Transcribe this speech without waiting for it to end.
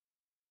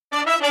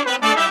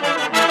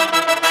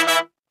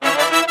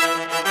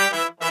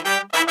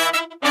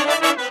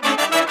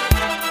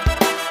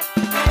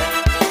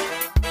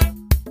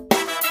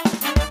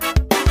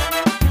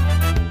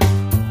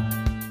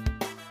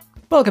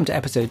Welcome to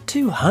episode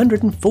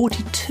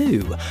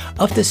 242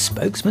 of the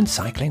Spokesmen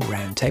Cycling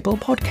Roundtable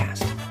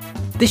podcast.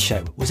 This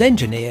show was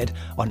engineered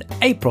on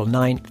April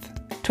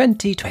 9th,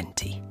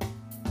 2020.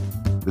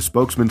 The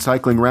Spokesmen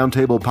Cycling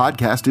Roundtable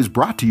podcast is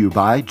brought to you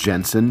by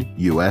Jensen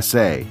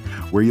USA,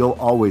 where you'll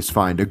always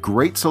find a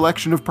great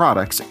selection of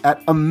products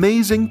at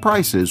amazing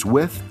prices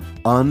with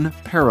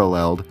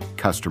unparalleled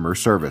customer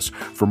service.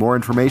 For more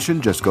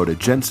information, just go to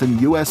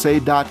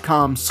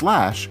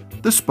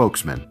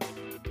jensenusa.com/thespokesman.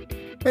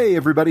 Hey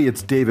everybody,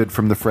 it's David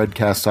from the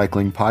Fredcast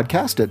Cycling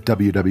Podcast at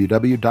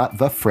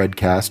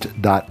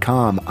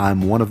www.thefredcast.com.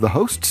 I'm one of the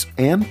hosts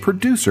and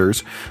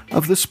producers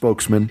of the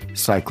Spokesmen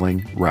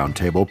Cycling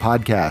Roundtable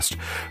Podcast.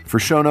 For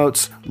show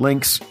notes,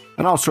 links,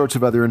 and all sorts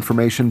of other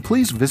information,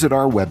 please visit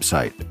our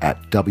website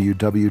at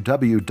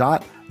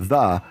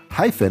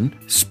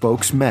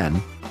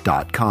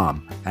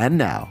www.the-spokesmen.com. And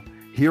now,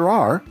 here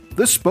are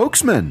the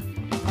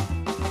Spokesmen.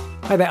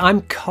 Hi there,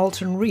 I'm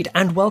Carlton Reid,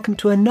 and welcome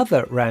to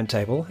another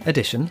Roundtable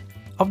edition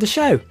of the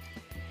show.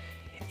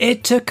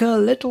 It took a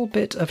little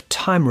bit of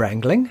time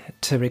wrangling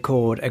to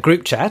record a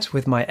group chat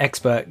with my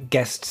expert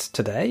guests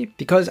today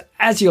because,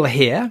 as you'll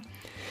hear,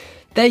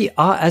 they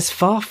are as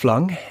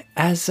far-flung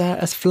as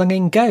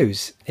flunging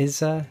goes.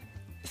 Is that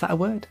a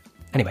word?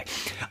 Anyway,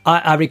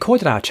 I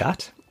recorded our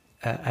chat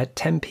at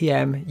 10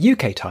 p.m.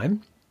 UK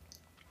time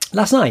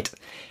last night.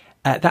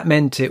 That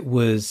meant it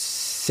was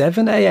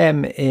 7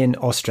 a.m. in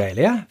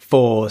Australia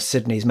for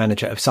Sydney's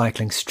manager of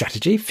cycling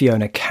strategy,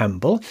 Fiona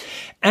Campbell,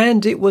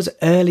 and it was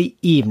early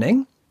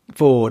evening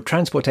for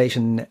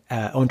transportation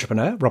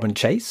entrepreneur Robin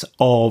Chase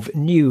of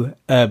New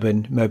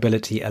Urban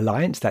Mobility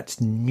Alliance, that's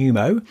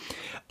NUMO,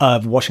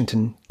 of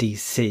Washington,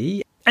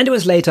 D.C., and it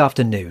was late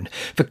afternoon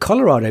for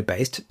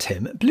Colorado-based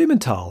Tim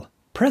Blumenthal,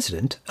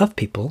 president of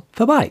People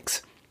for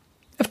Bikes.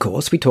 Of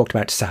course, we talked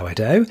about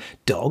sourdough,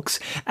 dogs,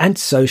 and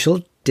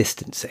social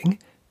distancing,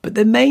 but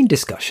the main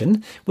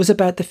discussion was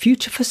about the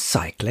future for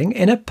cycling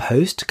in a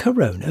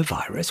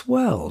post-coronavirus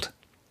world.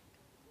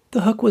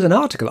 The hook was an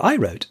article I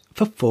wrote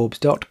for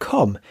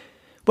Forbes.com,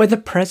 where the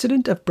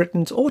president of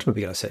Britain's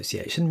Automobile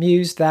Association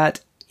mused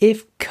that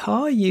if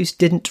car use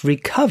didn't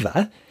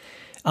recover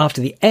after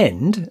the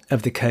end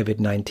of the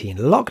COVID-19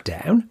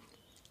 lockdown,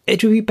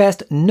 it would be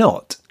best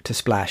not to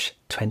splash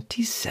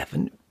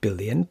 £27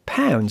 billion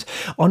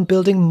on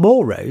building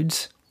more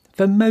roads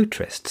for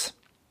motorists.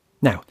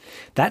 Now,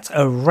 that's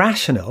a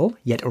rational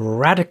yet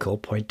radical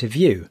point of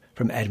view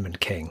from Edmund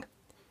King,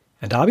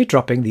 and I'll be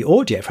dropping the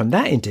audio from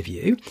that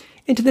interview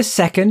into the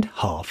second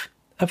half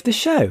of the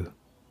show.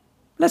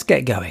 Let's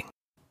get going.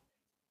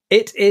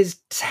 It is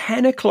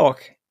 10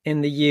 o'clock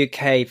in the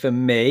UK for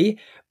me,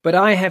 but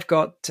I have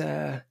got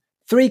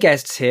three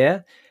guests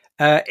here,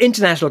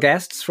 international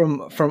guests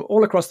from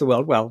all across the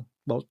world. Well,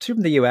 two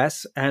from the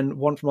US and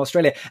one from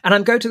Australia, and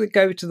I'm going to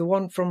go to the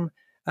one from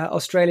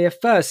Australia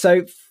first.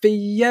 So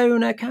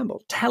Fiona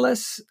Campbell, tell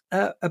us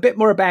a bit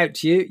more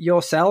about you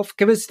yourself.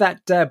 Give us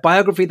that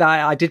biography that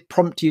I did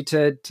prompt you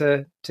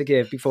to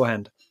give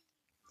beforehand.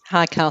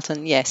 Hi,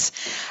 Carlton. Yes.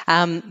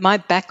 My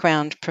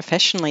background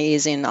professionally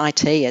is in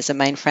IT as a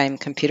mainframe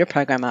computer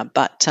programmer,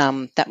 but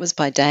that was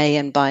by day,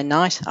 and by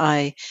night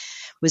I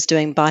was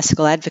doing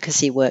bicycle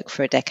advocacy work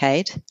for a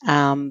decade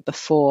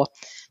before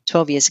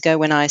 12 years ago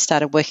when I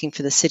started working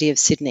for the City of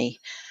Sydney.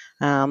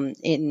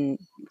 I'm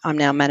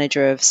now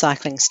manager of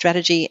cycling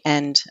strategy,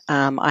 and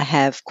I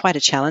have quite a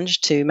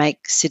challenge to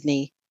make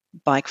Sydney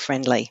bike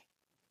friendly.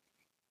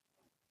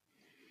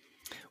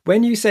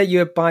 When you say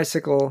you're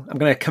bicycle, I'm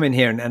going to come in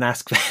here and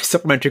ask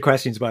supplementary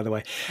questions, by the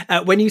way.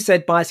 When you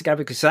said bicycle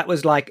advocate, so that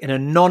was like in a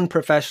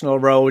non-professional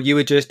role, you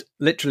were just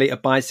literally a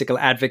bicycle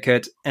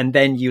advocate, and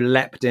then you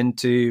leapt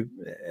into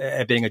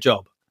being a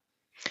job.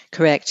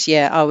 Correct.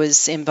 Yeah, I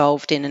was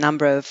involved in a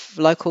number of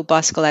local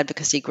bicycle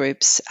advocacy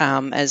groups,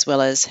 as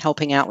well as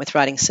helping out with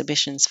writing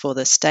submissions for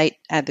the state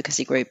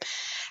advocacy group.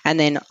 And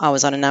then I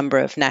was on a number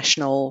of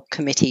national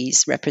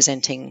committees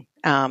representing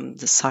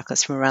the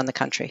cyclists from around the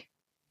country.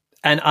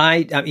 And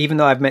I, even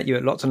though I've met you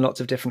at lots and lots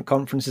of different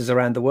conferences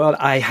around the world,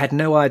 I had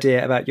no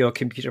idea about your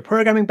computer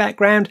programming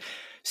background.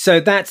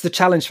 So that's the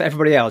challenge for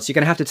everybody else. You're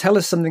going to have to tell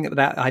us something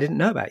that I didn't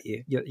know about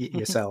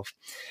yourself.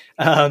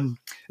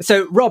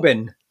 So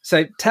Robin.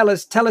 So tell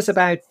us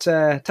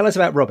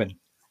about Robin.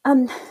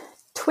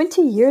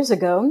 20 years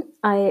ago,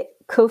 I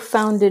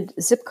co-founded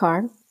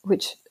Zipcar,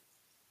 which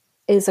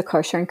is a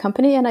car sharing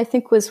company, and I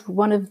think was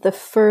one of the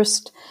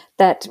first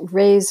that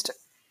raised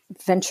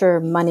venture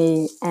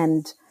money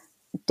and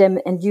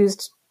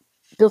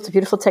built a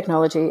beautiful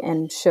technology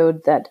and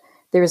showed that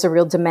there is a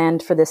real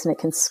demand for this and it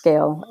can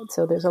scale.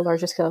 So there's a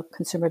larger scale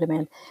consumer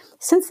demand.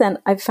 Since then,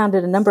 I've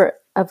founded a number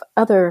of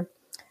other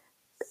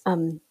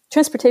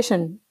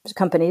transportation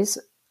companies,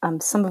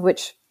 some of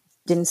which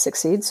didn't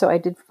succeed. So I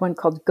did one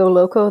called Go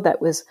Loco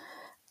that was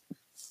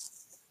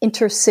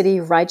intercity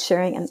ride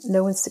sharing, and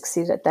no one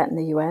succeeded at that in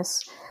the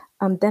US.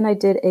 Then I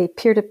did a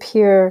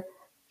peer-to-peer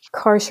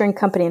car sharing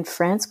company in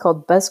France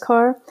called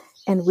Buzzcar,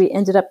 and we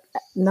ended up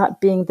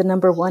not being the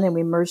number one, and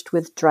we merged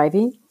with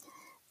Drivey.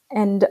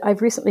 And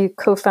I've recently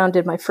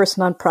co-founded my first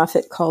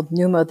nonprofit called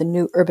NUMO, the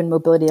New Urban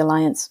Mobility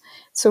Alliance.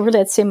 So really,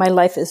 I'd say my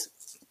life is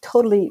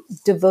totally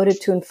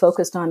devoted to and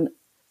focused on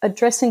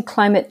addressing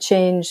climate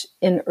change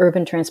in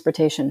urban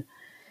transportation.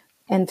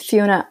 And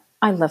Fiona,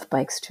 I love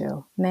bikes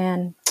too.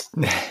 Man,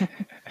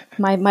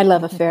 my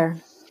love affair.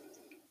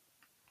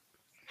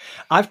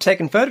 I've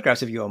taken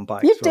photographs of you on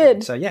bikes. You Robin.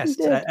 did. So yes,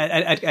 You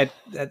did.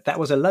 that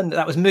was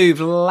that was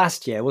moved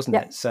last year, wasn't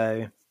it?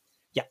 So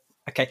yeah,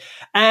 okay.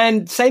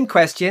 And same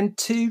question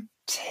to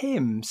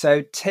Tim.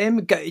 So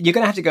Tim, you're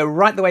going to have to go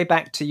right the way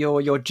back to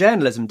your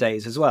journalism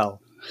days as well.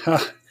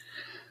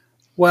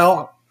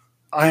 Well,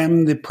 I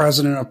am the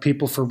president of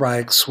People for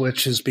Bikes,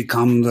 which has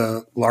become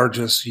the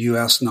largest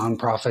U.S.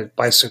 nonprofit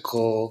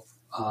bicycle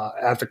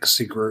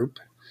advocacy group.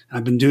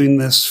 I've been doing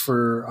this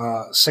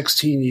for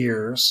 16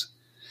 years,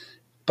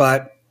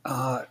 but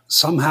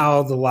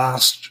somehow the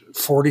last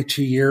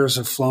 42 years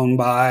have flown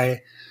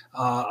by.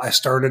 I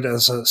started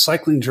as a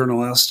cycling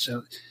journalist.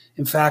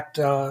 In fact,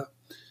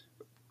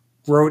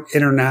 wrote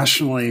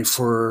internationally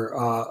for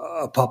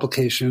a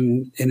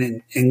publication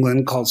in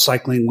England called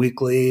Cycling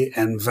Weekly,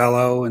 and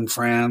Velo in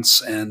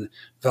France, and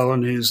Velo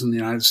News in the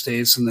United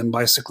States, and then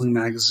Bicycling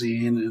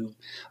Magazine,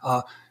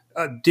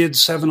 and did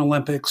 7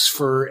 Olympics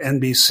for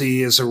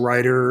NBC as a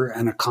writer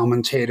and a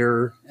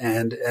commentator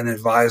and an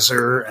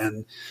advisor.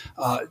 And,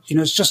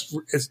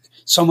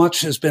 so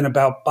much has been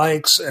about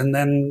bikes. And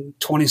then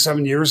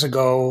 27 years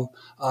ago,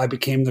 I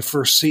became the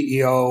first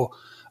CEO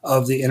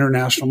of the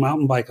International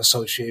Mountain Bike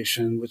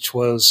Association, which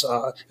was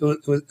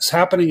it was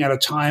happening at a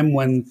time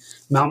when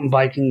mountain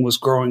biking was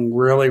growing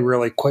really,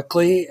 really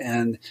quickly,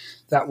 and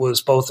that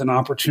was both an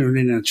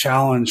opportunity and a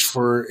challenge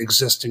for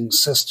existing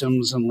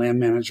systems and land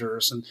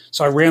managers. And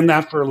so I ran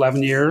that for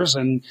 11 years,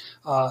 and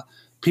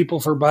People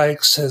for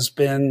Bikes has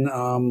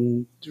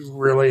been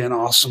really an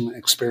awesome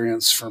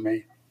experience for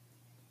me.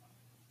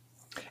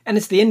 And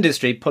it's the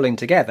industry pulling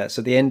together,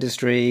 so the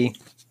industry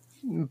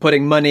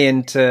putting money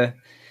into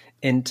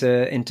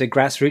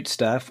grassroots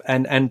stuff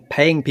and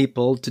paying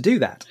people to do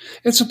that.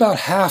 It's about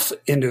half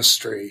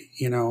industry,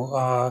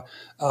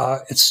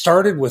 it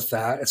started with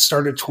that. It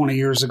started 20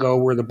 years ago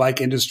where the bike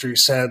industry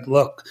said,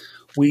 look,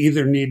 we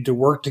either need to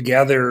work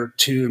together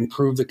to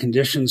improve the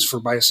conditions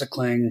for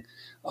bicycling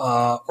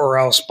or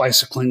else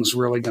bicycling is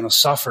really going to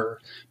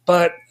suffer.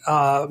 But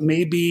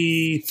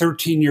maybe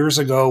 13 years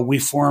ago, we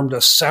formed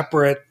a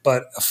separate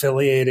but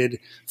affiliated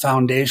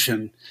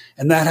foundation,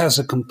 and that has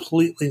a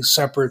completely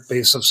separate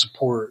base of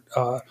support.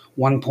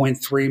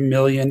 1.3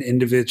 million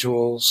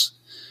individuals,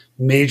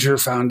 major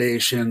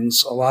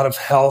foundations, a lot of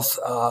health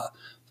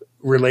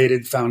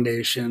related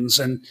foundations.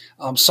 And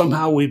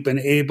somehow we've been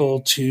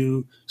able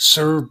to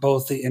serve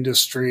both the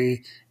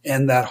industry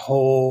and that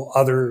whole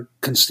other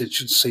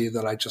constituency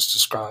that I just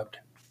described.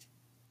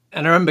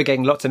 And I remember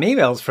getting lots of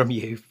emails from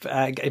you,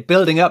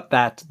 building up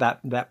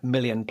that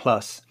million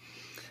plus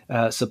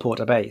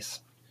supporter base.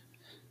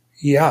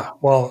 Yeah,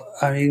 well,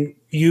 I mean,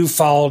 you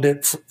followed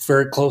it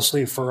very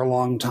closely for a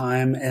long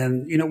time.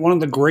 And, one of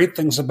the great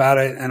things about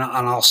it, and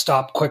I'll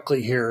stop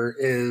quickly here,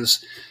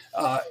 is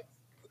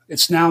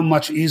it's now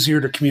much easier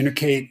to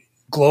communicate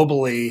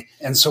globally.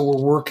 And so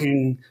we're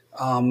working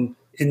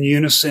in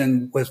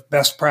unison with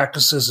best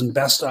practices and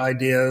best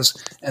ideas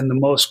and the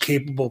most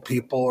capable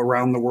people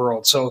around the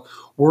world. So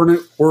we're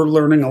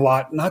learning a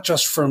lot, not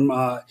just from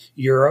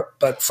Europe,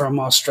 but from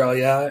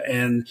Australia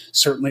and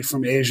certainly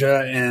from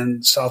Asia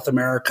and South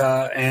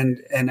America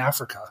and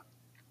Africa.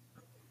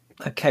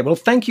 Okay, well,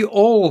 thank you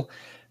all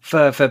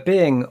for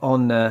being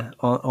on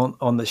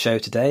the show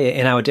today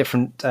in our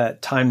different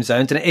time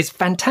zones, and it's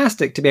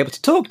fantastic to be able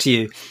to talk to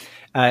you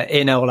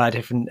in all our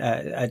different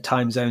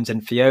time zones.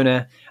 And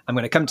Fiona, I'm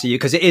going to come to you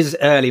because it is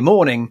early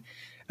morning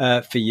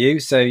for you,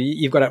 so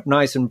you've got up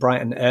nice and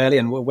bright and early,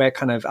 and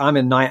I'm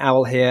a night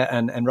owl here,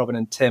 and Robin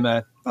and Tim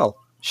are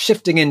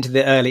shifting into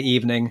the early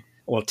evening.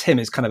 Well, Tim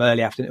is kind of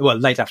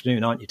late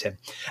afternoon, aren't you, Tim?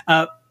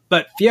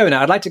 But Fiona,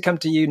 I'd like to come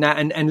to you now,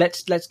 and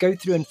let's go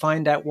through and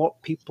find out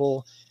what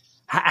people,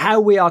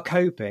 how we are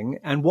coping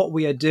and what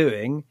we are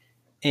doing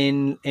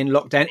in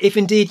lockdown, if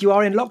indeed you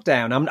are in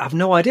lockdown. I have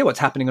no idea what's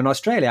happening in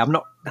Australia.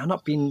 It's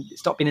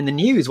not been in the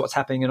news what's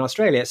happening in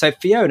Australia. So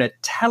Fiona,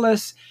 tell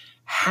us,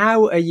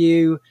 how are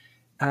you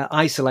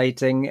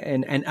isolating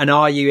and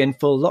are you in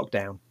full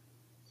lockdown?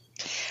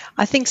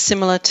 I think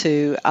similar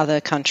to other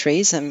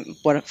countries, and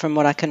from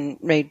what I can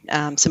read,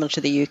 similar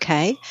to the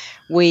UK,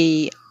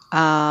 we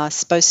are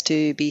supposed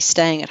to be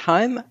staying at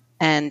home,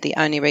 and the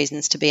only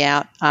reasons to be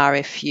out are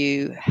if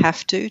you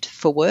have to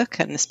for work,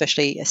 and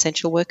especially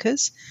essential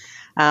workers,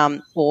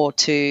 or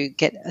to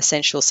get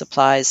essential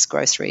supplies,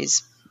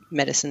 groceries,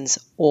 medicines,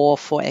 or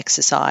for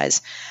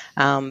exercise.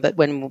 But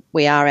when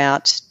we are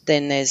out,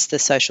 then there's the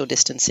social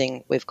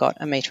distancing. We've got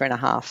 1.5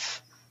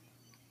 meters.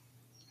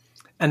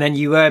 And then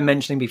you were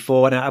mentioning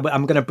before, and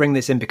I'm going to bring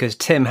this in because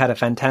Tim had a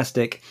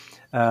fantastic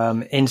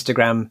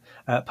Instagram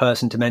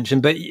person to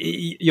mention, but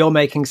you're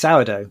making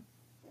sourdough.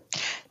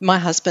 My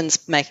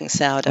husband's making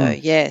sourdough,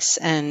 yes.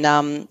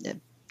 And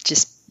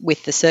just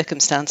with the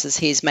circumstances,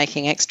 he's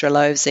making extra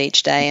loaves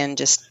each day and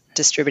just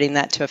distributing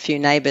that to a few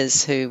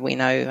neighbours who we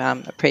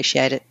know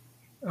appreciate it.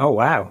 Oh,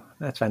 wow.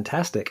 That's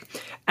fantastic.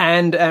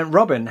 And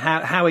Robin,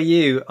 how are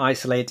you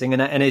isolating?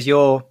 And is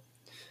your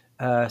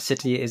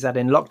city, is that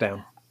in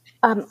lockdown?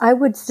 I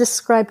would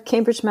describe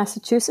Cambridge,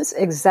 Massachusetts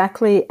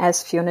exactly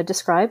as Fiona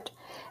described.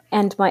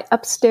 And my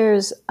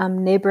upstairs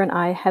neighbor and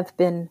I have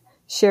been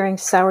sharing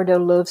sourdough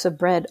loaves of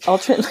bread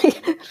alternately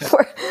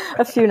for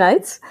a few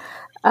nights.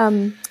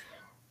 And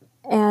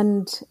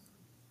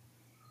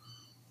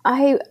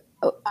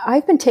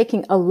I've been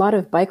taking a lot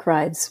of bike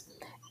rides,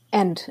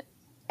 and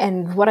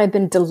what I've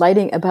been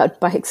delighting about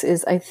bikes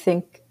is I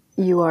think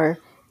you are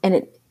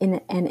in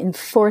an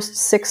enforced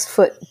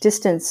 6-foot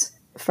distance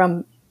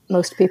from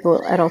most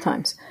people at all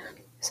times.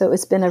 So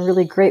it's been a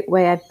really great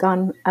way. I've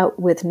gone out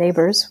with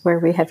neighbors where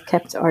we have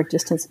kept our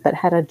distance but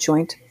had a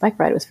joint bike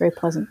ride. It was very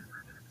pleasant.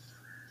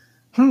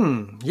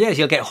 Yes,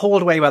 you'll get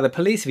hauled away by the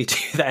police if you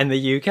do that in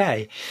the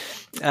UK.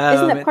 Isn't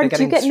that part?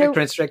 They're getting stricter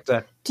and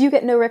stricter. Do you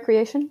get no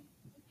recreation?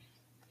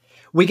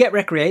 We get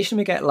recreation.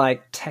 We get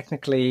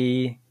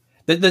technically,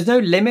 there's no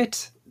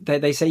limit.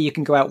 They say you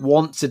can go out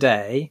once a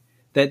day.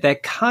 They're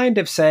kind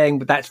of saying,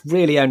 but that's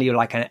really only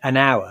an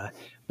hour.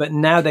 But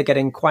now they're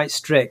getting quite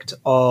strict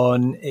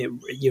on it.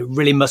 You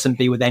really mustn't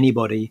be with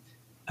anybody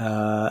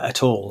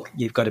at all.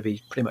 You've got to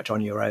be pretty much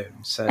on your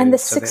own. So, and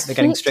they're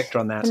getting stricter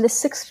on that. And the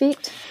 6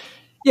 feet?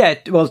 Yeah,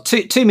 well,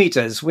 2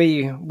 meters.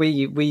 We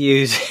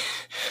use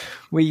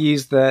we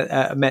use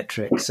the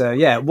metric. So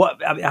yeah,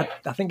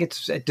 I think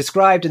it's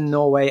described in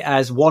Norway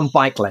as 1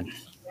 bike length.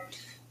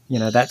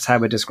 That's how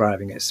we're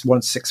describing it.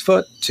 It's 6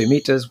 foot, 2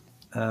 meters.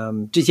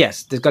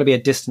 Yes, there's got to be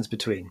a distance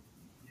between.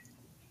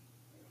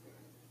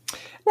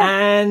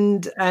 Yeah.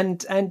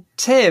 And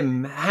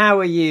Tim, how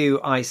are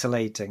you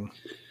isolating?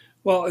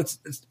 Well, it's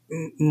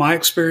my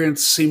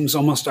experience seems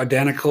almost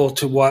identical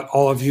to what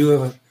all of you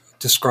have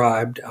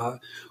described.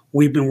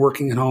 We've been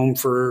working at home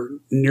for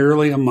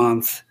nearly a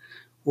month.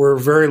 We're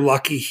very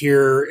lucky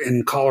here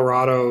in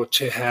Colorado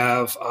to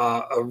have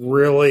a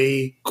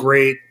really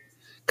great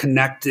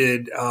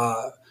connected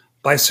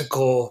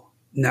bicycle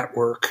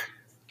network.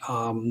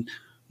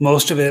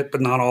 Most of it,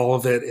 but not all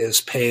of it, is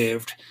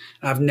paved.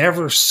 I've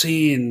never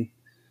seen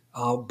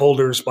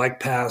Boulder's bike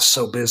paths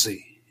so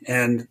busy.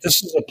 And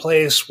this is a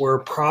place where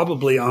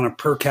probably on a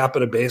per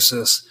capita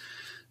basis,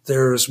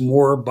 there's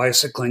more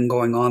bicycling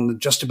going on than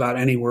just about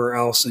anywhere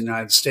else in the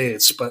United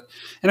States.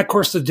 And of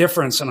course, the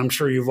difference, and I'm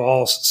sure you've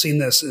all seen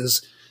this,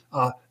 is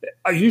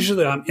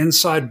usually I'm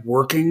inside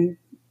working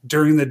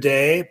during the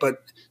day,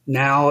 but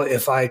now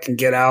if I can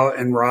get out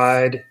and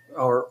ride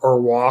or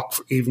walk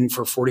even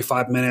for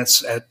 45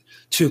 minutes at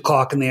 2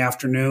 o'clock in the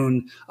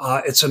afternoon,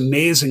 it's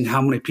amazing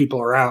how many people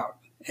are out.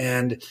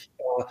 And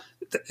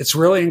it's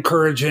really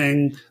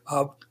encouraging.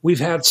 We've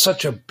had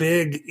such a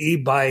big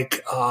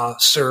e-bike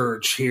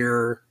surge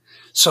here.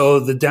 So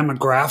the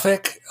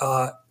demographic,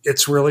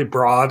 it's really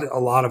broad, a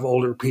lot of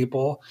older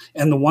people.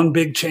 And the one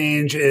big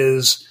change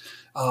is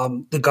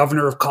the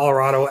governor of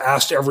Colorado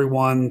asked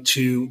everyone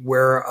to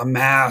wear a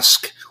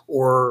mask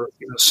or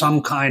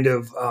some kind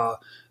of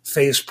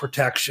face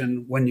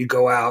protection when you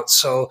go out.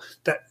 So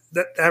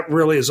that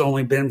really has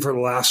only been for the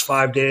last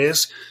 5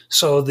 days.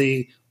 So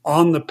the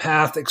on the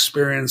path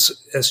experience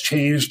has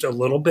changed a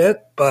little bit,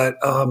 but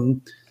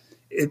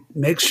it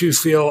makes you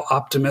feel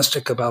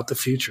optimistic about the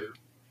future.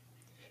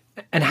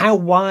 And how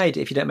wide,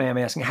 if you don't mind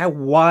me asking, how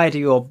wide are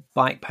your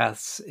bike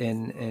paths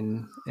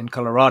in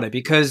Colorado?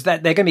 Because they're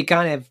going to be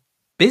kind of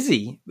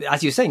busy,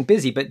 as you're saying,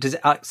 busy, but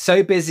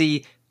so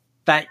busy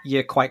that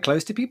you're quite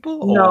close to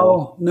people?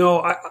 Or? No.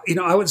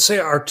 I would say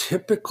our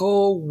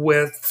typical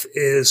width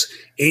is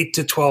 8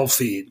 to 12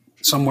 feet,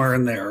 somewhere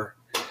in there.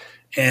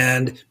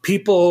 And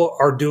people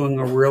are doing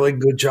a really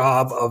good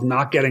job of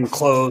not getting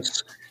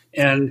close.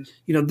 And,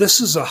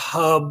 this is a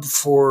hub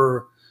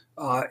for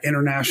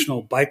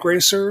international bike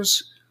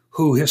racers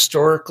who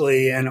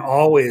historically and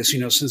always,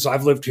 since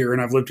I've lived here, and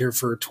I've lived here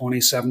for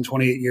 27,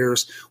 28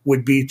 years,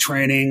 would be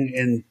training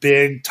in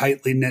big,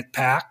 tightly knit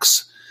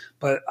packs.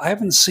 But I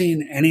haven't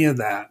seen any of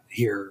that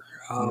here.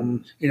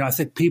 I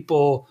think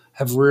people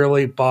have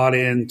really bought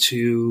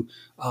into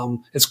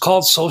it's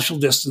called social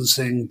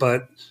distancing,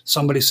 but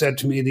somebody said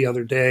to me the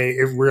other day,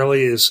 it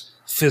really is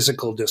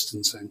physical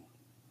distancing.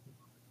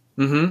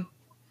 Mm-hmm.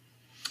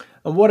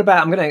 And what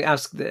about, I'm going to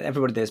ask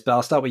everybody this, but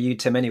I'll start with you,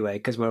 Tim, anyway,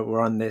 because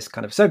we're on this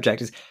kind of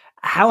subject, is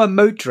how are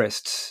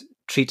motorists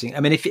treating?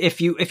 I mean,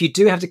 if you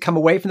do have to come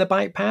away from the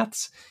bike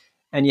paths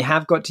and you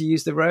have got to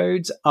use the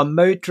roads, are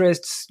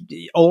motorists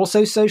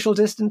also social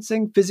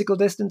distancing, physical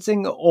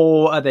distancing,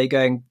 or are they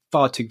going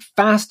far too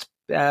fast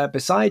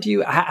beside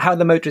you? How are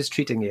the motorists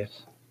treating you?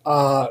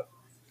 I'll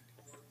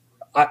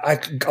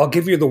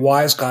give you the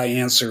wise guy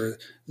answer.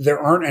 There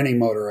aren't any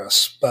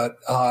motorists, but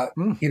our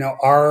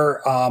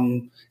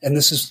and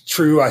this is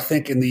true, I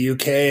think, in the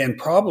UK and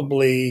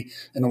probably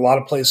in a lot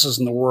of places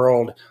in the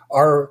world.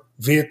 Our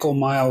vehicle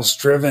miles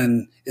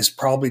driven is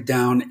probably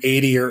down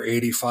 80 or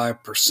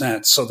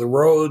 85%. So the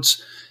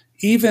roads,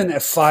 even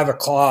at 5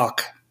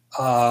 o'clock,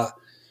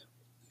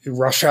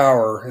 rush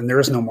hour, and there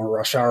is no more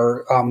rush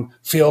hour,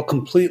 feel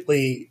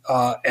completely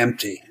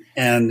empty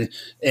and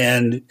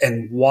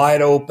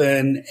wide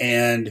open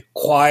and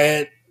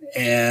quiet.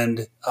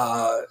 And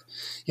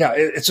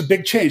it's a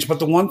big change. But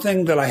the one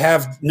thing that I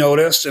have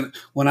noticed, and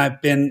when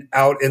I've been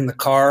out in the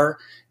car,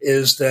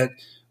 is that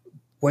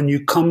when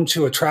you come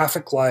to a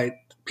traffic light,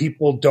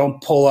 people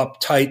don't pull up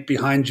tight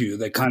behind you.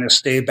 They kind of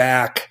stay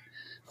back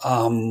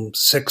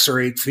 6 or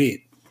 8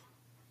 feet.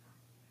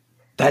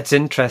 That's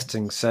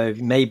interesting. So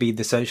maybe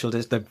the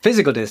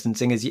physical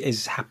distancing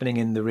is happening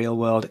in the real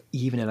world,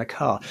 even in a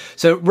car.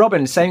 So,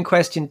 Robin, same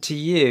question to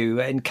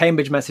you. In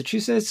Cambridge,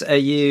 Massachusetts, are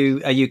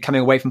you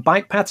coming away from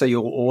bike paths? Are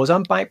you always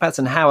on bike paths?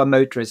 And how are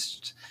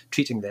motorists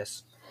treating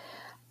this?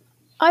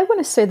 I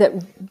want to say that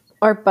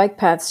our bike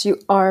paths, you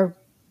are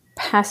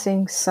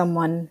passing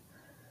someone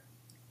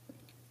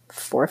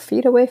 4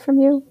 feet away from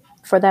you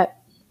for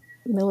that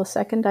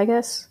millisecond, I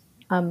guess.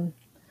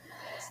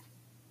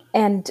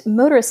 And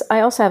motorists,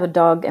 I also have a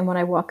dog, and when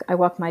I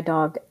walk my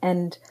dog.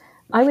 And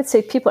I would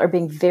say people are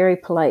being very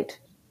polite.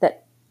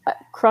 That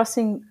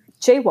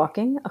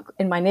jaywalking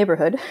in my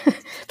neighborhood,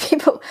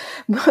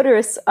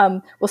 motorists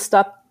will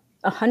stop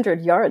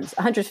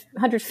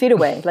 100 feet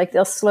away. Like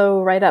they'll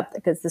slow right up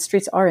because the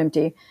streets are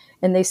empty,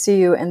 and they see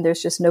you, and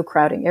there's just no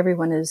crowding.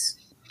 Everyone is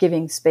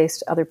giving space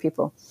to other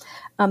people.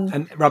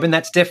 And Robin,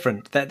 that's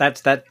different.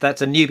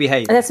 That's a new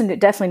behavior. That's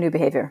definitely new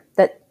behavior.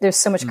 That there's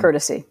so much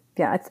courtesy.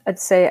 Yeah, I'd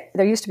say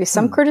there used to be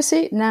some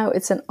courtesy. Now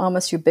it's an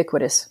almost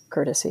ubiquitous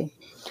courtesy.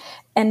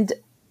 And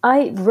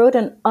I wrote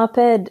an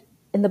op-ed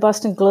in the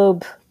Boston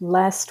Globe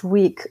last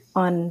week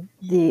on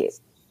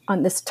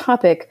this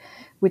topic,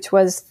 which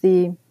was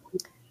the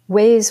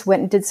Waze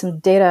went and did some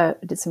data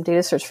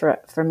search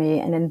for me.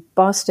 And in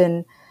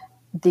Boston,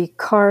 the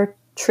car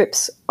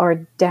trips are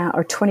down,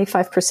 or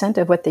 25%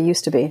 of what they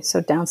used to be, so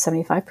down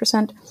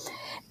 75%.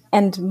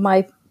 And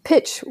my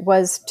pitch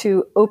was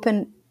to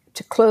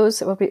close,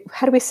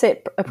 how do we say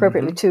it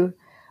appropriately, to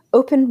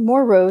open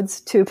more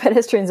roads to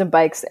pedestrians and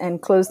bikes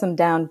and close them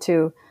down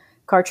to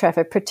car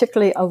traffic,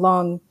 particularly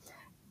along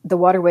the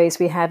waterways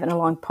we have and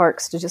along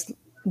parks, to just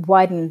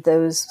widen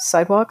those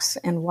sidewalks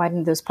and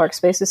widen those park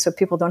spaces so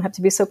people don't have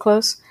to be so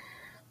close,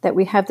 that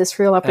we have this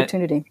real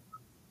opportunity.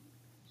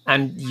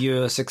 And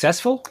you're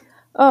successful?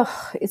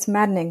 Oh, it's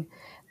maddening.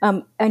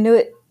 I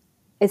know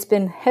it's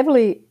been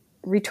heavily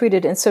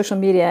retweeted in social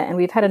media, and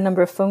we've had a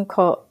number of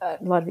a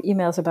lot of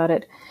emails about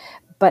it.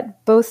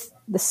 But both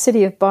the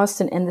city of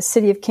Boston and the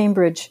city of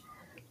Cambridge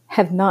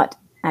have not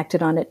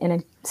acted on it. And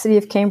in the city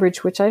of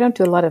Cambridge, which I don't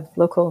do a lot of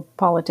local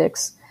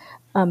politics,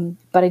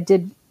 but I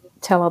did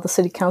tell all the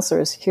city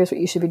councilors, here's what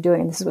you should be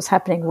doing. And this is what's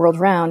happening world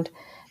round.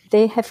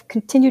 They have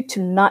continued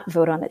to not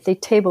vote on it. They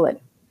table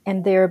it.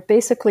 And they're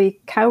basically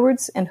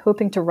cowards and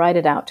hoping to ride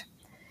it out.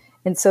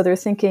 And so they're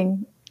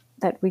thinking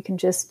that we can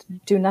just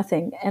do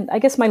nothing. And I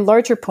guess my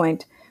larger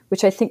point,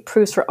 which I think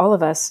proves for all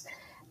of us,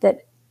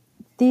 that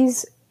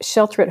these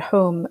shelter at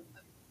home,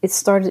 it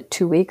started at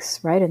 2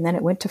 weeks, right? And then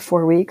it went to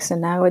 4 weeks, and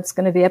now it's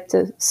going to be up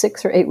to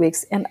 6 or 8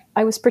 weeks. And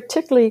I was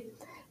particularly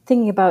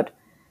thinking about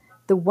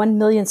the 1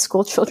 million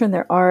school children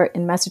there are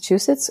in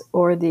Massachusetts,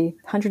 or the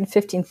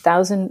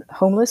 115,000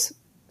 homeless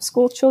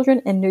school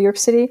children in New York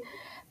City.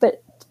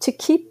 But to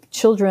keep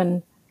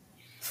children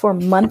for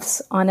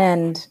months on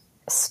end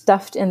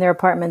stuffed in their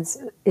apartments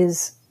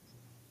is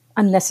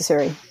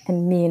unnecessary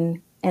and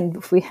mean. And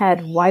if we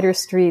had wider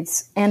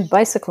streets and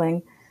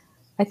bicycling,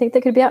 I think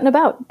they could be out and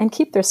about and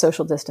keep their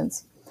social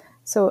distance.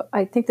 So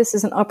I think this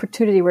is an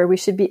opportunity where we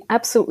should be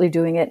absolutely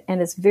doing it.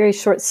 And it's very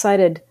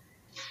short-sighted,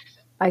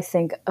 I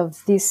think,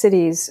 of these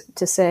cities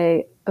to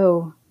say,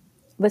 oh,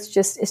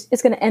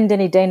 it's going to end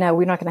any day now.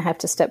 We're not going to have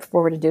to step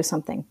forward and do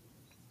something.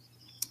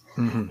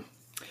 Mm-hmm.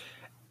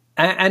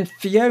 And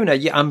Fiona,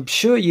 I'm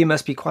sure you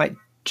must be quite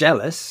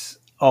jealous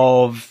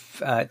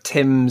of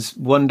Tim's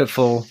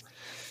wonderful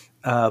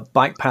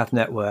bike path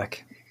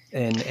network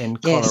in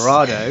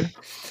Colorado.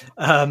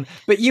 Yes.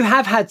 But you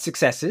have had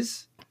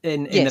successes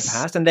in the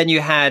past, and then you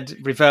had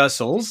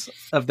reversals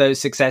of those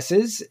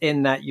successes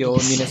in that your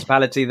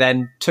municipality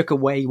then took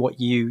away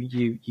what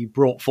you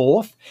brought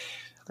forth.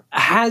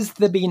 Has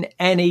there been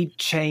any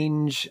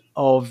change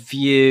of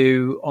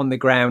view on the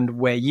ground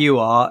where you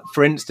are,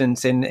 for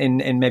instance,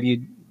 in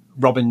maybe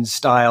Robin's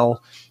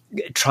style,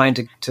 trying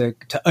to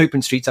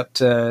open streets up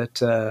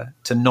to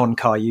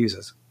non-car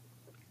users?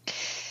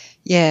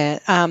 Yeah,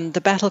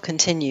 the battle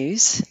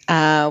continues.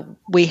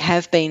 We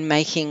have been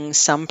making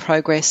some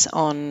progress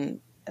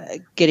on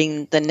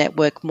getting the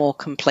network more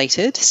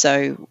completed.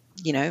 So,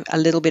 a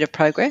little bit of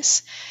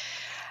progress.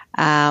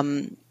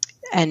 And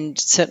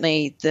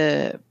certainly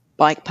the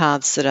bike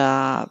paths that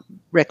are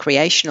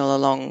recreational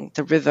along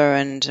the river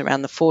and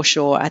around the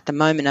foreshore at the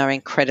moment are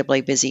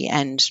incredibly busy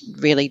and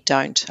really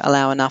don't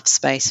allow enough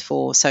space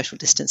for social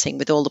distancing,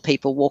 with all the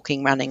people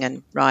walking, running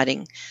and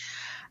riding.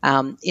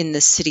 In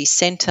the city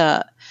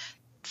centre,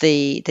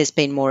 there's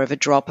been more of a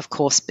drop, of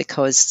course,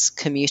 because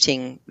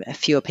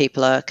fewer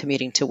people are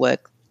commuting to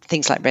work,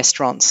 things like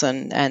restaurants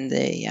and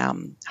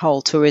the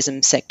whole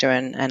tourism sector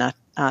and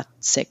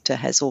sector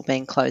has all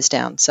been closed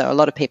down. So a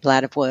lot of people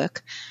out of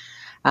work.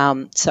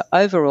 So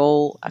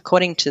overall,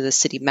 according to the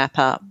City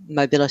Mapper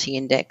Mobility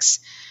Index,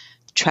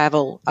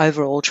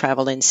 overall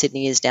travel in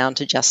Sydney is down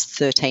to just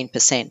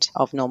 13%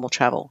 of normal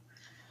travel.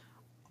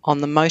 On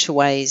the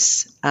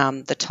motorways,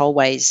 the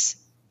tollways,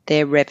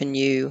 their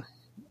revenue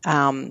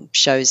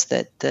shows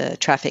that the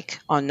traffic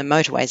on the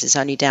motorways is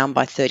only down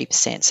by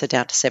 30%, so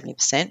down to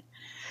 70%.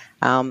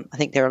 I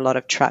think there are a lot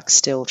of trucks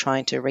still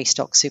trying to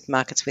restock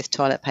supermarkets with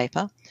toilet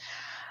paper.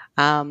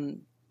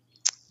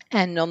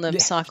 And on the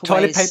cycleways,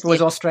 toilet paper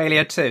was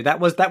Australia too. That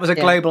was a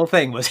global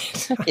thing, was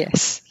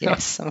it?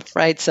 yes, I'm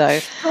afraid so.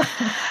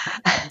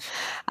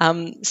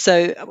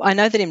 So I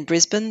know that in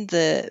Brisbane,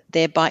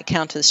 their bike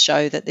counters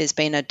show that there's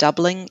been a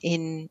doubling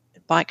in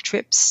bike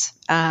trips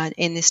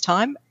in this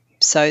time.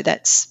 So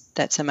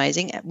that's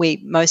amazing.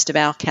 Most of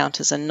our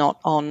counters are not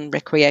on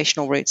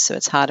recreational routes, so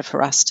it's harder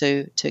for us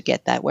to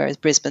get that, whereas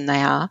Brisbane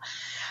they are.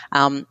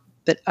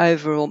 But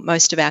overall,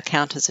 most of our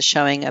counters are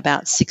showing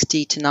about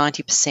 60 to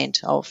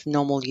 90% of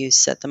normal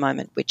use at the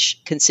moment,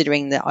 which,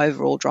 considering the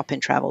overall drop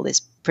in travel, is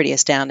pretty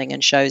astounding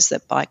and shows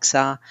that bikes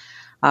are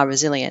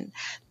resilient.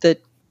 The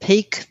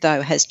peak,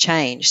 though, has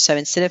changed. So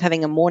instead of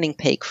having a morning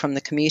peak from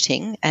the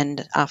commuting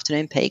and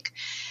afternoon peak,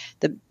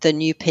 the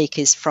new peak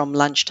is from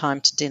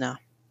lunchtime to dinner.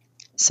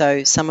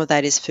 So some of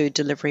that is food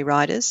delivery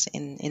riders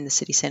in the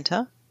city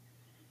centre,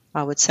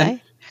 I would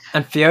say.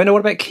 And Fiona, what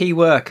about key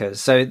workers?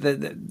 So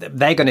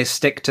they're going to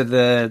stick to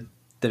the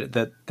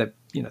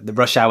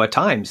rush hour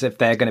times if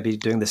they're going to be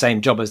doing the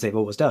same job as they've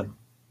always done.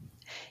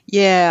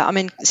 Yeah, I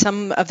mean,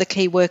 some of the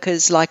key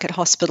workers, like at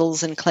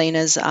hospitals and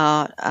cleaners,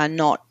 are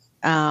not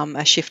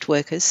are shift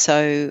workers.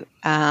 So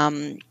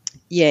in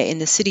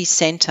the city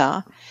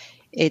centre,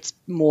 it's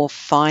more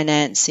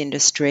finance,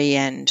 industry,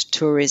 and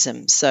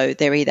tourism. So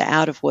they're either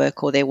out of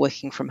work or they're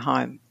working from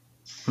home.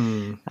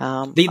 We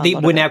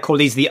now call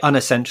these the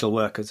unessential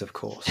workers, of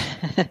course.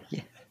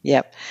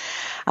 Yep.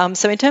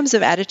 So in terms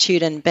of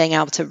attitude and being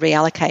able to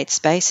reallocate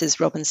space, as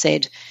Robin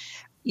said,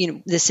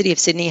 the City of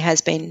Sydney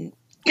has been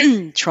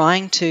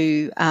trying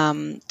to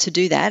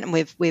do that, and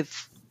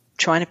we've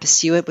trying to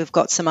pursue it. We've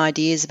got some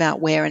ideas about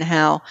where and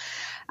how,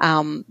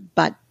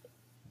 but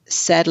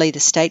sadly,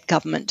 the state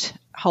government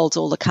holds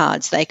all the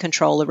cards. They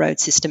control the road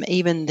system.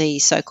 Even the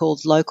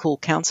so-called local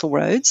council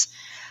roads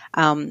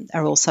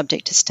are all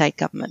subject to state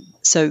government.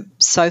 So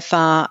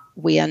far,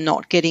 we are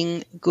not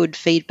getting good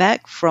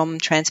feedback from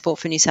Transport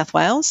for New South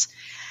Wales,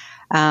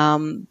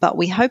 but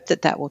we hope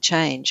that will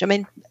change. I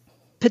mean,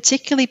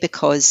 particularly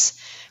because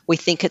we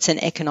think it's an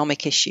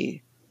economic issue.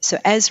 So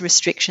as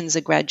restrictions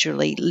are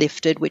gradually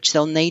lifted, which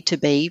they'll need to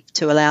be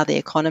to allow the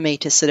economy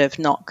to sort of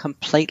not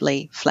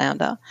completely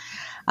flounder,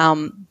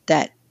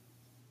 that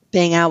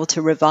being able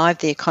to revive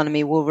the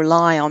economy will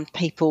rely on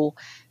people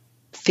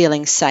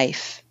feeling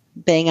safe,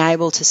 being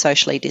able to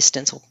socially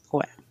distance,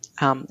 or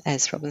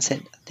as Robin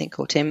said, I think,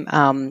 or Tim,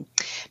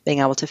 being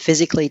able to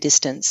physically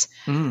distance.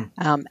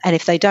 And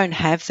if they don't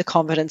have the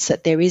confidence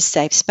that there is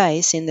safe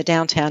space in the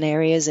downtown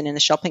areas and in the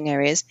shopping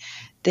areas,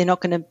 they're not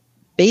going to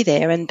be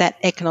there, and that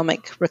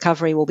economic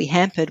recovery will be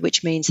hampered,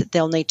 which means that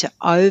they'll need to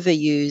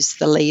overuse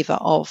the lever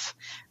of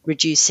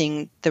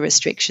reducing the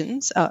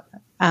restrictions,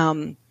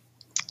 and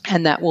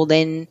that will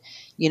then,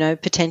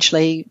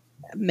 potentially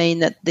mean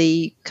that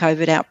the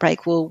COVID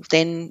outbreak will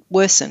then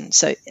worsen.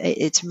 So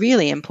it's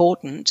really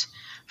important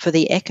for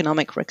the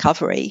economic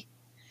recovery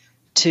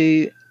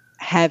to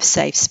have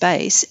safe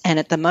space, and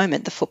at the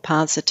moment the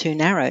footpaths are too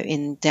narrow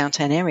in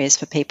downtown areas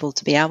for people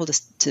to be able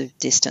to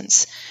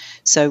distance.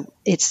 So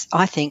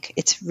I think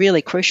it's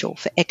really crucial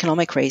for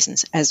economic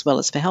reasons as well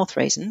as for health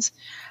reasons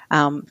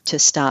to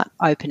start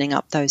opening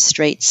up those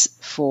streets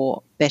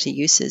for better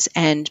uses.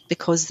 And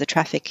because the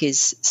traffic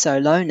is so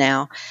low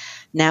now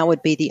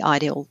would be the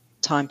ideal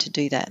time to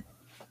do that.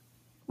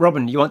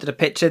 Robin, you wanted to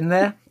pitch in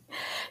there?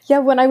 Yeah,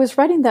 when I was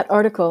writing that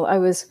article, I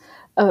was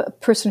a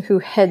person who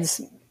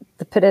heads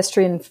the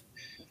pedestrian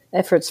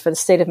efforts for the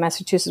state of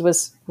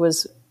Massachusetts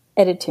was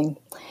editing.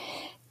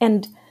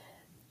 And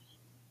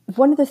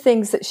one of the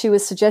things that she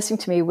was suggesting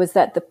to me was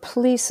that the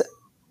police,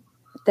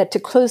 that to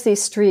close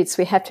these streets,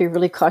 we have to be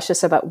really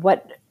cautious about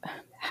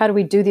how do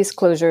we do these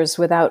closures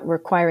without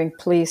requiring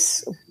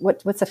police?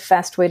 What's a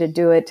fast way to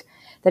do it?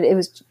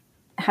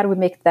 How do we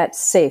make that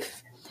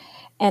safe?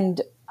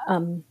 And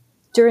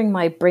during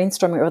my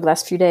brainstorming over the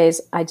last few days,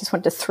 I just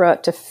wanted to throw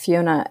out to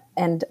Fiona,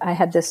 and I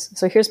had this.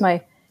 So here's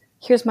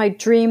my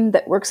dream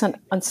that works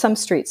on some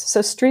streets.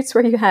 So streets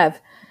where you have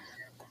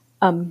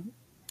a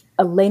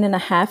lane and a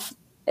half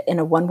in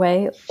a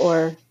one-way,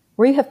 or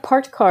where you have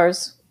parked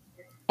cars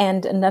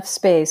and enough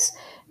space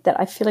that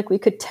I feel like we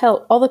could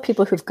tell all the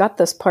people who've got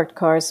those parked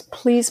cars,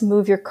 please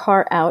move your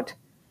car out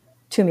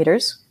 2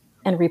 meters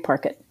and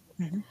repark it.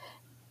 Mm-hmm.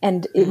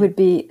 And it would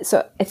be,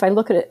 so if I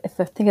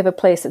think of a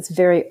place that's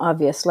very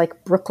obvious,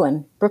 like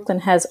Brooklyn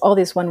has all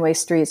these one-way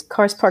streets,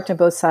 cars parked on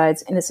both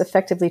sides, and it's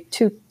effectively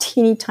 2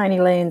 teeny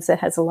tiny lanes that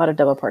has a lot of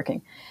double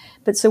parking.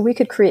 But so we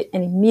could create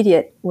an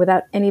immediate,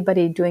 without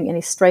anybody doing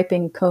any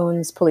striping,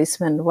 cones,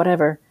 policemen,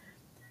 whatever,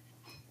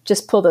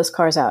 just pull those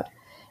cars out.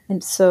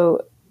 And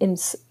so, and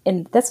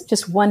that's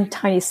just one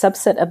tiny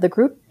subset of the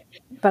group.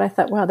 But I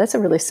thought, wow, that's a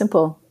really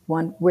simple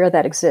one where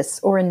that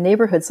exists. Or in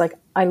neighborhoods like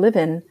I live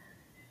in,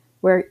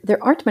 where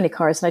there aren't many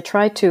cars, and I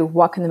try to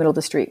walk in the middle of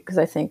the street because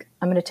I think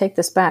I'm going to take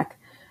this back.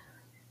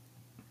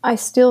 I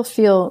still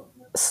feel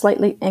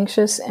slightly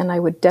anxious, and I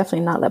would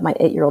definitely not let my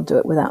 8-year-old do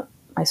it without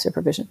my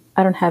supervision.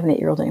 I don't have an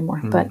 8-year-old anymore,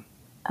 but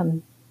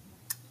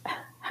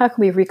how can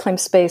we reclaim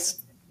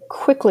space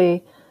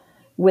quickly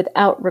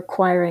without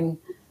requiring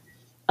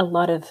a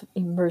lot of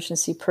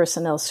emergency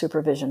personnel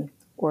supervision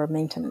or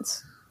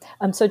maintenance?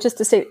 So just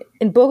to say,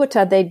 in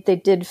Bogota, they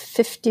did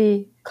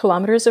 50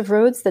 kilometers of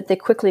roads that they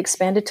quickly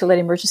expanded to let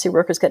emergency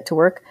workers get to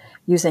work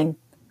using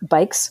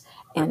bikes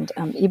and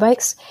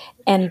e-bikes.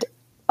 And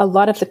a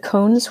lot of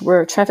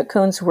the traffic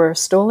cones were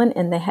stolen,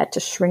 and they had to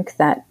shrink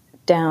that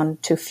down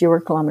to fewer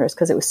kilometers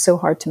because it was so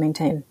hard to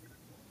maintain.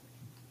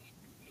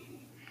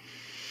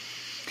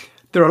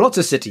 There are lots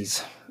of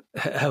cities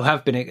who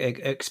have been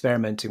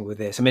experimenting with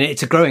this. I mean,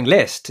 it's a growing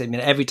list. I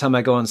mean, every time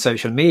I go on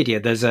social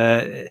media, there's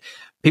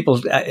people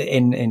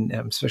in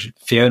especially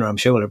Fiona, I'm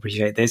sure will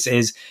appreciate this,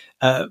 is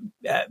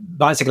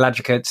bicycle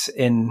advocates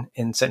in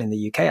certainly in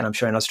the UK, and I'm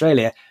sure in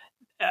Australia,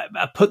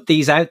 put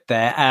these out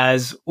there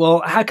as,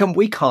 well, how come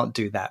we can't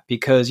do that?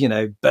 Because, you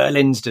know,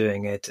 Berlin's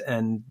doing it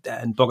and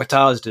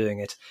Bogota's doing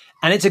it.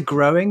 And it's a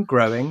growing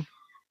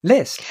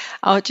list.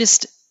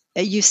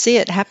 You see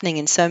it happening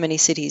in so many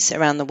cities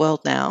around the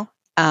world now.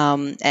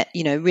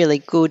 Really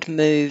good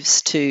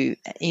moves to,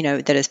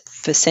 that are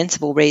for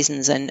sensible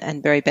reasons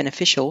and very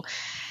beneficial.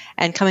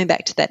 And coming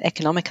back to that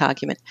economic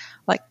argument,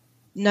 like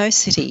no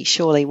city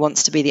surely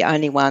wants to be the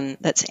only one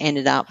that's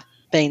ended up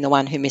being the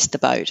one who missed the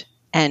boat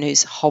and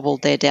who's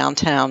hobbled their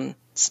downtown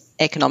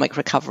economic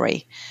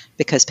recovery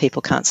because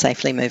people can't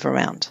safely move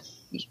around.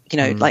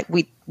 Like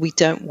we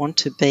don't want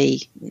to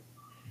be,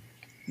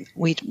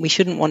 we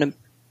shouldn't want to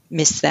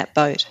miss that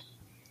boat.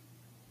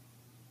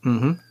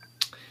 Mm-hmm.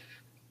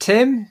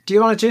 Tim, do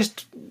you want to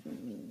just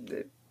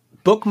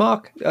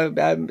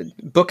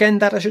bookend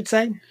that, I should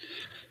say?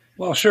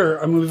 Well,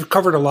 sure. I mean, we've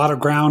covered a lot of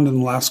ground in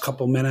the last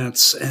couple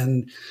minutes,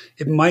 and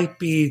it might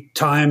be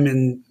time,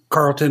 and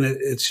Carlton,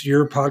 it's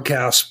your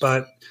podcast,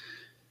 but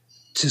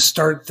to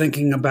start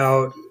thinking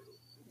about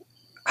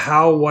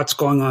how what's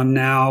going on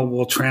now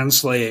will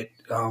translate,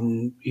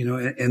 in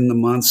the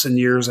months and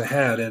years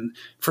ahead. And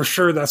for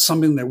sure, that's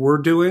something that we're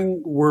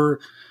doing.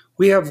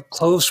 We have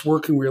close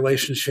working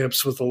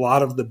relationships with a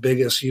lot of the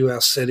biggest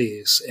U.S.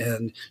 cities.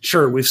 And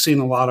sure, we've seen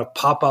a lot of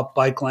pop-up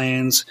bike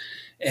lanes,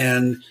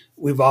 and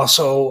we've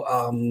also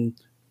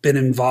been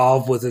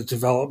involved with the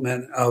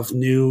development of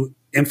new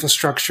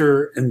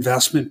infrastructure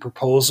investment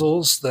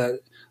proposals that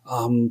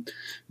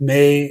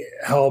may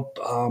help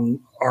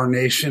our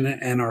nation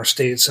and our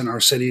states and our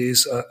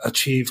cities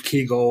achieve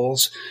key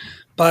goals.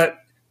 But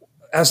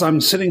as I'm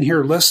sitting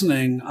here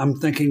listening, I'm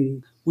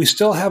thinking we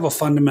still have a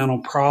fundamental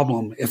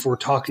problem if we're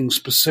talking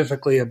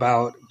specifically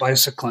about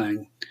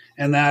bicycling,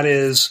 and that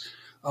is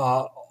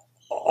all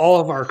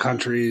of our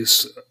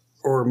countries,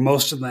 or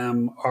most of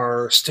them,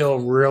 are still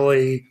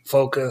really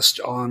focused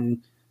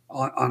on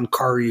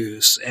car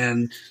use.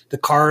 And the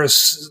car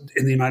is,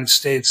 in the United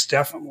States,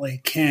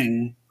 definitely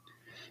king.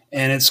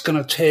 And it's going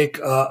to take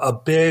a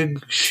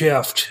big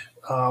shift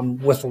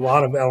with a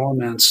lot of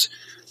elements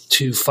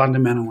to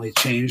fundamentally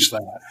change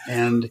that.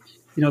 And,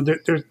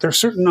 there are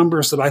certain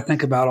numbers that I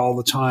think about all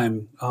the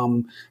time,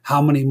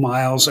 how many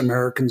miles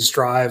Americans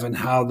drive and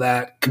how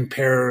that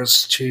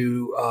compares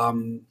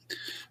to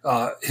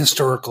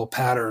historical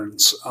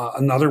patterns.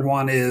 Another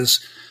one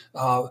is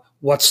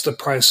what's the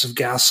price of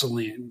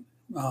gasoline?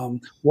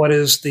 What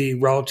is the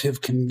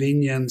relative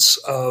convenience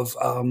of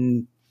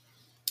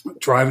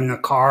driving a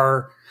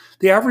car?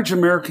 The average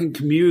American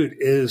commute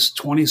is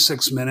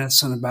 26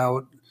 minutes and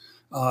about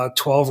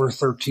 12 or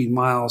 13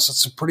 miles.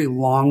 It's a pretty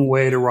long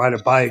way to ride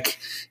a bike,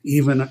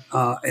 even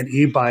an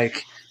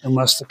e-bike,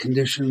 unless the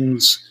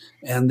conditions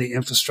and the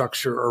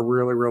infrastructure are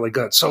really, really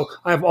good. So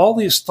I have all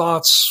these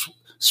thoughts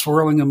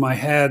swirling in my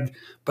head,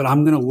 but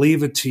I'm going to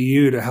leave it to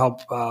you to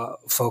help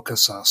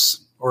focus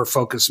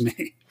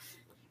me.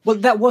 Well,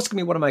 that was going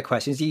to be one of my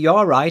questions. You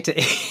are right;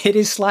 it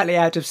is slightly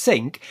out of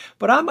sync,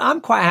 but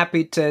I'm quite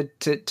happy to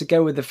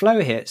go with the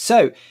flow here.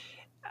 So,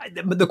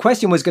 the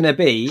question was going to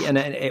be, and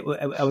I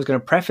was going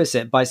to preface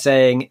it by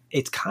saying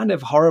it's kind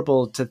of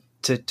horrible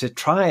to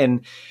try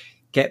and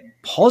get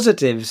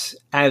positives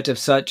out of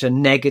such a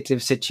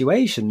negative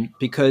situation,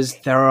 because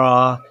there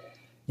are,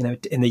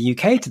 in the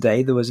UK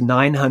today there was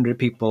 900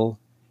 people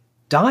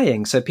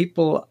dying. So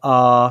people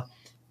are.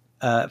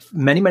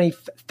 Many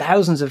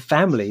thousands of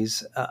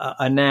families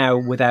are now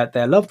without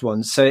their loved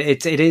ones. So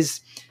it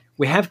is.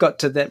 We have got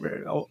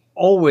to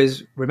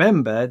always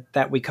remember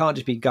that we can't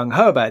just be gung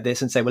ho about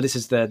this and say, well, this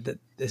is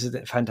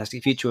the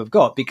fantastic future we've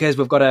got, because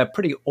we've got a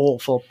pretty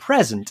awful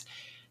present.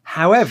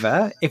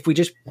 However, if we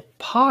just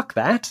park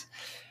that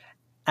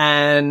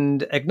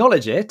and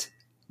acknowledge it,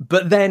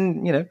 but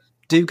then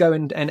do go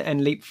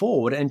and leap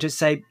forward and just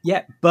say,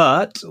 yeah,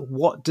 but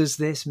what does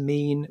this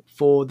mean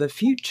for the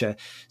future?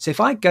 So if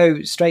I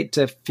go straight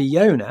to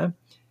Fiona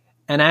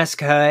and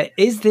ask her,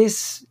 is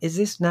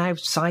this now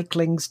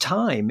cycling's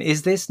time?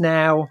 Is this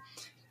now,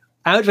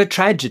 out of a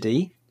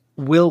tragedy,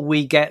 will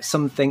we get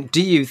something,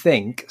 do you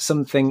think,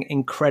 something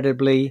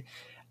incredibly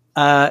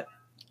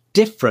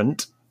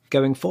different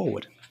going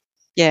forward?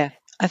 Yeah,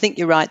 I think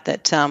you're right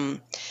that,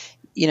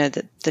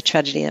 the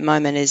tragedy at the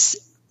moment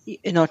is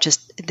not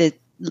just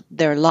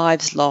there are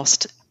lives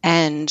lost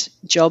and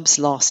jobs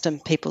lost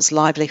and people's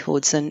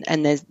livelihoods,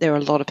 and there are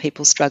a lot of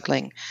people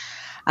struggling.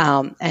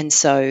 And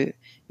so,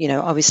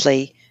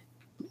 obviously,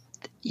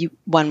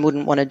 one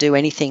wouldn't want to do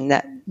anything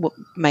that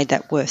made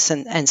that worse.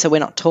 And so we're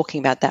not talking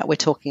about that. We're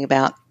talking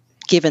about,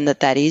 given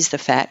that is the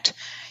fact,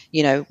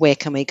 where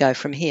can we go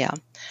from here?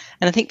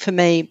 And I think for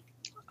me,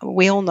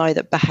 we all know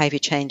that behaviour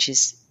change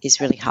is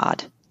really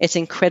hard. It's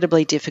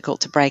incredibly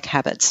difficult to break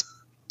habits.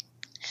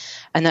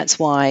 And that's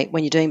why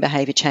when you're doing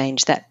behaviour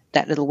change, that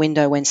little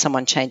window when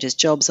someone changes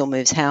jobs or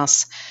moves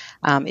house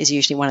is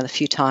usually one of the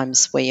few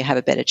times where you have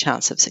a better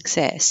chance of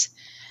success.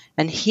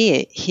 And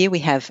here we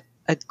have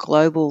a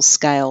global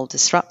scale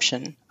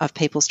disruption of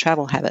people's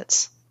travel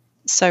habits.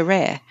 So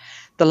rare.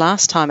 The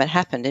last time it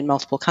happened in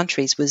multiple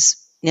countries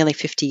was nearly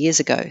 50 years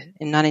ago,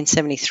 in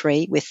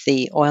 1973, with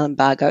the oil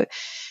embargo,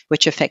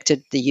 which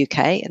affected the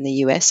UK and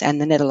the US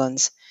and the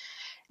Netherlands.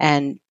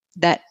 And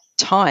that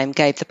time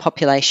gave the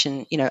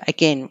population,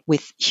 again,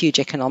 with huge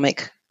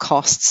economic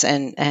costs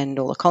and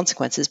all the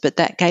consequences, but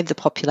that gave the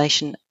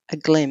population a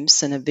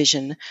glimpse and a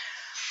vision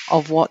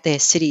of what their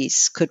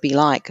cities could be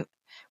like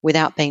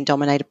without being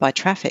dominated by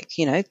traffic,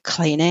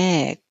 clean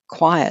air,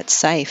 quiet,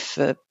 safe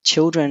for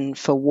children,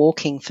 for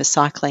walking, for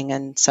cycling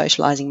and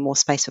socialising, more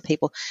space for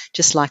people,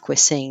 just like we're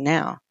seeing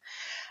now.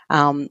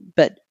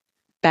 But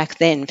back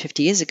then,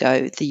 50 years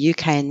ago, the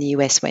UK and the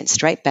US went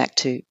straight back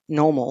to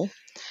normal,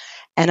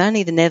 and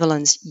only the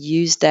Netherlands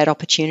used that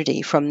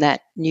opportunity from that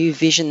new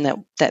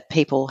vision that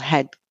people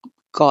had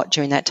got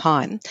during that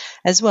time,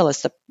 as well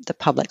as the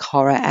public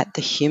horror at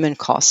the human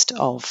cost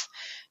of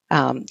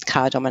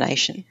car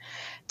domination,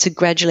 to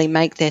gradually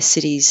make their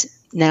cities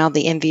now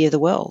the envy of the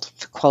world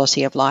for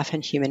quality of life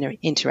and human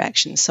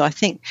interaction. So I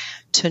think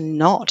to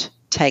not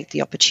take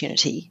the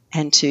opportunity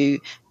and to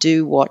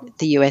do what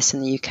the US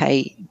and the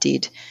UK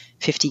did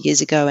 50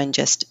 years ago and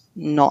just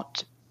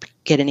not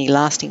get any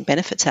lasting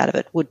benefits out of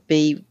it would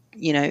be,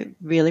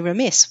 really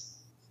remiss.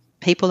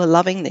 People are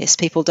loving this.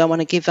 People don't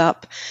want to give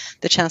up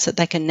the chance that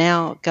they can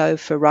now go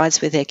for rides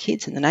with their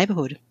kids in the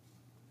neighbourhood.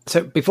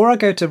 So before I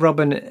go to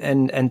Robin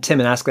and Tim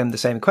and ask them the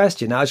same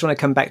question, I just want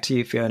to come back to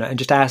you, Fiona, and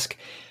just ask,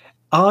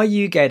 are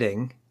you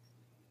getting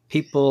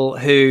people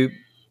who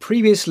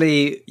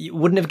previously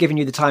wouldn't have given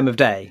you the time of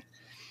day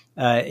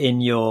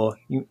in your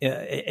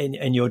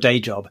day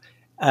job?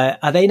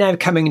 Are they now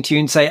coming to you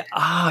and say,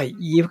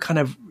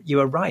 you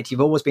were right.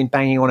 You've always been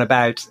banging on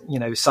about,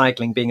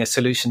 cycling being a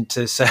solution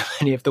to so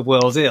many of the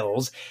world's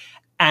ills.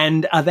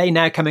 And are they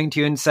now coming to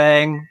you and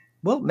saying,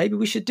 well, maybe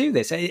we should do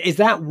this? Is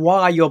that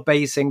why you're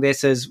basing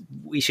this as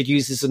we should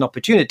use this as an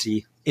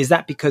opportunity? Is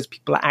that because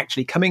people are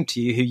actually coming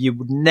to you who you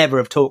would never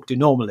have talked to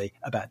normally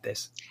about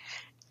this?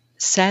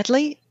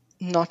 Sadly,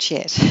 not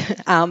yet.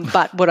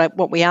 But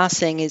what we are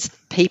seeing is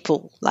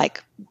people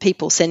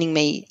sending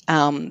me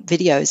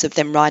videos of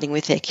them riding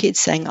with their kids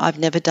saying, I've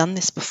never done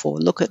this before.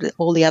 Look at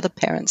all the other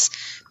parents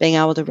being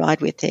able to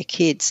ride with their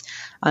kids.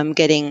 I'm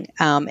getting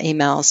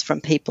emails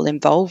from people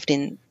involved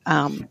in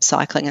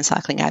cycling and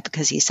cycling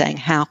advocacy saying,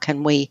 how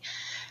can we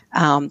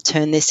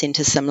turn this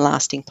into some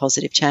lasting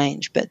positive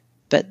change? But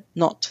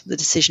not the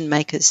decision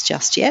makers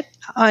just yet.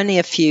 Only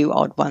a few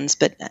odd ones,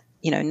 but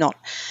not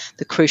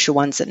the crucial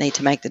ones that need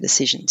to make the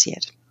decisions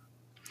yet.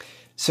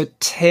 So,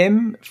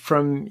 Tim,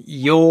 from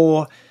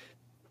your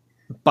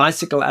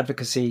bicycle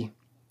advocacy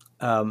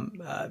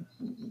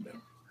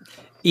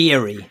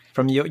eerie,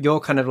 from your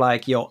kind of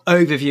like your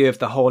overview of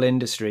the whole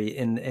industry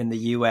in the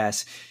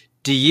US,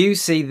 do you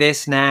see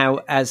this now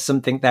as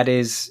something that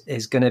is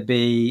going to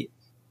be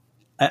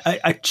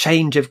a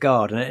change of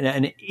guard,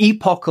 an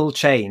epochal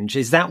change?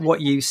 Is that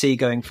what you see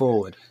going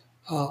forward?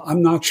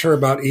 I'm not sure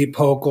about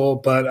epochal,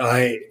 but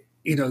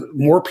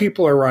more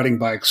people are riding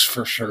bikes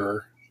for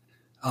sure.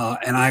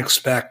 And I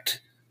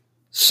expect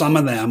some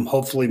of them,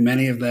 hopefully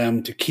many of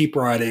them, to keep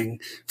riding.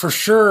 For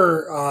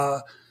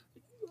sure,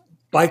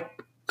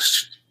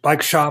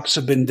 bike shops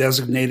have been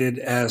designated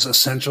as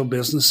essential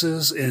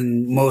businesses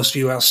in most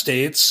U.S.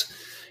 states.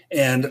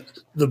 And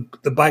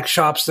the bike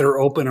shops that are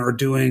open are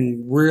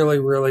doing really,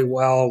 really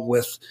well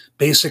with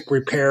basic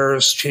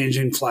repairs,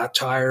 changing flat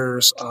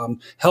tires,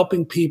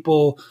 helping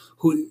people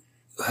who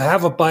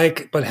have a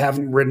bike but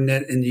haven't ridden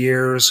it in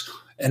years,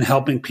 and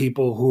helping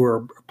people who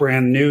are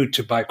brand new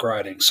to bike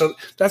riding. So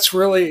that's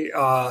really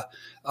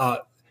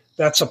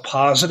that's a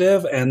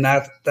positive, and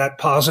that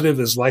positive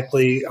is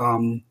likely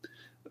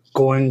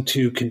going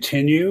to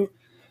continue.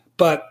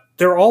 But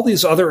there are all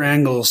these other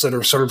angles that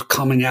are sort of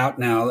coming out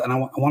now, and I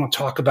want to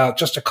talk about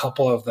just a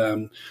couple of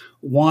them.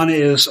 One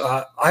is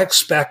I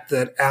expect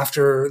that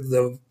after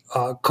the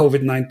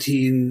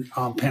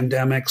COVID-19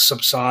 pandemic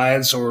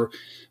subsides or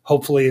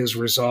hopefully is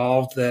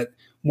resolved, that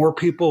more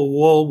people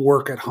will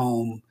work at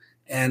home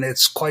And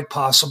it's quite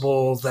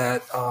possible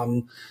that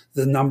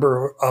the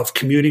number of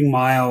commuting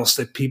miles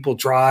that people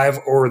drive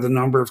or the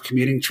number of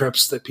commuting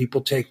trips that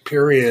people take,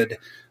 period,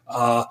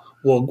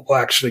 will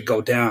actually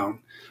go down.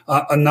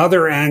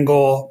 Another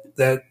angle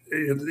that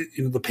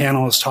the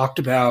panel has talked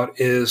about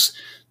is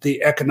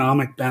the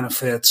economic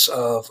benefits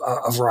of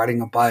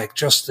riding a bike.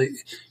 Just the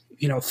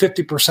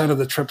 50% of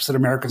the trips that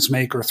Americans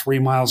make are 3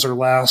 miles or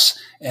less,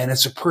 and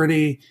it's a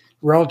pretty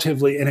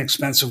relatively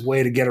inexpensive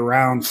way to get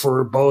around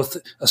for both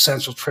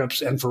essential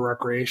trips and for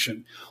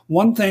recreation.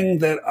 One thing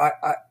that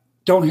I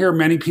don't hear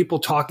many people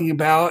talking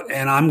about,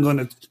 and I'm going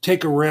to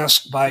take a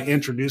risk by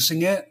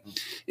introducing it,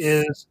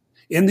 is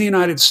in the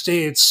United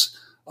States,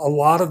 a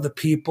lot of the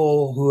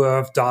people who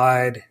have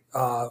died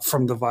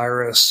from the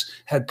virus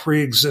had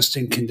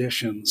pre-existing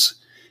conditions.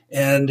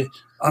 And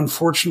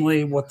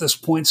unfortunately, what this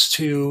points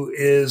to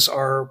is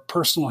our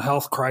personal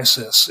health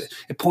crisis.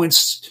 It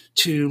points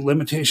to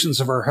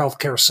limitations of our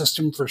healthcare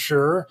system for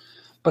sure,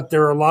 but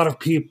there are a lot of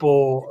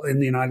people in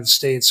the United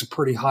States, a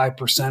pretty high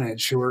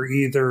percentage, who are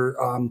either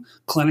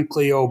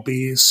clinically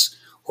obese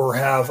or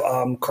have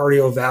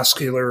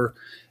cardiovascular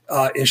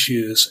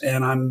issues.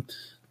 And I'm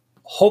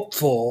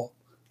hopeful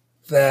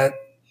that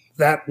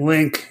that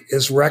link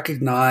is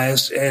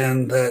recognized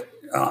and that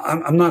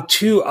I'm not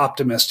too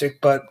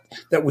optimistic, but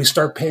that we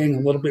start paying a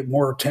little bit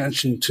more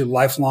attention to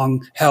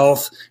lifelong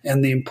health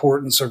and the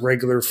importance of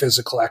regular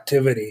physical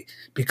activity,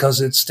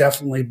 because it's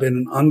definitely been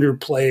an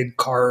underplayed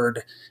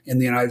card in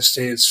the United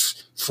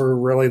States for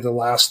really the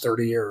last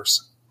 30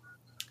 years.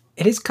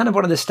 It is kind of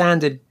one of the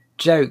standard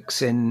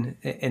jokes in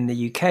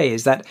the UK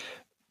is that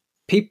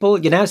you're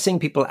now seeing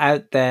people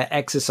out there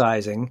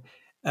exercising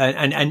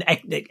and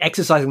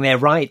exercising their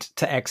right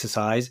to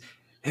exercise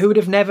who would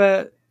have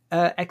never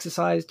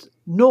exercised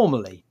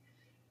normally.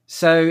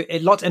 So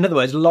in other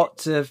words,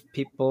 lots of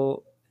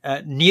people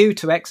new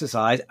to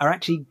exercise are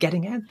actually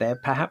getting out there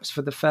perhaps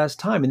for the first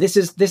time. And this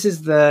is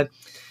the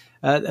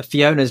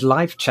Fiona's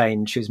life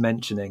change she was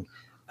mentioning.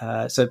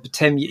 So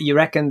Tim, you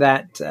reckon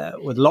that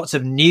with lots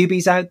of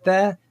newbies out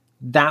there,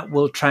 that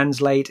will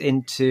translate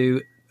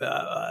into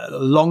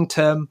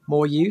long-term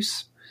more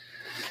use?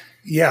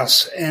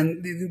 Yes.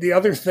 And the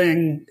other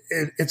thing,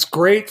 it's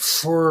great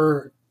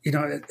for,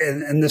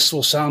 and this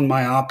will sound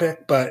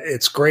myopic, but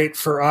it's great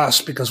for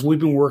us because we've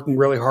been working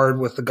really hard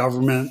with the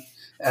government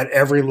at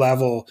every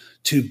level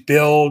to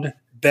build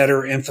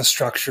better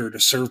infrastructure to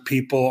serve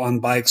people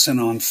on bikes and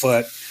on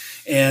foot.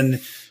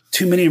 And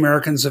too many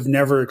Americans have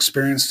never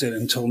experienced it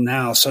until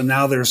now. So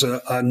now there's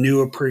a new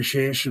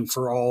appreciation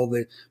for all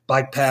the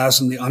bike paths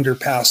and the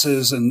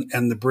underpasses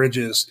and the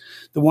bridges.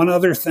 The one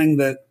other thing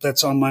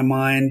that's on my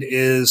mind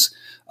is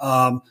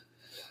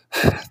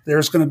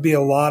there's going to be a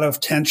lot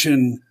of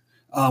tension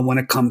when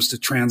it comes to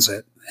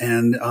transit.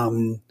 And,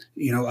 I'm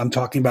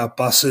talking about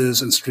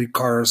buses and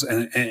streetcars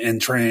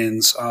and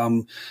trains.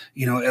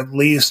 At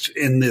least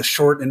in the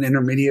short and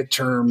intermediate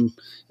term,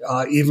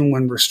 even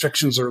when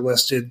restrictions are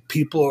listed,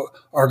 people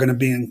are going to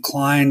be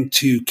inclined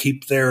to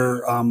keep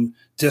their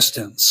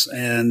distance.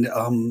 And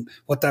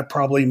what that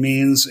probably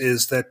means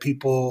is that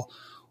people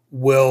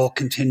will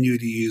continue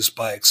to use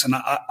bikes. And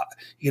I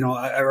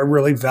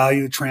really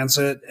value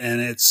transit,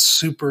 and it's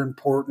super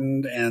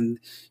important. And,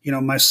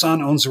 my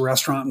son owns a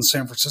restaurant in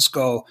San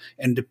Francisco,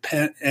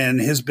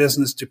 and his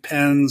business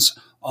depends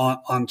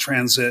on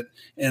transit.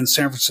 And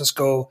San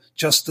Francisco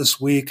just this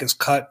week has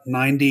cut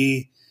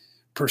 90%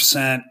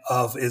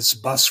 of its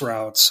bus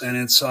routes, and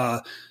it's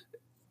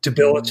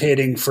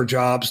debilitating for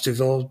jobs,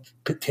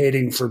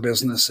 debilitating for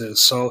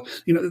businesses. So,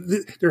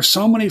 there's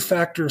so many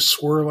factors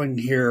swirling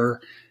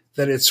here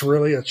that it's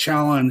really a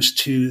challenge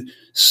to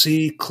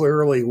see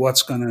clearly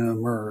what's going to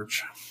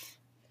emerge.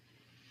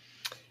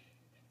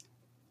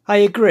 I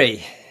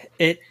agree.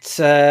 We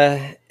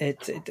can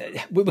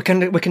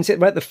see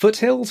right at the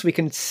foothills. We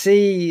can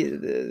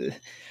see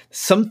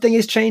something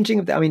is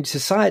changing. I mean,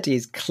 society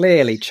is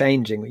clearly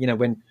changing.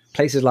 When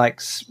places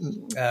like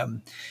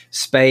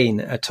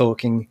Spain are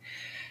talking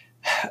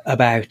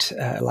about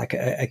like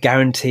a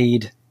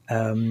guaranteed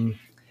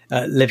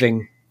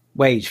living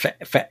wage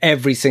for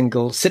every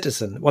single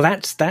citizen. Well,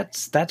 that's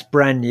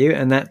brand new,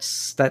 and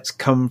that's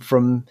come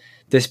from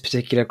this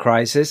particular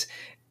crisis.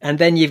 And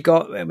then you've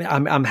got,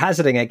 I'm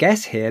hazarding a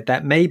guess here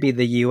that maybe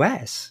the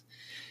US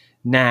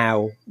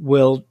now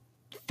will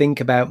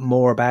think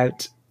more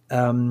about,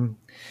 for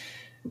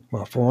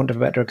want of a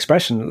better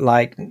expression,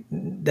 like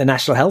the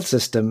national health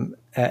system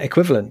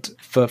equivalent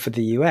for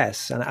the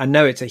US. And I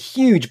know it's a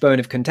huge bone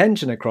of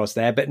contention across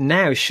there, but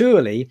now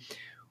surely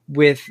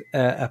with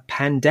a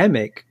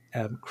pandemic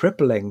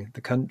crippling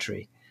the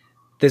country,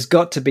 there's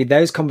got to be,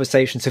 those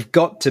conversations have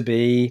got to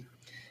be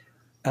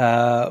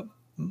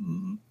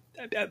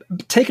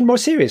taken more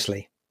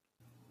seriously.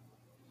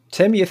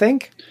 Tim, you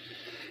think?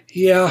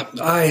 Yeah,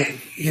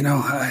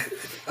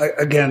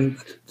 again,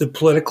 the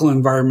political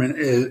environment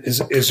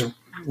is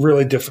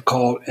really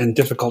difficult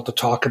to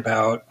talk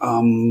about.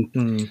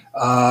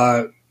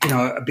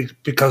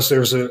 Because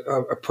there's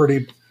a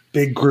pretty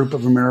big group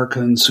of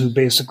Americans who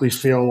basically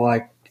feel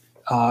like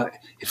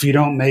if you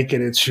don't make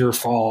it, it's your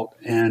fault,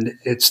 and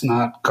it's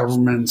not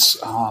government's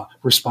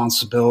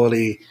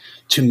responsibility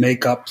to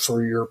make up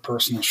for your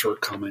personal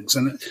shortcomings.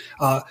 And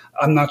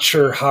I'm not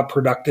sure how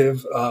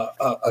productive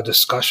a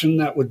discussion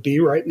that would be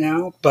right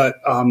now, but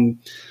I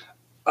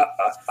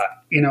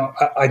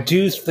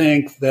do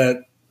think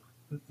that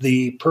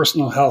the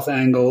personal health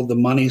angle, the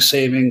money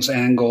savings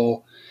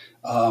angle,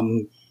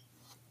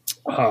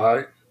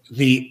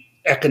 the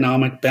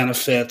economic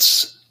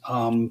benefits,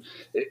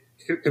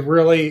 it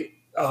really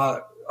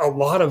a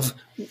lot of.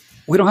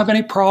 We don't have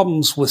any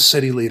problems with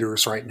city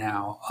leaders right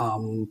now,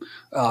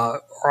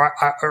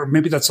 or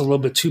maybe that's a little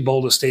bit too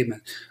bold a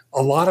statement.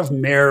 A lot of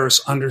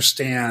mayors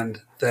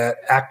understand that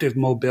active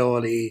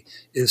mobility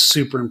is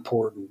super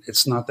important.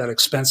 It's not that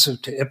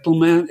expensive to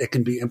implement. It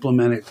can be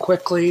implemented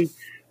quickly.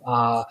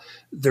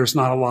 There's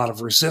not a lot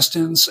of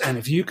resistance. And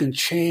if you can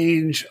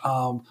change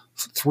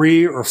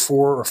 3 or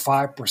 4 or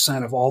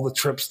 5% of all the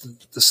trips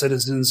that the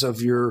citizens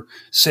of your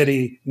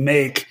city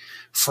make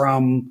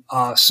from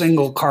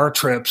single car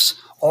trips,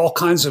 all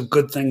kinds of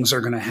good things are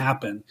going to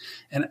happen.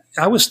 And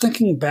I was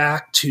thinking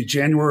back to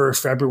January or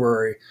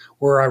February,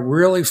 where I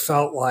really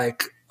felt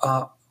like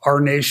our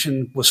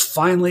nation was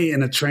finally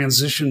in a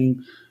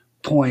transition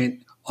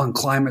point on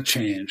climate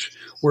change,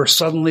 where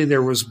suddenly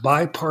there was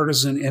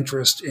bipartisan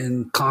interest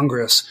in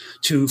Congress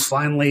to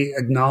finally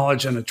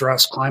acknowledge and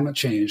address climate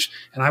change.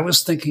 And I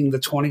was thinking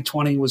that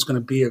 2020 was going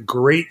to be a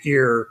great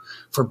year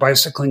for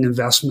bicycling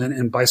investment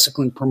and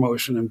bicycling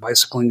promotion and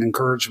bicycling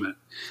encouragement.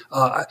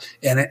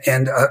 And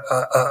an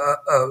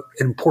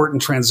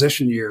important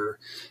transition year.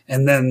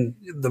 And then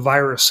the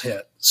virus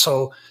hit.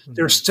 So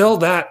there's still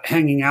that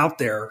hanging out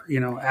there,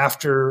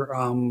 after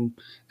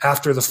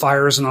the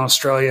fires in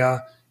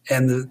Australia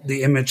and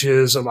the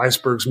images of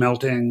icebergs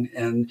melting.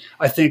 And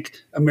I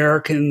think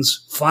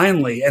Americans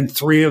finally, and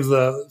 3 of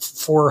the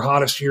 4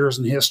 hottest years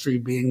in history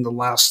being the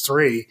last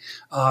 3,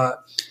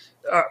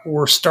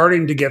 we're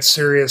starting to get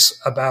serious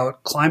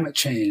about climate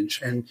change.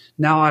 And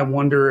now I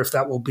wonder if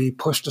that will be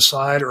pushed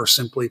aside or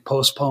simply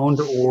postponed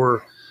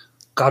or,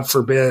 God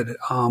forbid,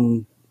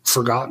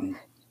 forgotten.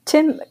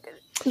 Tim,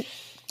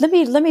 let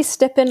me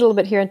step in a little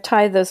bit here and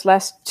tie those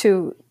last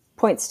 2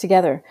 points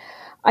together.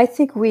 I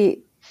think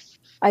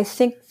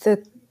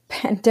the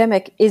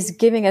pandemic is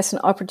giving us an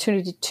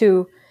opportunity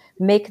to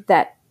make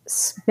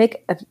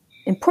an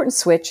important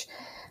switch.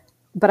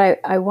 But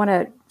I want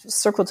to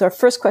circle to our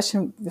first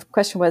question. The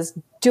question was,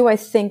 do I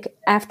think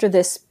after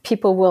this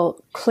people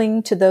will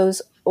cling to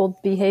those old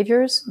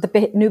behaviors,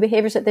 new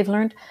behaviors that they've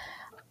learned?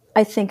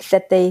 I think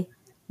that they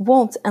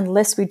won't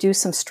unless we do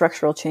some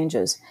structural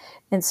changes.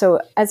 And so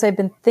as I've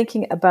been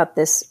thinking about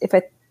this,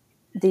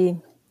 the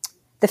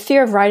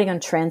fear of riding on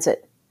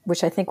transit,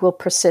 which I think will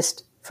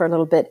persist for a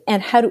little bit,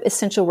 and how do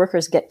essential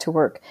workers get to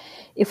work?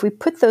 If we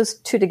put those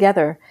 2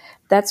 together,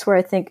 that's where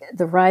I think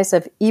the rise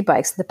of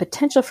e-bikes, the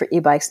potential for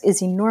e-bikes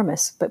is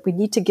enormous, but we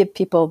need to give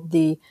people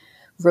the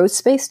road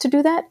space to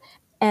do that.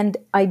 And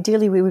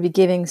ideally, we would be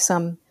giving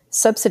some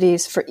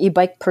subsidies for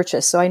e-bike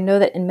purchase. So I know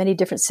that in many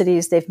different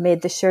cities, they've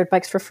made the shared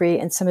bikes for free,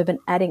 and some have been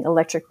adding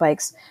electric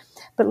bikes.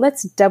 But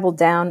let's double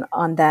down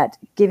on that,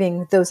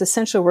 giving those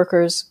essential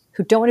workers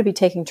who don't want to be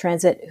taking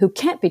transit, who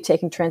can't be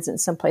taking transit in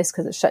some place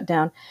because it's shut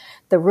down,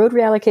 the road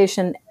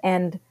reallocation,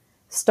 and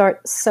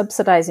start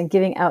subsidizing,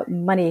 giving out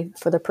money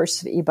for the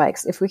purchase of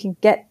e-bikes. If we can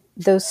get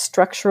those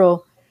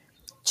structural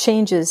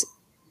changes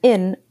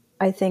in,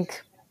 I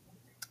think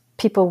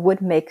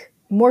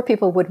more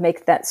people would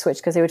make that switch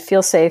because they would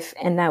feel safe,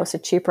 and now it's a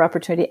cheaper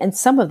opportunity. And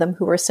some of them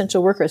who are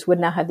essential workers would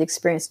now have the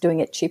experience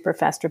doing it cheaper,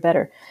 faster,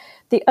 better.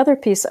 The other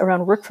piece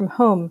around work from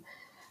home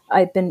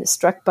I've been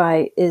struck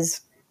by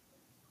is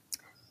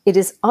it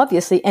is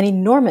obviously an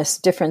enormous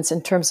difference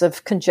in terms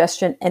of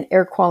congestion and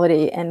air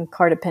quality and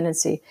car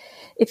dependency.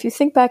 If you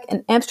think back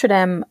in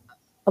Amsterdam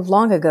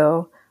long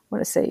ago, I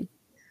want to say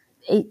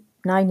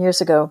 8-9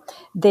 years ago,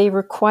 they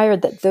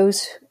required that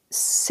those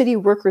city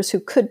workers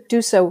who could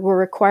do so were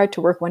required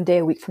to work 1 day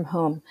a week from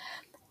home.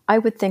 I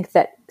would think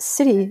that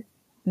city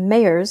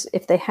mayors,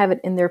 if they have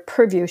it in their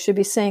purview, should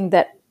be saying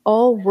that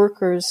all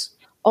workers,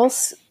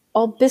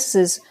 all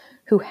businesses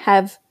who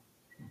have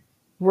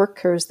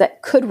workers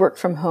that could work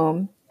from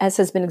home, as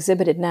has been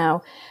exhibited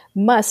now,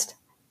 must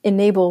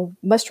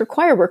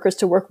require workers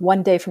to work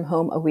 1 day from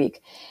home a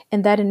week.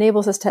 And that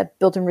enables us to have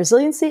built-in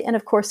resiliency and,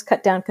 of course,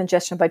 cut down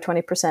congestion by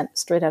 20%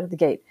 straight out of the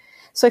gate.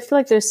 So I feel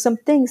like there's some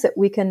things that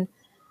we can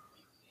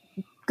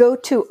go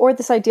to, or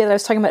this idea that I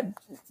was talking about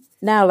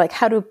now, like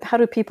how do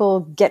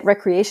people get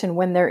recreation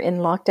when they're in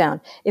lockdown?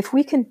 If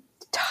we can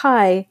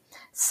tie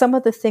some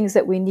of the things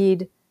that we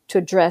need to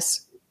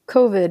address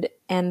COVID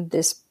and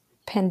this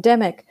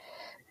pandemic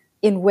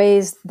in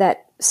ways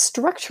that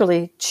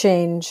structurally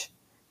change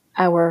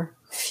our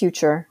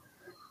future,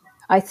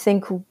 I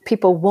think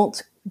people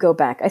won't go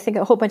back. I think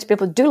a whole bunch of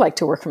people do like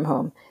to work from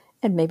home,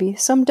 and maybe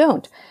some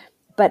don't.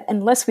 But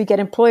unless we get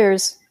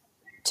employers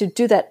to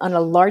do that on a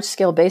large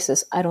scale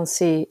basis, I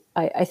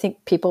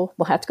think people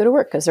will have to go to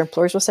work because their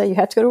employers will say you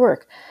have to go to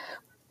work.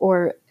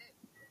 Or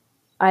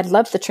I'd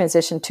love the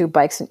transition to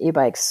bikes and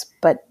e-bikes,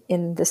 but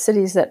in the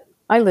cities that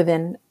I live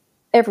in,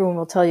 everyone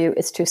will tell you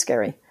it's too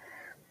scary.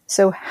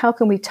 So how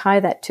can we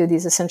tie that to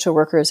these essential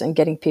workers and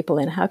getting people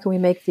in? How can we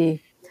make the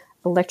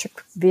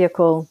electric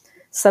vehicle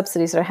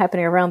subsidies that are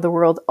happening around the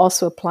world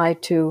also apply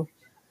to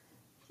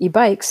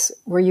e-bikes,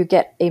 where you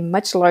get a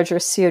much larger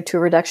CO2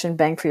 reduction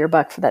bang for your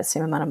buck for that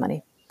same amount of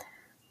money?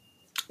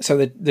 So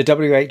the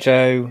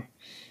WHO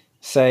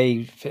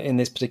say in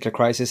this particular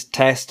crisis,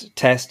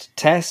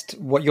 test.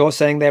 What you're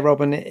saying there,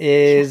 Robin,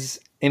 is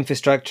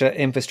infrastructure.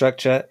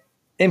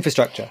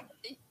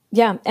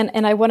 Yeah,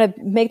 and I want to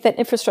make that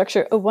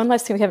infrastructure. Oh, one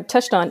last thing we haven't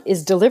touched on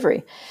is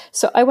delivery.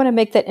 So I want to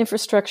make that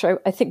infrastructure,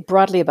 I think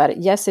broadly about it.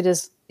 Yes, it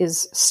is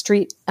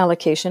street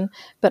allocation,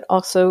 but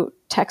also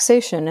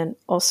taxation and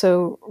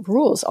also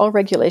rules. All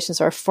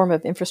regulations are a form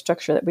of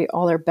infrastructure that we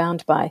all are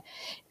bound by.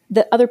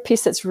 The other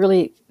piece that's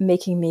really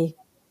making me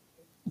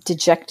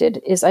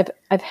dejected is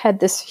I've had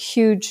this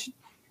huge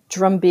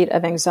drumbeat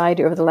of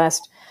anxiety over the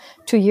last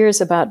 2 years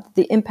about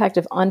the impact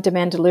of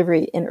on-demand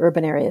delivery in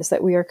urban areas,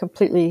 that we are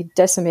completely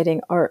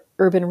decimating our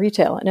urban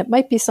retail. And it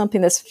might be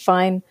something that's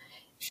fine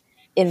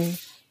in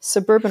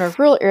suburban or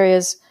rural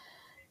areas,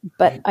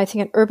 but I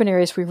think in urban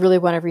areas, we really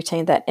want to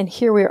retain that. And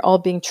here we are all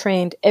being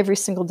trained every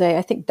single day.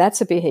 I think that's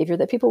a behavior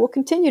that people will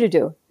continue to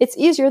do. It's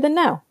easier than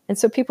now. And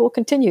so people will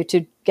continue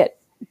to get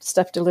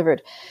stuff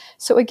delivered.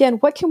 So again,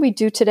 what can we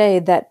do today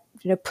that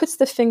puts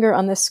the finger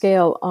on the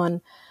scale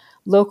on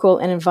local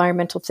and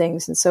environmental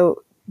things? And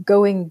so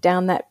going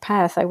down that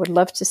path, I would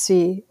love to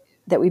see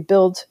that we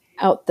build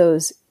out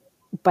those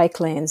bike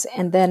lanes,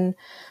 and then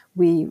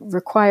we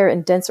require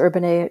in dense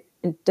urban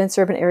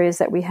areas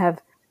that we have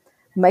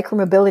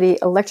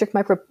electric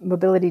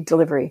micromobility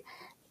delivery,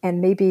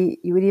 and maybe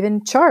you would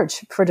even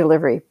charge per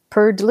delivery,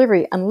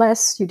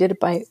 unless you did it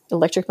by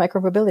electric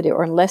micromobility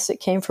or unless it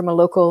came from a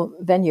local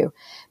venue.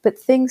 But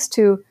things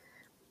to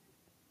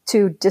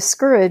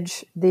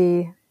discourage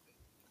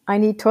I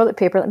need toilet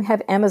paper, let me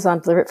have Amazon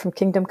deliver it from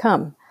Kingdom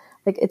Come.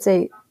 Like, it's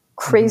a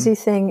crazy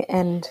thing,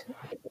 and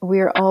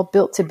we are all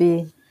built to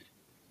be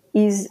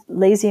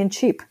lazy and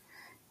cheap.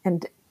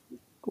 And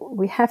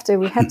we have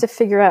to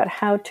figure out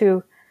how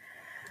to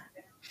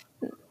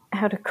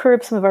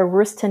curb some of our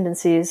worst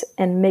tendencies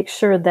and make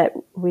sure that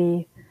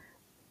we,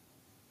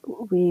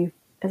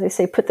 as I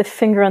say, put the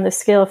finger on the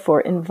scale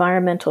for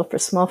environmental, for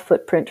small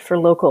footprint, for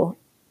local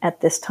at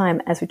this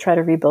time as we try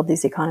to rebuild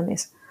these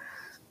economies.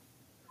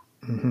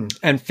 Mm-hmm.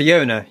 And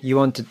Fiona, you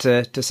wanted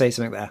to say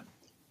something there.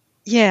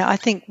 Yeah, I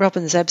think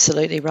Robin's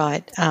absolutely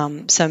right.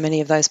 So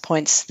many of those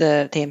points,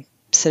 the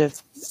sort of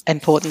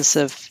importance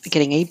of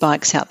getting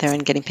e-bikes out there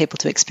and getting people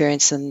to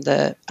experience them,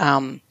 the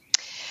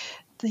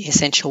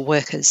essential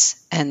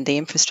workers and the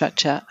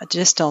infrastructure.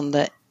 Just on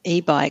the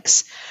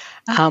e-bikes,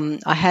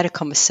 I had a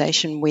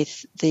conversation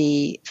with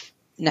the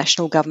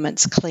national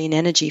government's Clean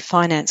Energy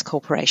Finance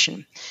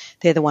Corporation.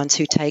 They're the ones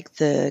who take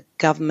the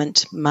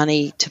government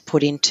money to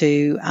put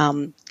into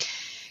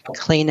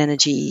clean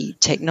energy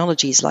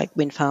technologies like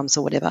wind farms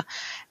or whatever,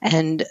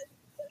 and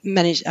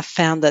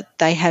found that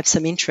they have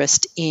some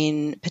interest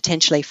in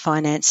potentially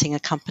financing a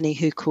company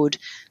who could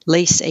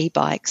lease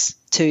e-bikes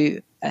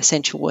to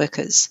essential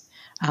workers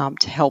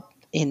to help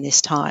in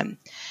this time.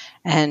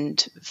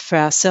 And for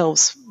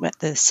ourselves at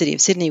the City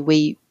of Sydney,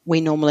 we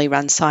normally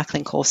run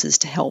cycling courses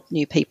to help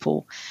new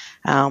people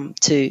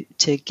to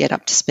get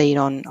up to speed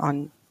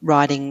on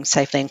riding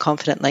safely and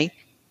confidently.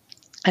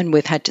 And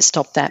we've had to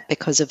stop that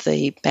because of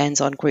the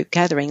bans on group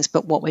gatherings.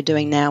 But what we're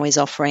doing now is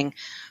offering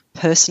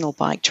personal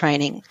bike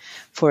training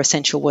for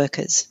essential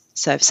workers.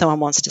 So if someone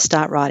wants to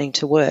start riding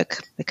to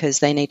work because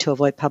they need to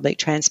avoid public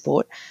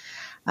transport,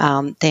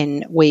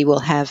 then we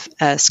will have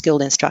a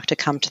skilled instructor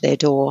come to their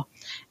door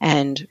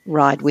and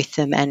ride with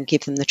them and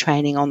give them the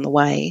training on the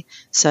way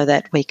so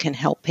that we can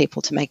help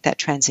people to make that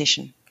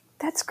transition.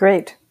 That's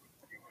great.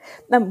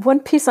 One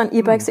piece on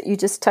e-bikes that you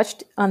just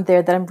touched on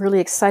there that I'm really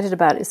excited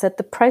about is that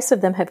the price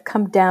of them have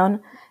come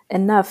down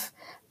enough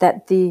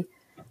that a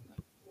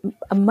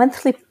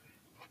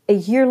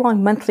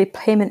year-long monthly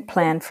payment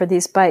plan for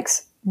these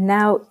bikes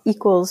now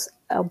equals,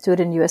 I'll do it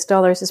in US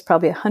dollars, is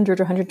probably $100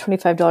 or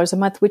 $125 a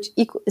month, which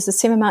is the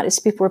same amount as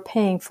people were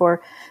paying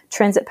for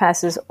transit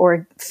passes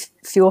or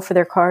fuel for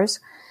their cars.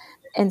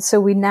 And so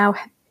we now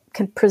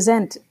can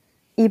present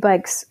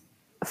e-bikes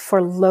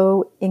for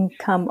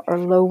low-income or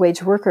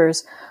low-wage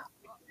workers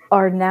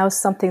are now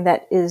something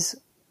that is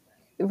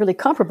really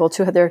comparable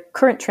to their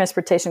current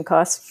transportation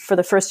costs for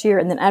the first year,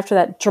 and then after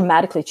that,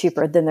 dramatically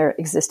cheaper than their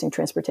existing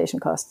transportation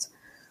costs.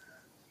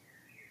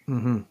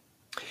 Mm-hmm.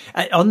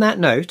 On that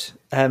note,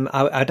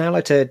 I'd now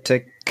like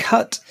to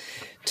cut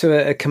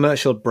to a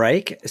commercial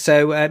break.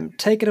 So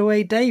take it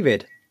away,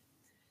 David.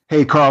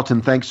 Hey,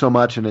 Carlton, thanks so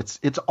much. And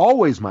it's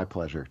always my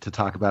pleasure to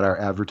talk about our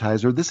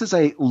advertiser. This is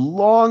a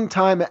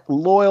longtime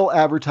loyal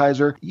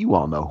advertiser. You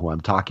all know who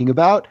I'm talking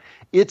about.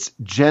 It's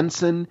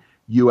Jensen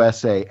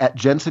USA at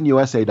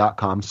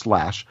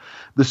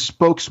jensenusa.com/the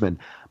Spokesman.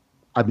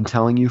 I've been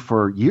telling you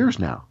for years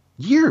now,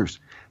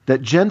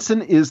 that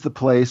Jensen is the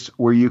place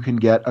where you can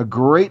get a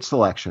great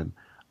selection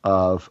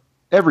of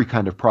every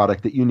kind of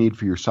product that you need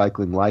for your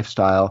cycling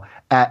lifestyle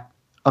at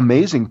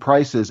amazing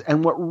prices.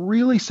 And what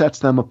really sets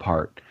them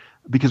apart,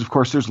 because of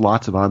course there's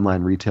lots of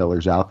online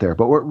retailers out there,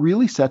 but what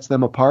really sets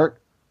them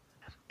apart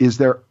is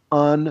their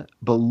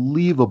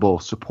unbelievable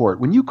support.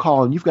 When you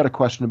call and you've got a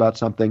question about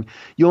something,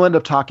 you'll end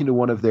up talking to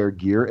one of their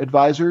gear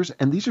advisors,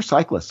 and these are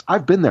cyclists.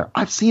 I've been there.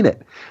 I've seen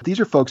it.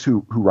 These are folks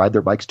who ride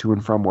their bikes to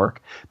and from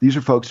work. These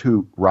are folks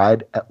who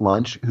ride at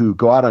lunch, who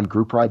go out on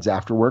group rides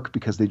after work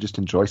because they just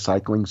enjoy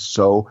cycling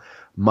so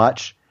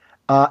much.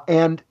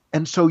 And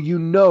so you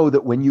know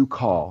that when you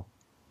call,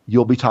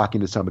 you'll be talking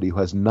to somebody who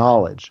has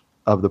knowledge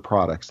of the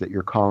products that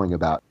you're calling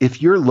about.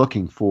 If you're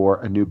looking for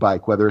a new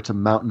bike, whether it's a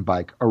mountain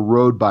bike, a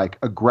road bike,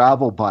 a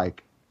gravel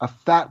bike, a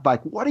fat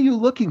bike, what are you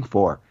looking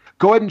for?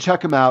 Go ahead and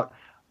check them out.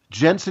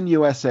 Jensen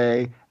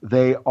USA,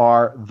 they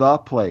are the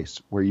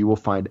place where you will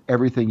find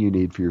everything you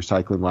need for your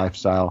cycling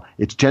lifestyle.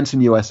 It's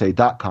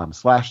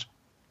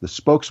jensenusa.com/the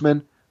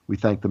spokesman. We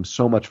thank them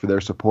so much for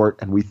their support,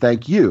 and we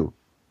thank you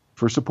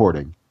for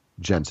supporting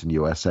Jensen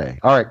USA.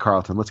 All right,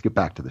 Carlton, let's get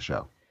back to the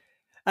show.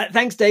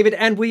 Thanks, David.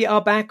 And we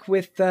are back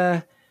with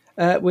the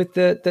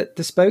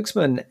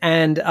spokesman,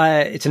 and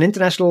it's an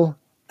international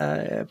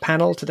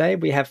panel today.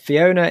 We have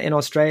Fiona in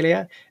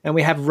Australia, and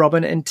we have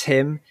Robin and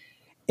Tim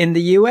in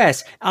the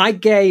US. I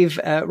gave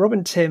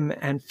Robin, Tim,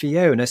 and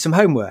Fiona some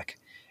homework,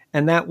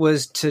 and that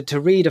was to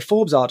read a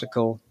Forbes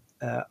article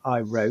I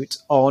wrote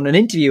on an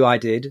interview I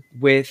did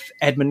with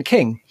Edmund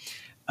King,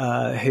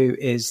 who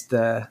is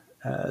the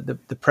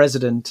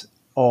president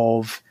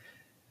of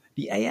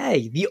the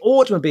AA, the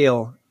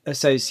Automobile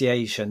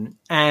Association,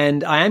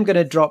 and I am going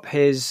to drop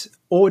his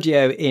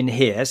audio in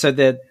here. So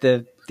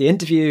the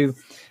interview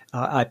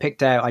I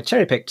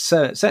cherry picked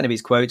certain of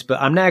his quotes,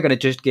 but I'm now going to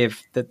just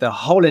give the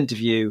whole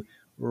interview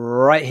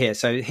right here.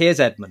 So here's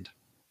Edmund.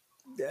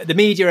 The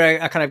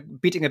media are kind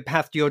of beating a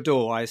path to your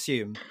door, I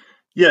assume.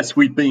 Yes,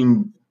 we've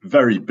been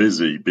very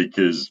busy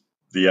because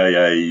the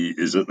AA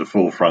is at the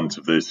forefront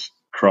of this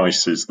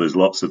crisis. There's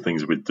lots of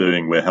things we're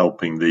doing. We're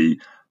helping the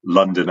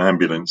London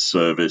Ambulance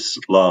Service.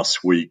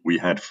 Last week, we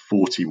had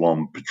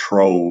 41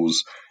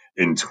 patrols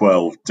in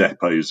 12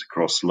 depots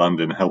across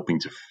London, helping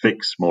to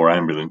fix more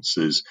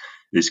ambulances.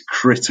 It's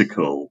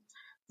critical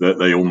that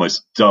they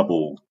almost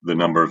double the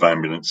number of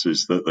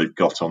ambulances that they've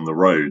got on the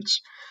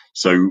roads.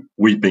 So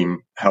we've been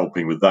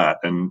helping with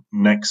that. And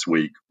next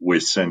week, we're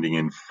sending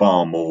in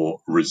far more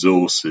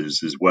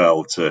resources as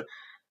well to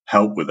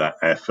help with that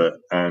effort.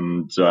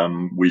 And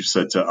we've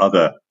said to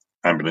other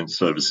ambulance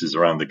services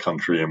around the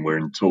country, and we're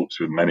in talks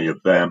with many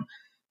of them,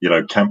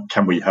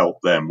 can we help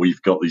them?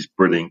 We've got these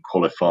brilliant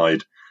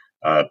qualified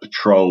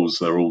patrols.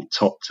 They're all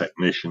top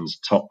technicians,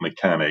 top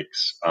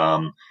mechanics.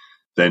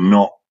 They're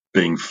not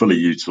being fully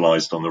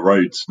utilised on the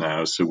roads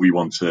now. So we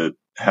want to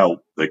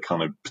help the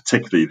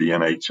particularly the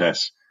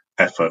NHS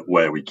effort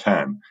where we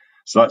can.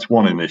 So that's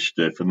one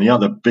initiative. And the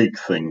other big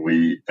thing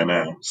we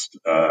announced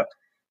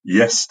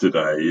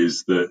yesterday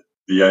is that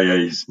the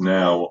AA is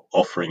now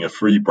offering a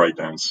free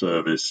breakdown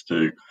service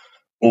to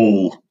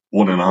all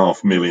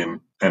 1.5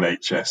 million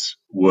NHS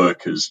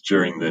workers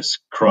during this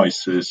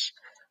crisis.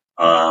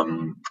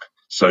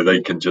 So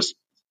they can just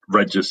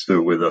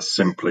register with us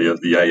simply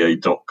at the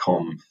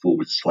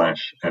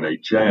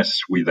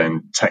aa.com/NHS. We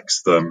then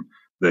text them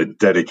their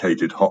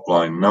dedicated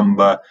hotline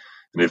number.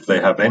 And if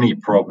they have any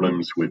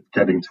problems with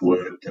getting to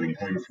work, getting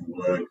home from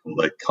work, or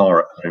their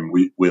car at home,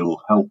 we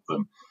will help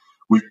them.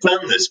 We've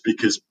done this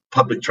because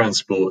public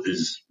transport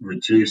is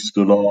reduced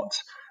a lot.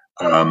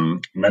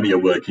 Many are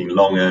working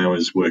long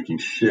hours, working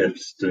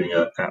shifts, doing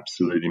an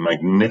absolutely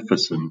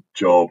magnificent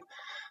job.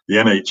 The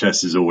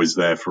NHS is always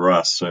there for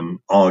us, and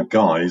our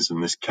guys,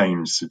 and this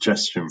came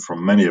suggestion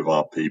from many of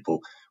our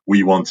people,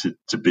 we wanted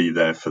to be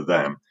there for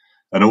them.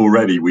 And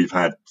already we've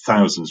had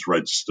thousands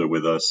register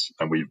with us,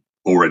 and we've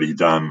already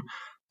done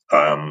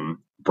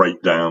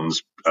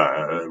breakdowns,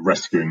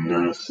 rescuing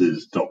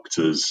nurses,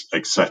 doctors,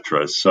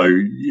 etc. So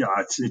yeah,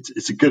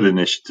 it's a good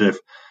initiative,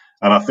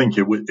 and I think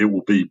it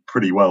will be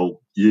pretty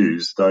well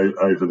used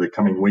over the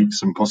coming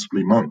weeks and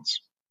possibly months.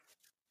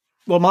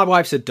 Well, my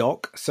wife's a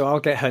doc, so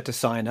I'll get her to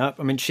sign up.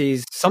 I mean,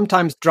 she's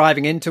sometimes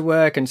driving into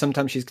work, and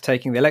sometimes she's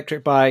taking the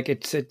electric bike.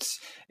 It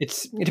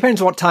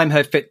depends what time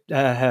her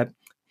kind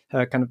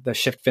of the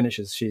shift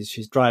finishes.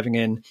 She's driving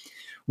in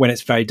when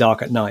it's very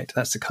dark at night.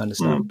 That's the kind of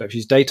stuff. But if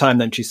she's daytime,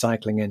 then she's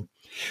cycling in.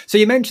 So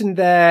you mentioned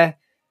there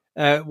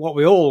what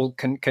we all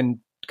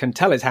can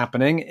tell is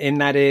happening, in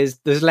that is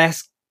there's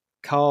less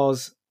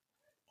cars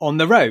on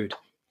the road.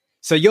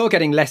 So you're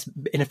getting less,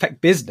 in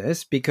effect,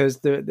 business because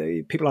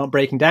the people aren't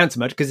breaking down so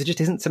much because there just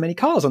isn't so many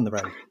cars on the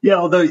road. Yeah,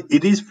 although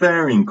it is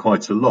varying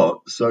quite a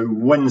lot. So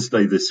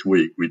Wednesday this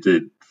week, we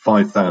did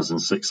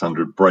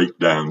 5,600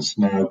 breakdowns.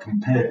 Now,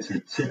 compared to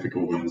a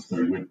typical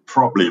Wednesday, we'd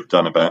probably have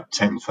done about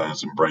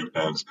 10,000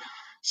 breakdowns.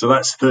 So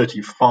that's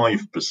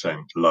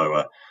 35%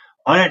 lower.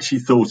 I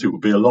actually thought it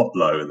would be a lot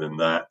lower than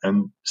that.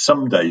 And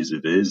some days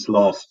it is.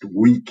 Last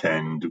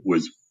weekend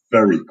was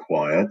very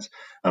quiet.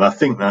 And I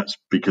think that's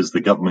because the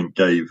government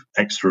gave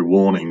extra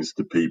warnings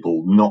to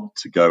people not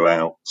to go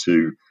out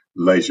to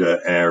leisure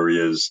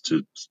areas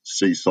to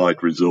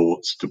seaside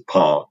resorts to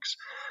parks.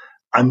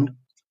 And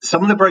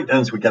some of the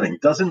breakdowns we're getting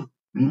doesn't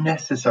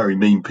necessarily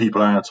mean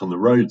people are out on the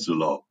roads a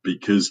lot,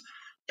 because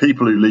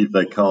people who leave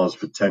their cars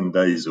for 10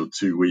 days or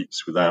 2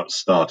 weeks without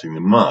starting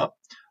them up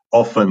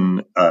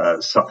often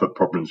suffer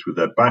problems with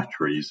their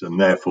batteries, and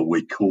therefore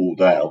we're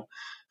called out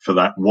for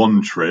that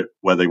one trip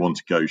where they want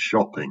to go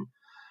shopping.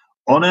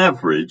 On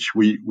average,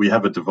 we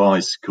have a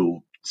device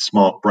called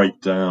Smart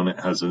Breakdown. It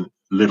has a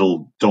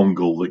little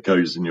dongle that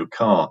goes in your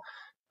car,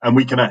 and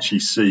we can actually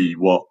see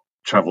what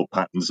travel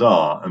patterns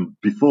are. And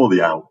before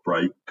the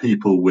outbreak,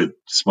 people with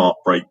Smart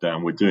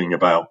Breakdown were doing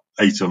about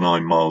 8 or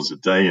 9 miles a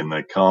day in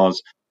their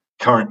cars.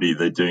 Currently,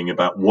 they're doing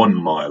about 1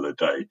 mile a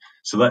day.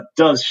 So that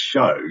does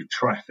show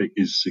traffic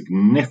is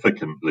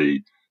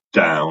significantly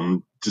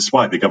down,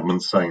 despite the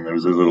government saying there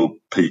was a little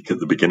peak at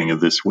the beginning of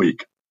this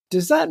week.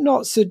 Does that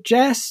not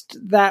suggest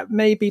that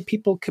maybe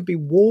people could be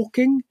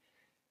walking?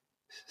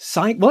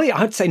 Well, yeah,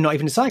 I'd say not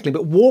even cycling,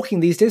 but walking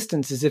these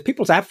distances. If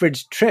people's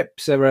average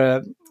trips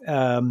are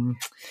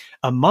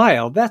a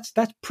mile, that's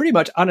pretty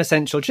much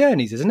unessential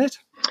journeys, isn't it?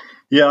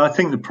 Yeah, I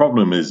think the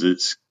problem is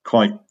it's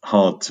quite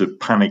hard to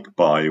panic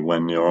buy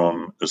when you're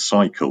on a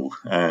cycle,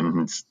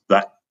 and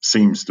that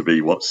seems to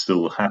be what's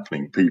still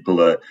happening.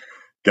 People are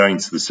going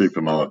to the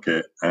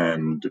supermarket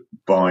and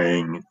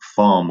buying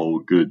far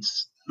more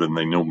goods than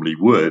they normally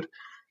would,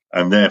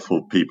 and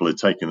therefore people are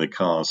taking the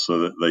car so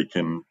that they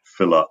can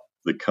fill up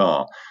the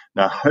car.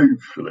 Now,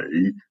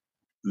 hopefully,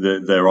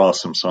 there are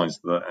some signs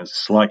that are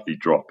slightly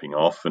dropping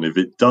off, and if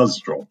it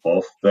does drop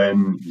off,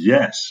 then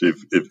yes,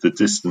 if the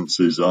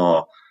distances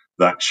are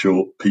that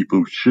short,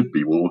 people should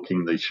be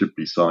walking, they should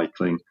be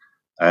cycling,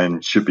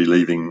 and should be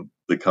leaving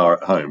the car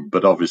at home.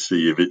 But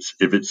obviously, if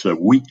it's a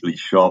weekly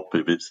shop,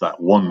 if it's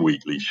that one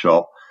weekly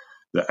shop,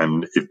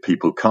 and if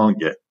people can't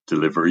get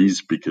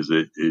deliveries because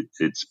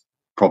it's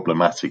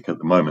problematic at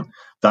the moment,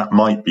 that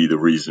might be the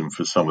reason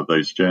for some of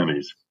those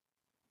journeys.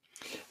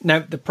 Now,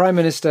 the Prime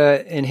Minister,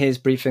 in his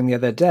briefing the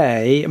other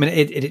day, I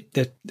mean,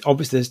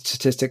 obviously the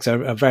statistics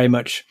are very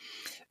much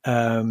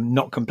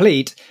not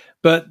complete,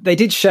 but they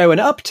did show an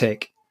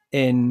uptick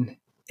in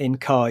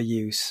car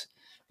use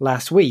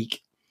last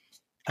week.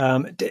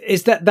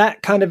 Is that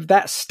kind of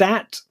that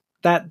stat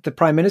that the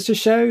Prime Minister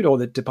showed, or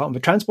the Department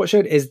of Transport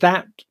showed? Is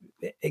that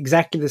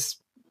exactly this?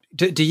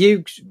 Do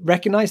you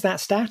recognise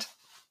that stat?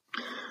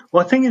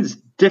 Well, I think it's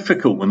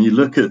difficult when you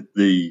look at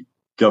the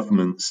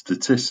government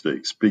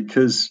statistics,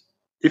 because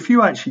if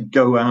you actually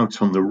go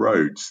out on the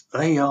roads,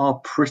 they are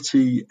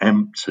pretty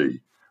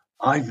empty.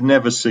 I've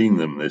never seen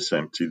them this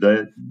empty.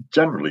 They're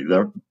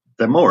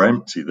more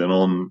empty than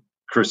on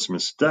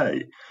Christmas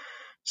Day.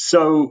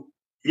 So,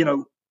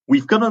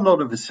 we've got a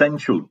lot of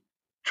essential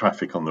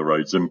traffic on the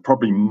roads, and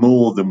probably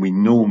more than we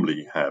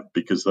normally have,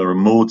 because there are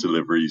more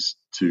deliveries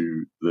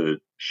to the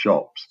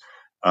shops.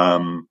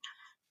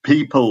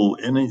 People,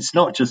 and it's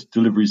not just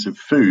deliveries of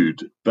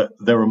food, but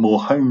there are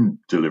more home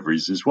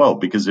deliveries as well,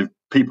 because if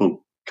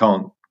people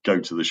can't go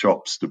to the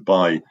shops to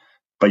buy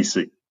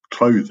basic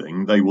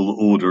clothing, they will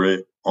order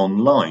it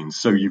online.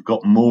 So you've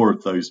got more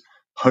of those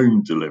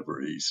home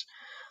deliveries.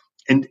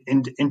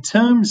 In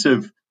terms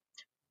of,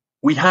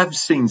 we have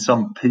seen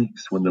some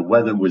peaks when the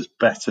weather was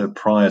better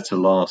prior to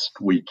last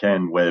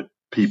weekend, where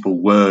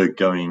people were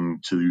going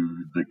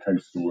to the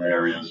coastal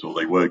areas, or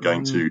they were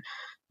going to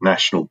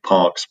national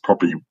parks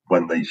probably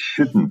when they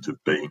shouldn't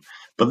have been.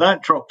 But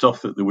that dropped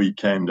off at the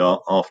weekend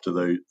after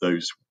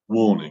those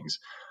warnings.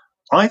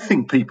 I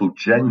think people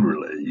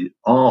generally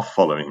are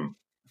following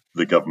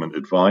the government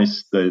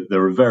advice.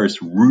 There are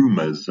various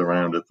rumours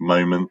around at the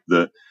moment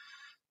that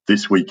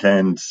this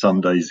weekend,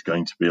 Sunday's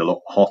going to be a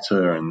lot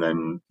hotter, and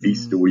then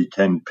Easter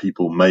weekend,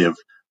 people may have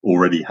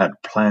already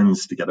had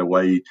plans to get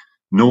away.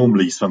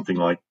 Normally, something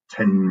like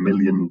 10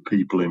 million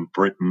people in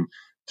Britain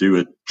do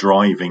a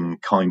driving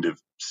kind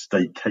of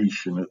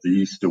staycation at the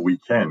Easter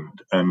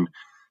weekend. And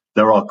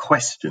there are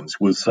questions,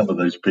 will some of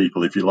those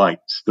people, if you like,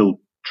 still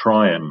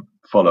try and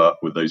follow up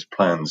with those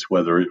plans,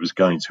 whether it was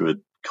going to a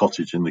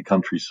cottage in the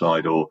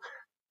countryside or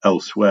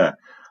elsewhere?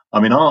 I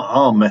mean,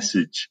 our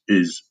message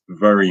is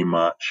very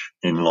much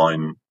in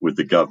line with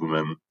the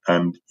government,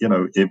 and,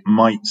 it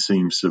might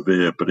seem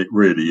severe, but it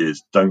really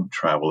is. Don't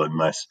travel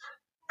unless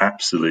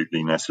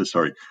absolutely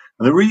necessary.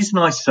 And the reason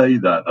I say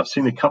that, I've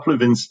seen a couple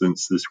of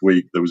incidents this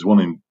week. There was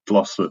one in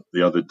Glossop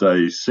the other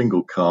day,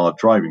 single car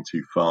driving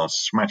too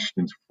fast, smashed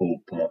into 4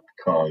 parked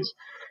cars.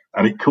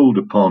 And it called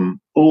upon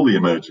all the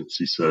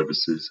emergency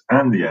services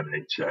and the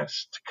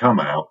NHS to come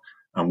out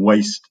and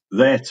waste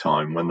their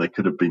time when they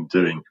could have been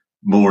doing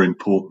more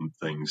important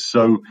things.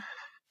 So,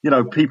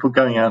 people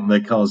going out in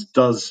their cars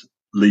does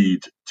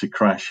lead to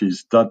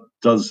crashes,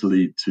 does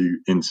lead to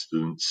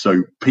incidents.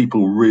 So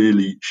people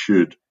really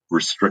should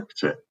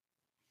restrict it.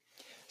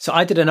 So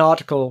I did an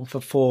article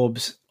for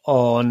Forbes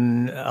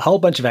on a whole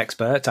bunch of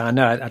experts. I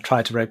know I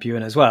tried to rope you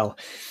in as well,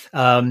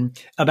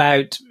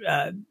 about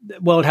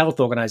World Health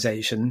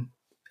Organization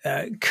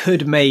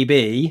could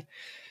maybe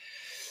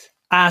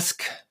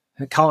ask,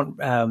 it can't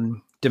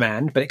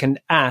demand, but it can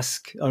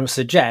ask or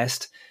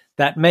suggest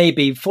that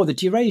maybe for the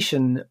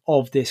duration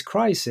of this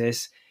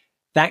crisis,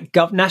 that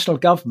national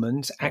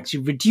government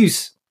actually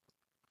reduce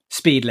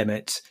speed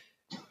limits.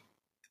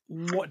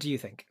 What do you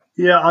think?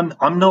 Yeah,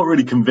 I'm not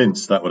really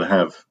convinced that would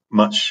have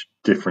much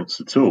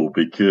difference at all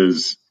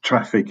because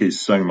traffic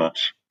is so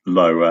much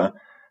lower.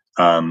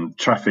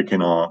 Traffic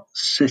in our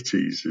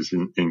cities is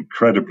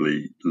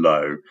incredibly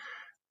low,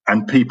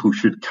 and people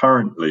should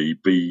currently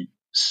be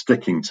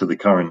sticking to the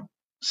current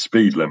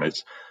speed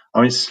limits. I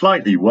mean, it's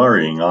slightly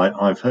worrying.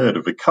 I've heard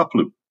of a couple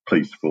of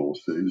police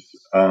forces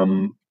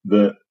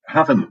that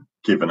haven't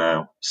given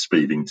out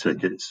speeding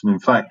tickets, and in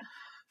fact,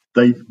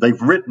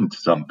 they've written to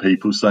some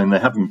people saying they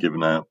haven't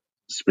given out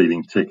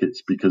speeding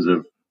tickets because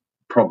of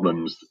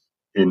problems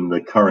in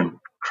the current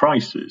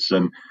crisis.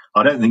 And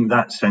I don't think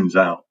that sends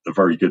out a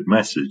very good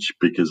message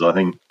because I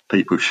think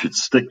people should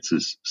stick to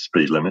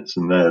speed limits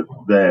and they're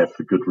there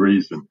for good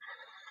reason.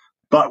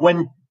 But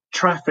when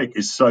traffic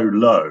is so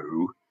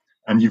low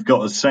and you've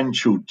got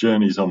essential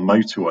journeys on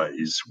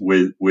motorways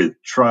with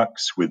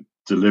trucks, with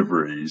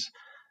deliveries,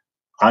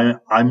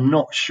 I'm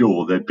not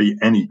sure there'd be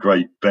any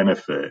great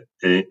benefit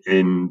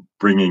in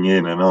bringing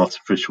in an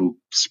artificial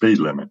speed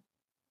limit.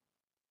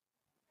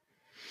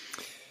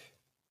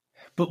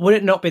 But would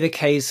it not be the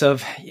case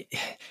of,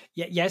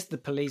 yes, the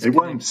police... It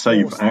won't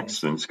save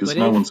accidents because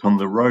no one's on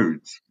the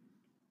roads.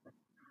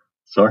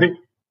 Sorry?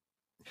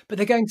 But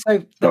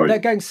they're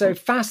going so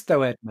fast,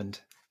 though, Edmund.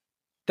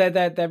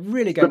 They're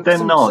really going. But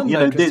they're not. Some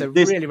motorists are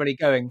really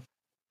going.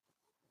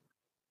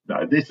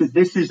 No,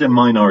 this is a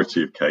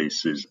minority of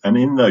cases, and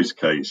in those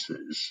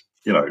cases,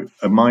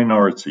 a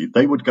minority,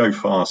 they would go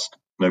fast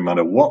no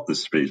matter what the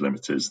speed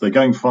limit is. They're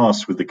going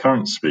fast with the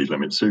current speed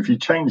limit. So if you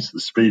change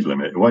the speed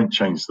limit, it won't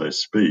change their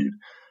speed.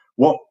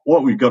 What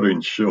we've got to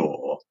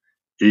ensure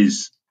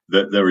is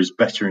that there is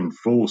better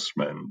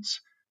enforcement,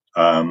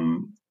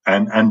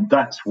 and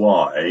that's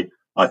why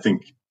I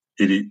think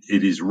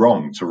it is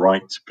wrong to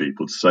write to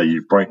people to say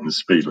you've broken the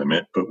speed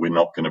limit, but we're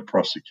not going to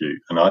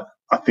prosecute. And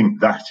I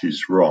think that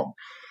is wrong.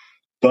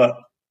 But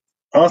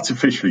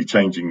artificially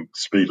changing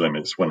speed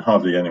limits when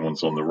hardly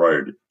anyone's on the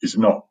road is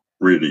not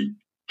really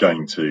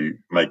going to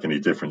make any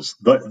difference.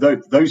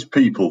 Those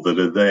people that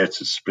are there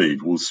to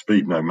speed will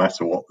speed no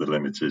matter what the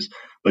limit is.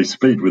 They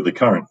speed with the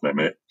current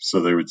limit,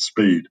 so they would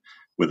speed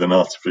with an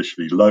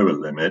artificially lower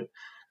limit.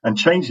 And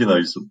changing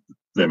those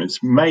limits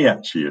may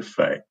actually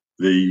affect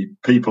the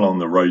people on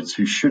the roads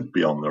who should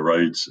be on the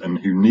roads and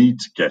who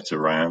need to get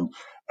around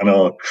and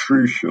are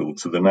crucial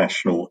to the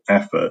national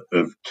effort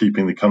of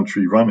keeping the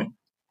country running.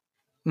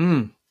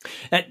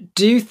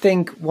 Do you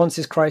think once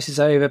this crisis is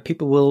over,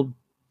 people will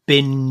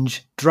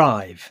binge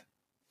drive?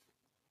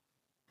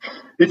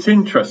 It's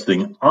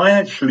interesting. I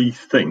actually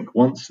think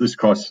once this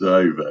crisis is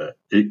over,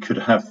 it could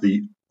have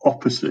the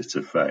opposite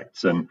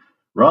effect. And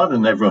rather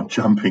than everyone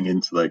jumping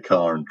into their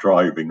car and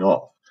driving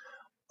off,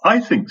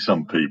 I think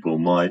some people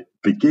might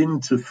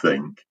begin to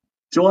think,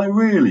 do I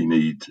really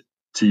need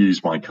to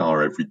use my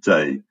car every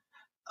day?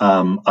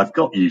 I've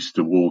got used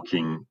to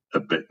walking a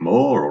bit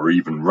more or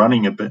even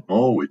running a bit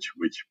more, which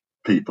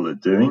people are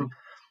doing.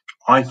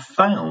 I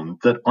found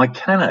that I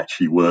can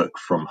actually work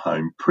from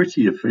home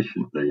pretty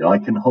efficiently. I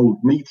can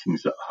hold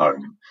meetings at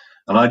home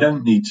and I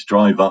don't need to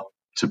drive up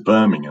to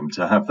Birmingham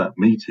to have that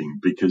meeting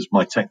because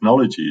my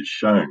technology has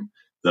shown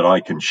that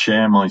I can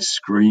share my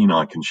screen,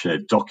 I can share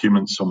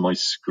documents on my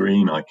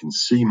screen, I can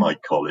see my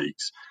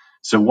colleagues.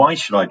 So why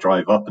should I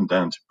drive up and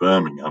down to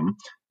Birmingham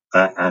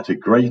at a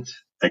great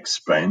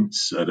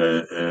expense, at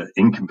an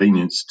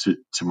inconvenience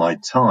to my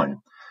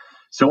time?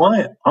 So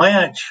I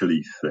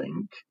actually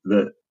think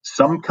that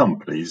some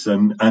companies,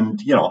 and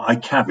I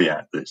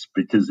caveat this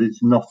because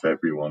it's not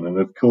everyone, and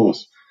of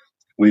course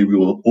we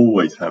will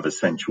always have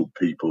essential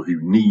people who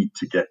need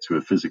to get to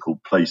a physical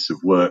place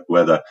of work,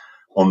 whether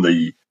on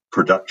the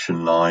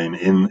production line,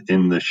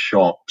 in the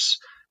shops,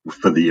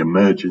 for the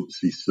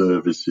emergency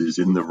services,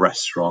 in the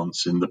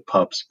restaurants, in the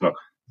pubs.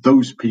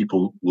 Those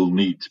people will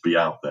need to be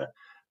out there.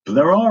 But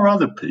there are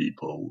other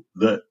people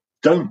that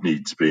don't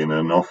need to be in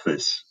an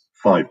office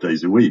 5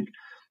 days a week.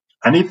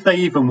 And if they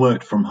even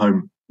worked from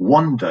home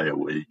 1 day a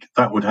week,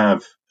 that would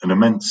have an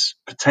immense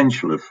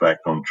potential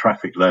effect on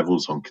traffic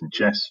levels, on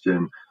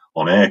congestion,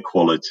 on air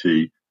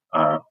quality,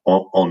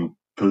 on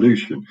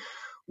pollution.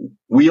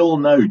 We all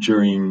know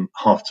during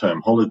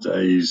half-term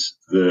holidays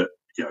that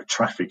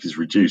traffic is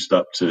reduced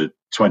up to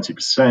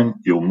 20%.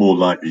 You're more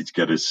likely to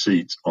get a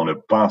seat on a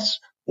bus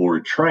or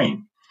a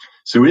train.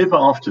 So if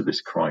after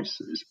this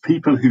crisis,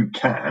 people who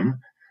can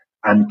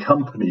and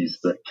companies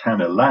that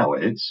can allow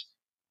it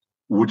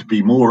would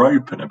be more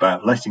open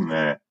about letting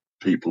their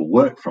people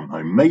work from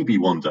home, maybe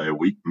 1 day a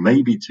week,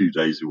 maybe 2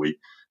 days a week,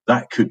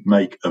 that could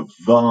make a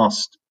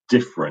vast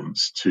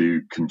difference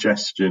to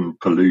congestion,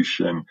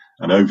 pollution,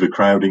 and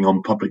overcrowding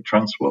on public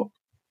transport.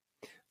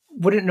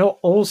 Would it not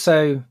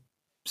also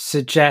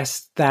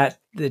suggest that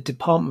the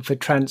Department for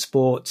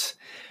Transport's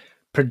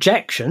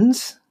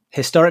projections,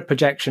 historic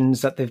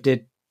projections that they've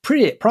did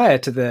prior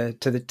to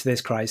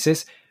this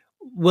crisis,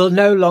 will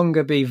no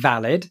longer be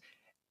valid,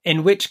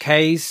 in which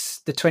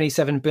case the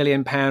 £27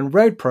 billion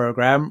road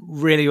programme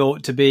really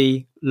ought to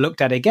be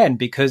looked at again,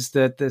 because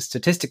the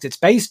statistics it's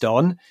based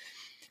on,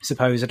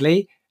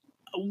 supposedly,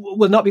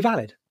 will not be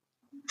valid.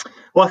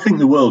 Well, I think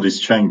the world is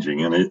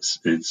changing, and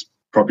it's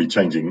probably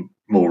changing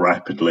more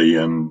rapidly,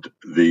 and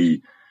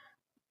the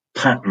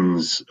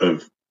patterns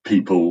of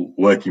people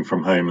working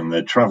from home and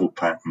their travel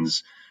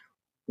patterns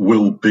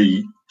will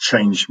be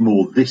changed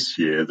more this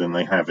year than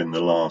they have in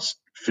the last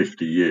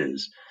 50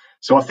 years.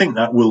 So I think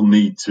that will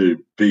need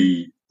to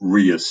be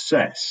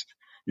reassessed.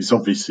 It's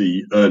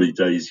obviously early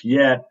days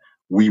yet.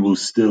 We will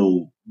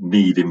still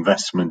need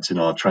investment in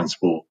our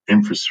transport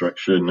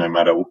infrastructure no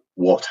matter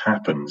what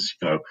happens.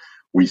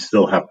 We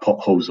still have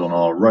potholes on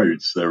our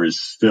roads. There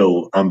is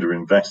still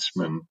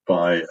underinvestment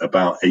by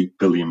about £8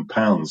 billion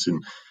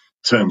in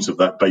terms of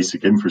that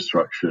basic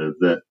infrastructure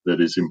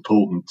that is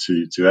important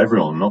to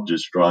everyone, not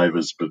just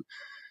drivers, but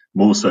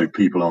more so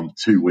people on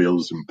two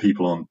wheels and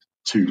people on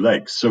two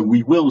legs. So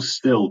we will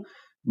still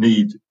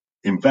need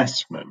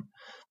investment.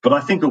 But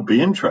I think it'll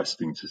be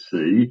interesting to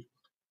see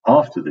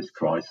after this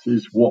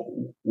crisis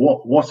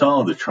what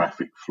are the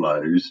traffic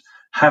flows?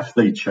 Have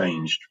they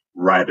changed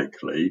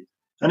radically?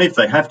 And if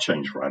they have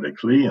changed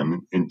radically,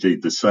 and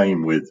indeed the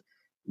same with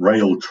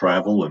rail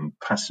travel and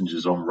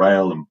passengers on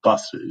rail and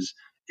buses,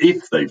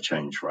 if they've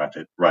changed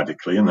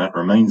radically, and that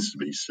remains to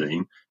be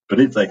seen, but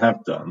if they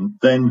have done,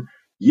 then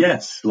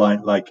yes,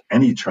 like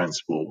any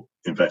transport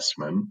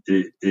investment,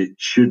 it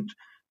should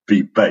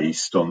be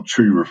based on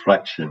true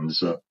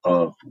reflections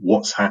of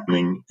what's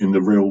happening in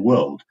the real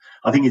world.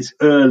 I think it's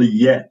early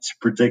yet to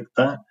predict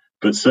that,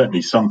 but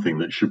certainly something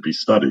that should be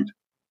studied.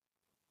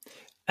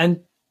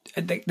 And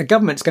the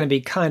government's going to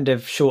be kind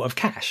of short of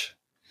cash,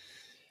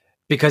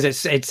 because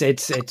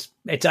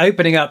it's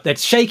opening up,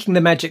 it's shaking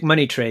the magic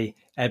money tree,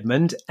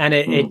 Edmund, and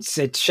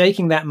it's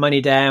shaking that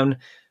money down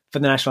for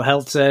the National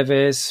Health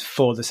Service,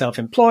 for the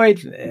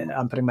self-employed.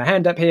 I'm putting my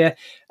hand up here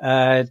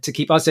to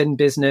keep us in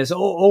business.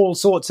 All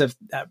sorts of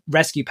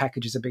rescue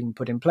packages are being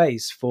put in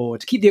place to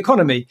keep the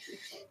economy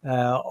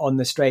on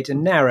the straight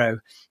and narrow.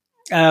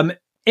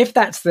 If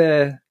that's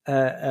the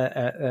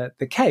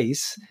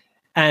case,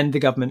 and the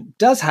government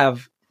does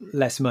have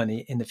less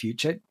money in the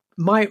future,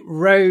 might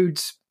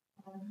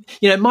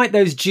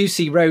those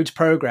juicy roads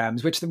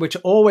programs, which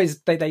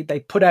always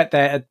they put out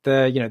there at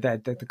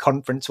the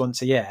conference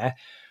once a year,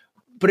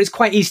 but it's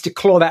quite easy to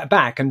claw that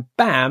back, and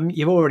bam,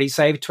 you've already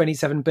saved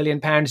 £27 billion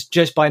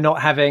just by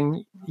not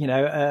having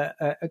a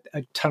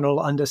tunnel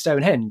under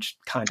Stonehenge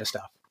kind of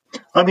stuff.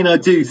 I mean, I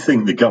do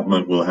think the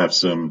government will have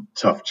some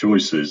tough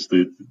choices.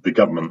 The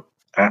government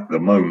at the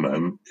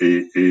moment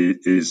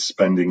is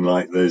spending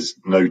like there's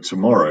no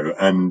tomorrow,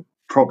 and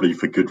probably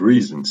for good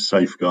reason, to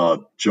safeguard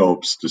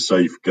jobs, to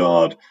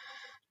safeguard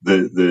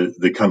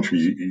the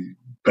country,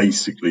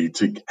 basically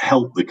to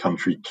help the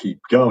country keep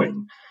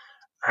going.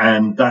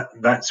 And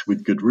that's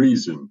with good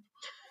reason.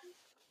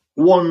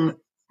 One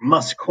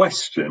must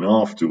question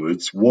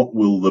afterwards, what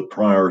will the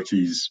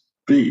priorities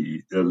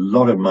be? A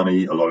lot of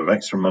money, a lot of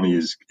extra money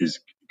is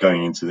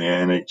going into the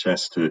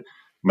NHS to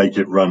make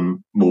it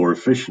run more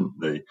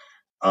efficiently.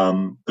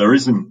 There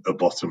isn't a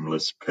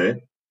bottomless pit.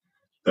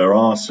 There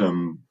are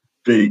some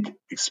big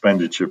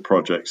expenditure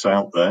projects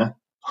out there.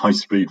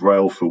 High-speed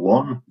rail, for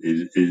one,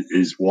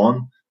 is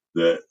one.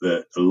 A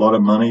lot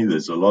of money.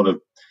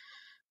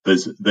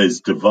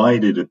 There's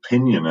divided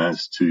opinion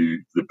as to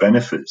the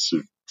benefits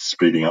of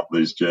speeding up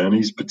those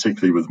journeys,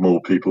 particularly with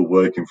more people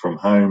working from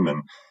home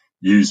and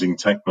using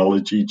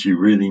technology. Do you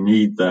really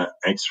need that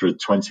extra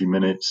 20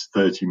 minutes,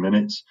 30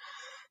 minutes?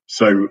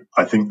 So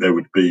I think there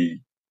would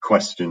be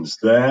questions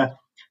there.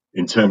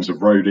 In terms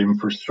of road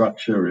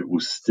infrastructure, it will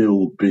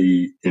still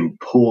be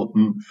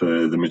important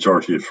for the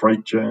majority of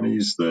freight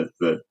journeys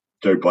that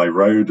go by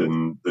road,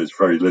 and there's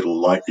very little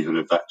likelihood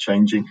of that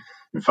changing.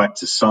 In fact,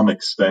 to some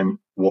extent,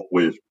 what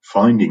we're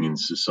finding in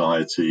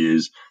society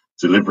is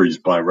deliveries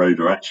by road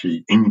are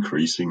actually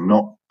increasing,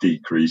 not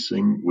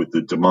decreasing, with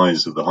the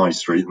demise of the high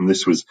street. And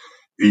this was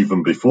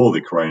even before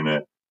the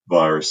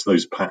coronavirus.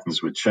 Those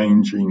patterns were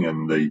changing,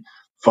 and the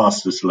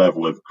fastest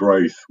level of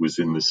growth was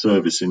in the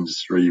service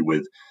industry,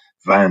 with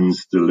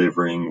vans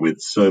delivering,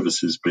 with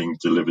services being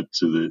delivered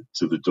to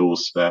the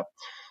doorstep.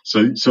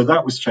 So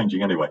that was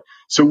changing anyway.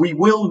 So we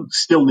will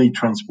still need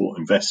transport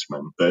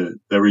investment.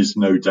 There is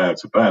no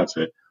doubt about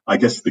it. I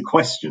guess the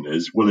question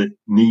is, will it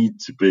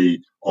need to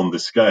be on the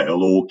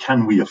scale, or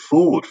can we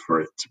afford for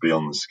it to be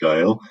on the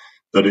scale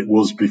that it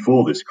was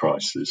before this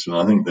crisis? And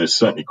I think there's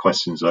certainly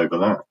questions over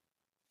that.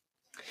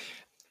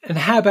 And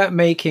how about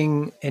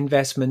making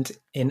investment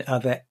in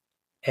other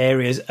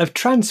areas of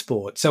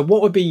transport? So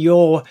what would be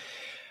your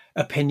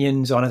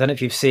opinions on, I don't know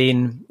if you've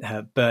seen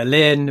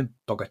Berlin,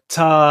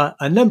 Bogota,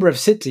 a number of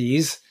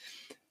cities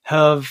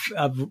have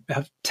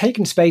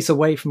taken space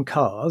away from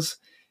cars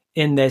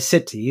in their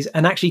cities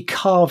and actually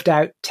carved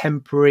out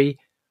temporary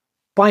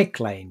bike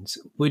lanes.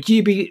 Would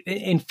you be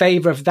in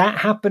favour of that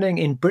happening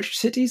in British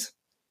cities?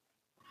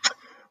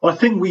 Well, I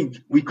think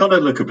we've got to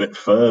look a bit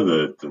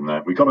further than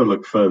that. We've got to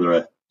look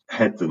further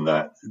ahead than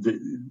that.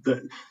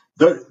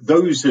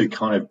 Those are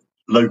kind of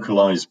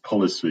localized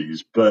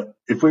policies. But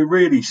if we're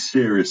really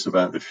serious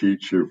about the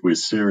future, if we're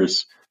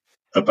serious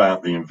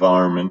about the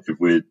environment, if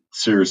we're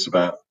serious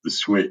about the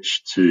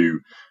switch to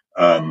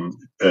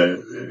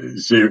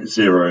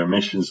zero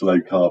emissions,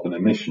 low carbon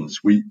emissions,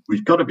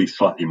 we've got to be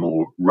slightly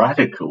more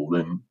radical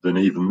than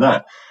even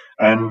that.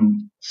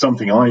 And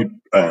something I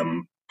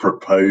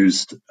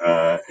proposed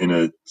in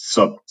a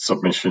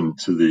submission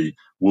to the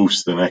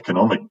Woolston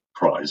Economic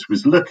Prize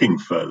was looking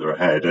further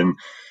ahead and,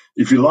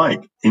 if you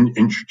like,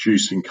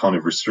 introducing kind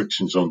of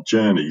restrictions on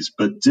journeys,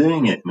 but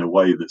doing it in a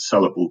way that's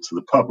sellable to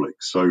the public.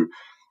 So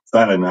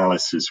that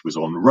analysis was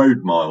on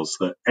road miles,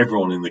 that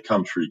everyone in the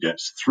country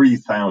gets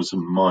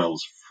 3,000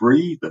 miles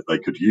free that they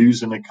could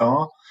use in a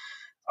car.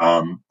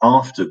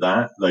 After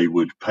that, they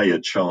would pay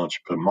a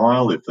charge per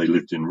mile. If they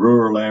lived in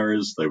rural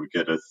areas, they would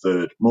get a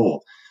third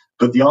more.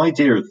 But the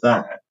idea of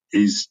that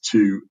is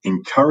to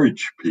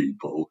encourage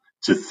people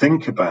to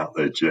think about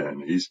their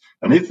journeys.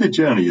 And if the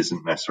journey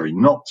isn't necessary,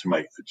 not to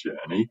make the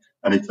journey.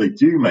 And if they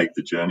do make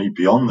the journey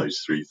beyond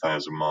those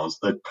 3,000 miles,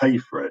 they'd pay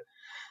for it.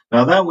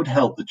 Now, that would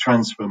help the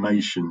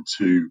transformation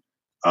to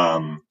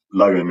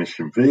low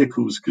emission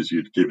vehicles because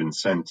you'd give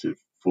incentive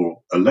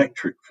for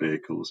electric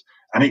vehicles,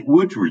 and it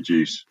would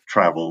reduce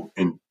travel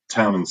in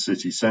town and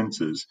city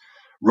centres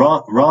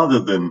rather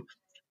than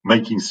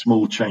making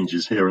small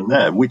changes here and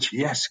there, which,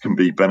 yes, can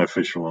be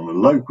beneficial on a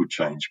local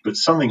change, but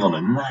something on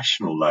a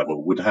national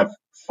level would have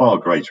far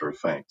greater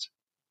effect.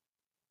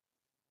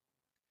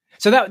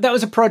 So that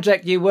was a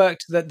project you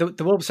worked, the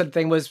Wolfson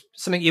thing was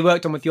something you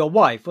worked on with your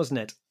wife,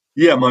 wasn't it?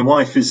 Yeah, my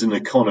wife is an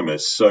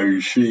economist, so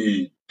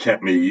she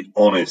kept me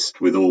honest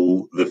with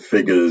all the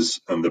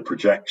figures and the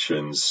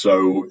projections.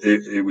 So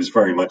it was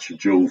very much a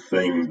dual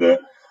thing that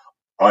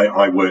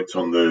I worked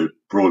on the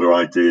broader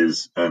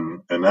ideas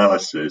and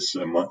analysis,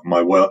 and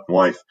my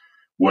wife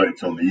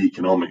worked on the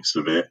economics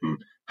of it and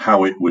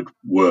how it would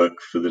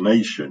work for the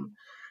nation.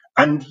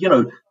 And,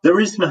 there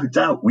is no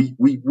doubt we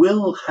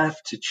will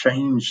have to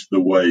change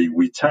the way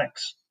we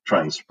tax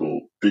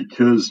transport,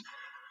 because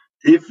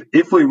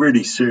if we're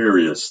really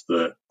serious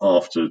that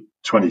after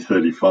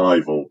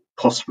 2035 or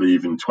possibly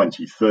even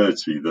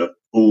 2030 that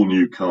all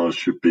new cars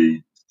should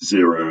be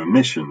zero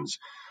emissions,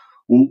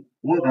 well,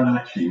 what that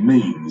actually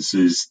means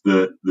is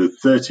that the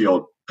 30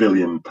 odd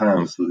billion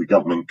pounds that the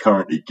government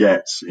currently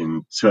gets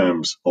in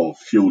terms of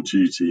fuel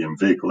duty and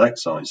vehicle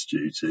excise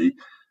duty,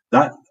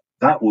 that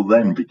will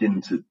then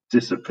begin to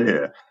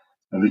disappear.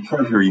 And the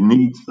Treasury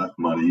needs that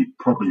money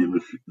probably in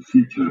the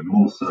future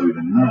more so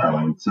than now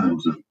in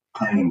terms of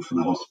paying for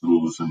the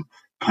hospitals and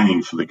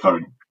paying for the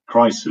current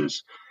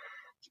crisis.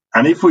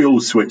 And if we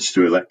all switch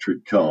to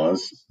electric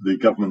cars, the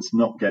government's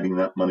not getting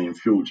that money in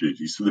fuel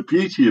duty. So the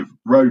beauty of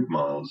road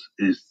miles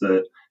is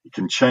that it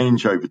can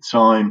change over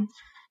time.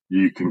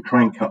 You can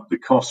crank up the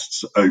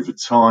costs over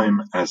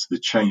time as the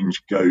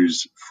change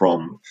goes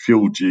from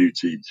fuel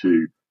duty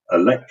to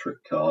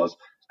electric cars.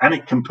 And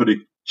it can put a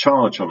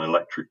charge on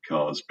electric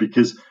cars,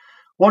 because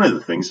one of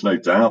the things, no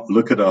doubt,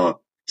 look at our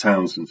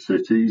towns and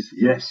cities.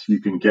 Yes,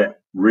 you can get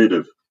rid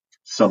of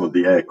some of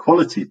the air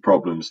quality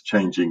problems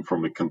changing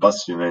from a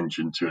combustion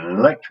engine to an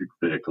electric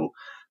vehicle,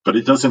 but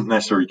it doesn't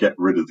necessarily get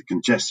rid of the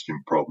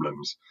congestion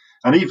problems.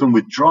 And even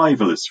with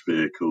driverless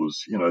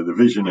vehicles, the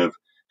vision of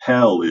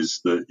hell is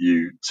that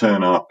you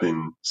turn up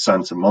in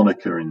Santa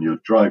Monica in your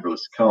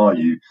driverless car,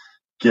 you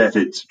get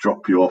it to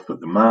drop you off at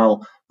the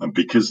mall, and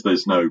because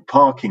there's no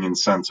parking in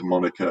Santa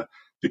Monica,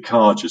 the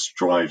car just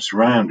drives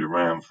round and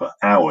round for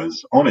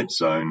hours on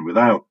its own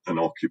without an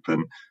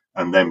occupant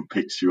and then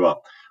picks you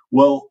up.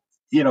 Well,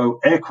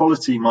 air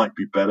quality might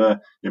be better.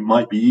 It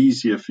might be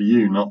easier for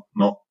you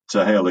not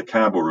to hail a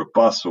cab or a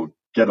bus or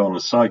get on a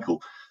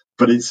cycle,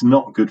 but it's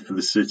not good for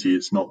the city.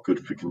 It's not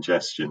good for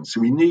congestion.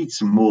 So we need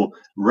some more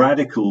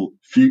radical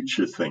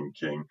future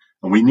thinking,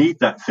 and we need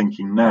that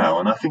thinking now.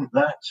 And I think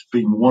that's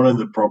been one of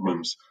the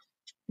problems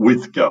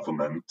with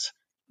government.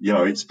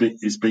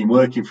 It's been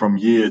working from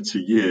year to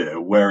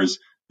year, whereas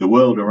the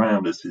world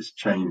around us is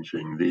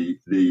changing.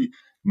 The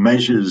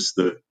measures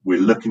that we're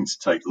looking to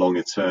take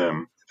longer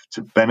term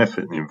to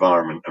benefit the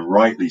environment, and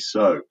rightly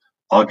so,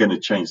 are going to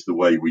change the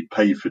way we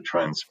pay for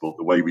transport,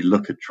 the way we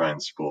look at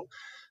transport.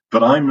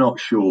 But I'm not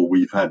sure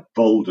we've had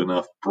bold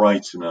enough,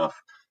 bright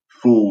enough,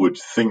 forward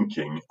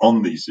thinking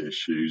on these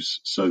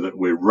issues so that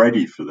we're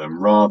ready for them,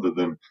 rather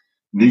than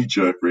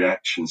knee-jerk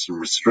reactions and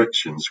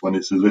restrictions when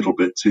it's a little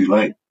bit too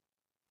late.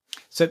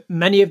 So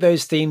many of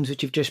those themes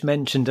which you've just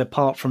mentioned,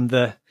 apart from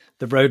the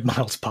road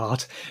miles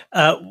part,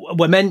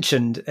 were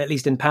mentioned, at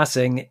least in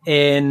passing,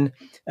 in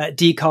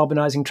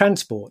decarbonising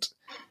transport,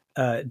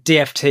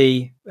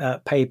 DFT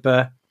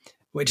paper,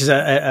 which is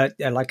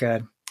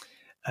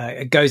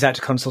it goes out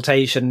to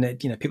consultation.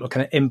 People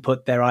kind of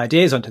input their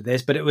ideas onto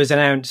this, but it was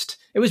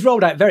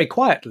rolled out very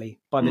quietly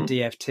by the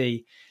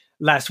DFT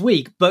last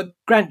week. But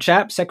Grant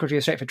Shapps, Secretary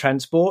of State for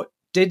Transport,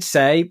 did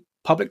say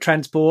public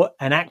transport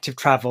and active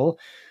travel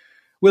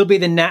will be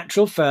the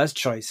natural first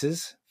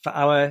choices for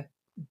our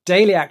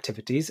daily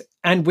activities,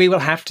 and we will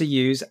have to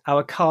use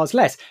our cars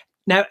less.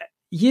 Now,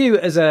 you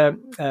as a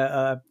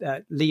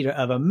leader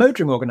of a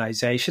motoring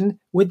organisation,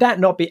 would that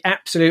not be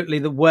absolutely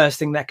the worst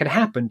thing that could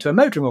happen to a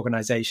motoring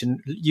organisation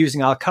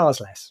using our cars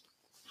less?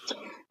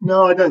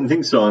 No, I don't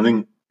think so. I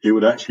think it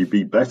would actually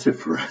be better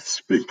for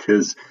us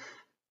because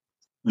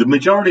the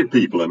majority of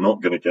people are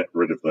not going to get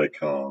rid of their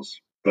cars.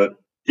 But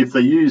if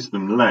they use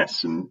them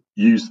less and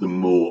use them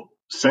more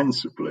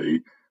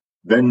sensibly,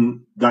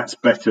 then that's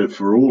better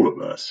for all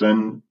of us.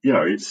 And,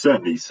 it's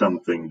certainly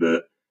something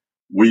that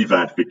we've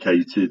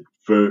advocated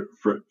for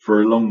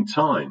a long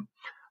time.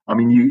 I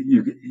mean,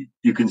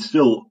 you can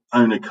still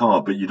own a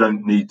car, but you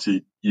don't need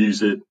to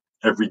use it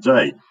every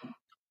day.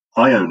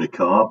 I own a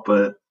car,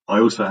 but I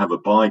also have a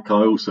bike.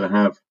 I also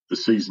have a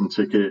season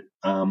ticket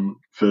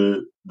for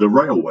the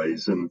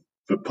railways and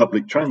for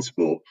public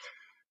transport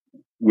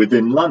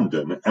within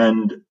London.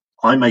 And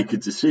I make a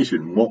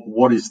decision.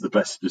 What is the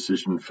best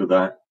decision for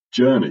that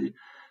journey?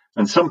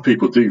 And some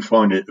people do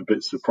find it a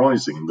bit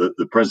surprising that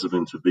the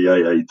president of the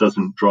AA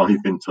doesn't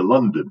drive into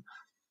London.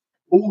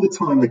 All the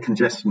time the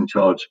congestion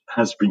charge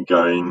has been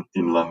going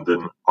in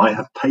London, I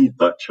have paid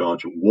that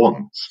charge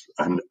once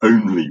and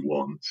only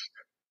once.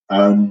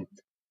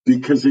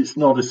 Because it's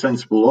not a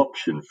sensible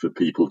option for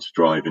people to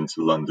drive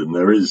into London.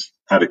 There is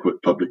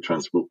adequate public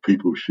transport.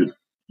 People should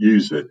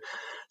use it.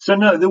 So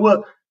no, the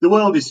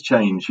world is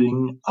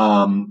changing.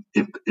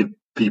 If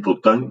people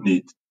don't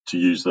need to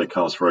use their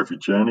cars for every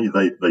journey,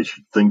 they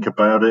should think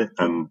about it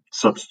and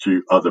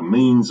substitute other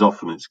means.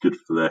 Often it's good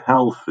for their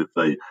health if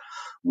they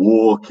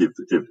walk, if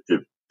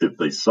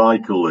they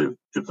cycle,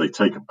 if they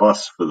take a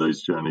bus for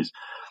those journeys.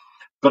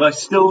 But I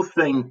still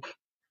think,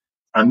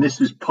 and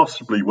this is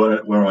possibly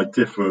where I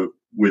differ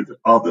with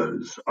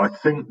others, I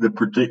think the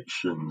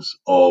predictions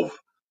of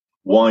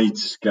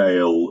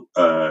wide-scale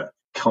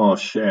car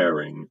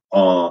sharing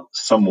are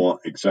somewhat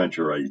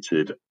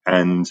exaggerated,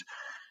 and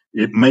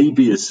it may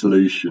be a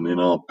solution in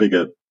our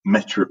bigger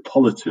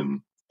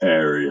metropolitan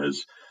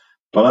areas.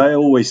 But I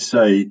always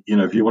say,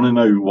 if you want to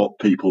know what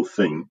people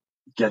think,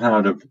 get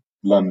out of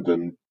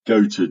London,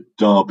 go to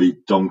Derby,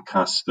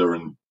 Doncaster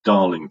and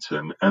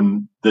Darlington,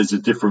 and there's a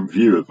different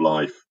view of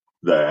life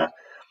there.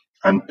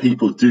 And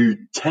people do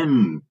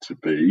tend to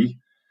be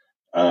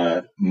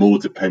more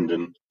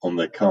dependent on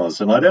their cars.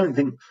 And I don't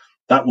think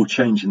that will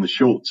change in the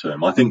short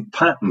term. I think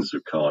patterns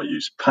of car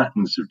use,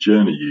 patterns of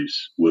journey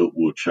use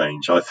will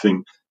change. I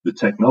think the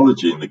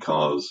technology in the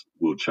cars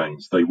will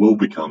change. They will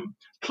become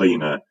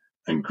cleaner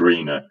and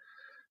greener.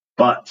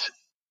 But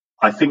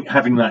I think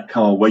having that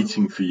car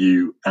waiting for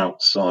you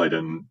outside,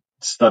 and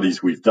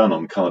studies we've done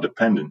on car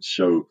dependence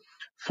show,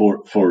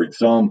 for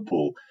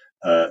example,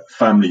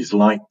 families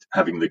liked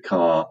having the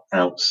car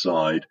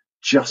outside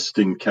just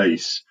in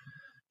case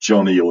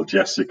Johnny or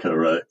Jessica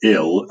are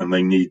ill and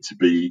they need to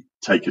be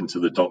taken to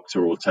the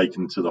doctor or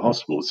taken to the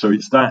hospital. So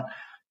it's that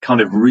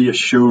kind of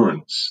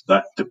reassurance,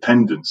 that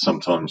dependence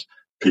sometimes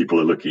people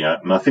are looking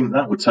at. And I think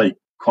that would take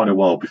quite a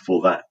while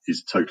before that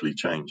is totally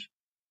changed.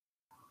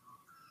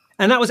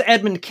 And that was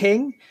Edmund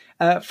King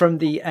from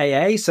the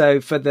AA.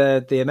 So for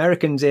the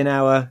Americans in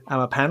our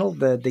panel,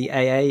 the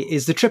AA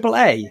is the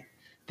AAA,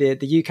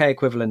 the UK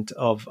equivalent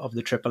of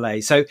the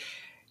AAA. So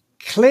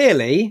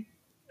clearly,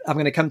 I'm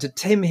going to come to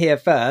Tim here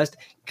first.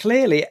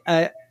 Clearly,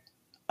 a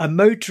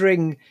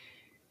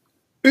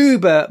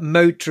Uber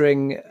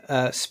motoring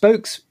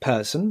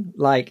spokesperson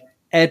like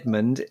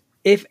Edmund,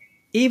 if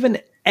even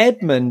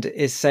Edmund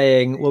is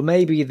saying, well,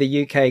 maybe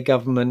the UK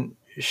government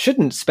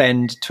shouldn't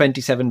spend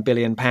 £27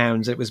 billion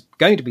it was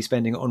going to be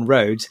spending on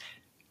roads,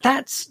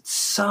 that's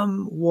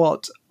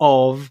somewhat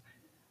of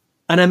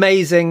an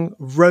amazing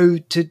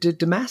road to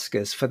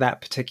Damascus for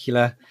that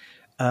particular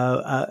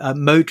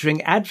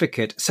motoring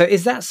advocate. So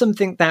is that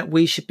something that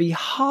we should be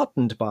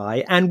heartened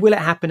by? And will it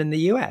happen in the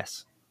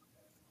US?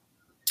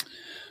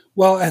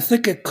 Well, I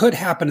think it could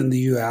happen in the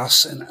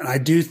U.S., and I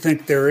do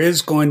think there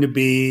is going to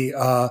be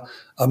a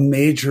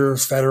major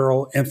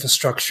federal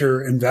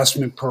infrastructure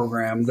investment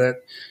program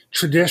that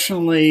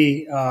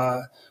traditionally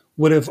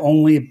would have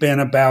only been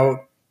about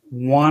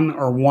 1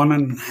 or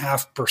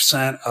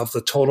 1.5% of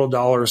the total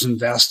dollars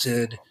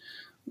invested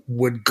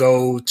would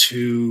go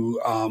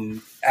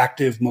to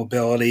active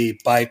mobility,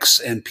 bikes,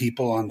 and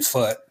people on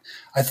foot.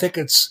 I think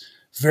it's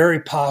very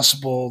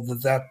possible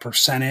that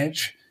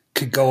percentage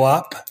could go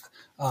up.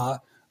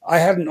 I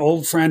had an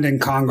old friend in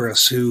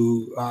Congress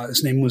who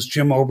his name was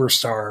Jim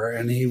Oberstar,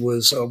 and he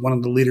was one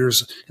of the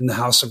leaders in the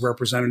House of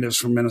Representatives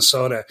from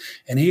Minnesota.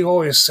 And he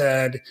always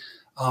said,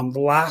 the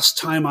last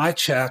time I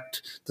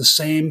checked, the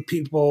same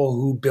people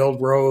who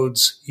build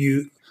roads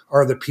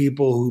are the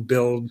people who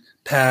build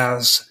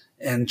paths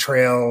and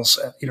trails,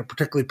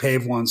 particularly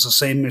paved ones, the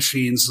same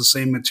machines, the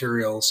same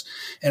materials.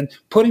 And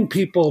putting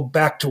people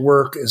back to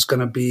work is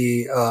going to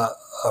be a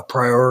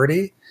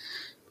priority.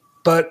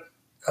 But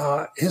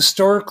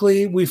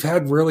historically, we've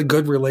had really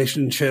good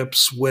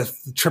relationships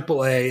with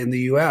AAA in the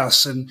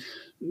U.S., and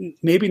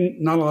maybe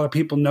not a lot of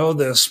people know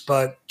this,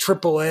 but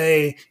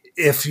AAA,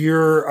 if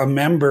you're a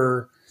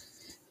member,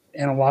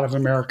 and a lot of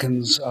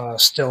Americans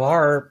still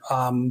are,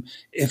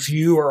 if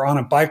you are on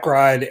a bike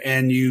ride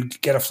and you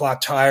get a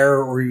flat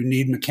tire or you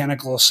need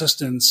mechanical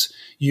assistance,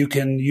 you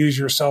can use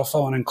your cell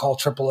phone and call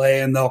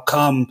AAA and they'll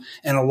come.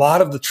 And a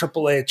lot of the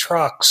AAA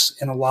trucks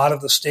in a lot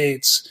of the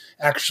states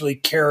actually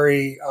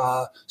carry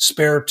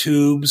spare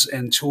tubes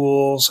and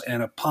tools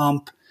and a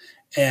pump.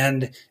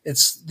 And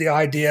it's the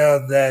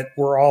idea that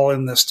we're all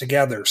in this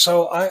together.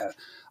 So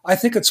I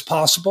think it's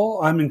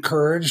possible. I'm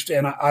encouraged,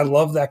 and I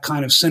love that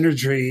kind of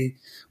synergy,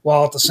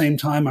 while at the same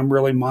time I'm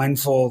really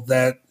mindful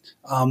that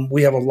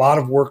we have a lot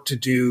of work to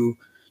do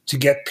to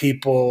get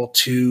people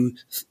to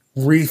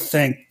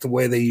rethink the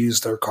way they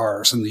use their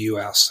cars in the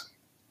U.S.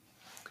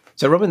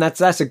 So, Robin,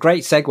 that's a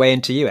great segue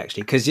into you,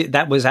 actually, because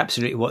that was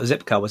absolutely what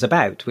Zipcar was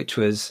about, which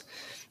was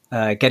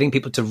getting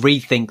people to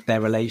rethink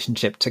their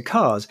relationship to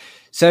cars.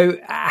 So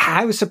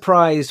how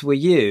surprised were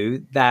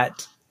you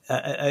that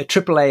a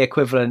AAA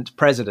equivalent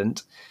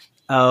president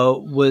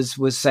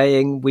was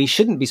saying we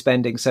shouldn't be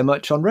spending so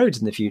much on roads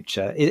in the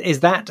future? Is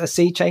that a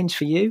sea change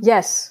for you?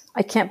 Yes,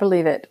 I can't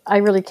believe it. I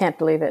really can't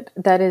believe it.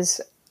 That is,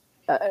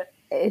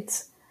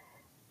 it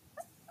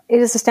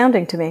is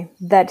astounding to me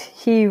that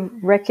he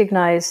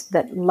recognized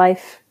that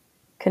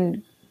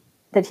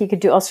that he could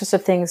do all sorts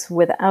of things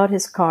without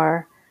his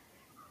car.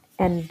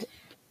 And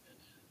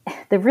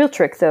the real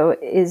trick, though,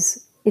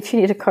 is if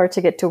you need a car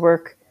to get to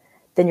work,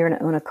 then you're going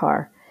to own a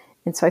car.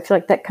 And so I feel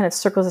like that kind of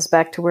circles us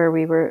back to where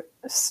we were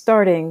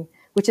starting,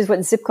 which is what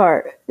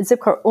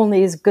Zipcar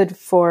only is good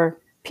for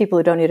people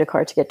who don't need a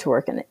car to get to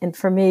work. And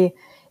for me,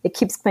 it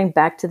keeps coming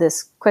back to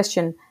this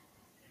question,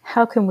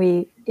 how can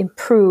we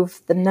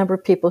improve the number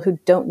of people who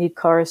don't need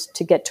cars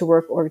to get to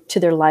work or to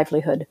their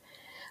livelihood?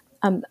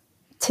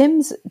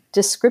 Tim's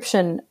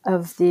description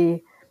of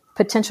the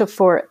potential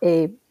for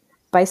a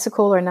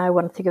bicycle, or now I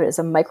want to think of it as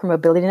a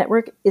micromobility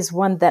network, is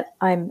one that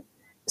I'm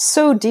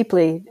so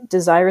deeply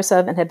desirous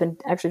of and have been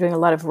actually doing a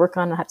lot of work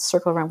on. I'll have to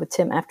circle around with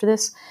Tim after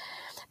this.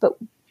 But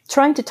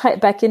trying to tie it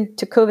back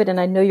into COVID, and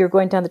I know you're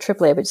going down the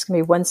AAA, but it's going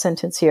to be one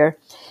sentence here,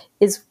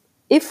 is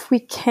if we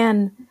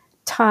can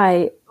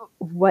tie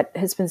what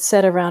has been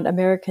said around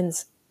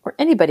Americans or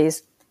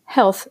anybody's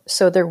health,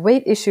 so their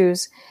weight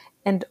issues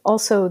and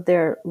also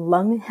their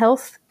lung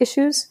health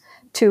issues,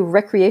 to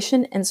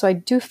recreation. And so I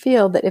do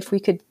feel that if we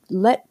could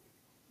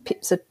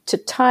to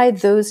tie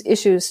those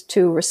issues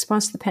to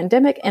response to the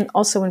pandemic, and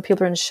also when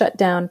people are in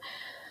shutdown,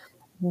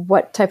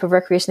 what type of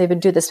recreation they've been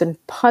doing that's been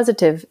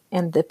positive,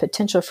 and the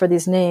potential for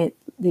this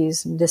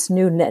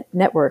new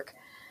network,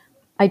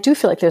 I do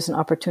feel like there's an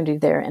opportunity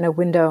there and a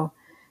window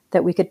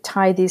that we could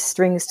tie these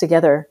strings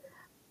together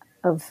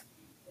of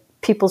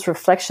people's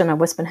reflection on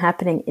what's been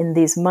happening in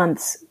these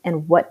months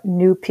and what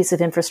new piece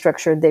of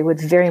infrastructure they would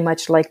very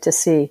much like to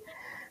see.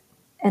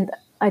 And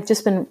I've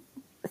just been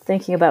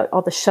thinking about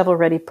all the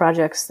shovel-ready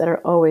projects that are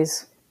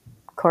always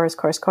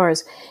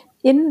cars.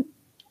 In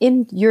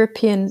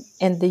European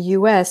and the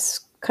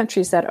US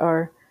countries that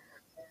are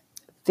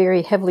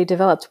very heavily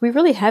developed, we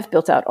really have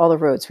built out all the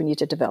roads we need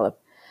to develop.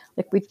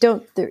 Like we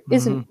don't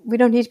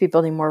need to be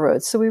building more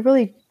roads. So we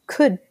really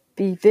could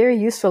be very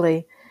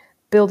usefully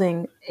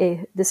building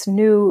this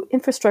new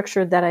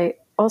infrastructure that I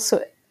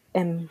also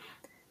am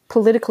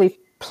politically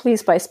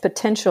pleased by its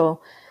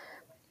potential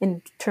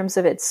in terms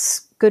of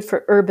it's good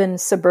for urban,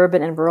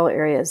 suburban, and rural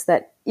areas,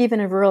 that even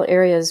in rural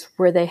areas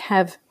where they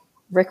have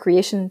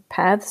recreation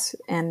paths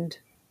and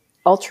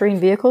all-terrain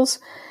vehicles,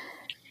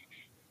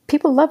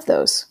 people love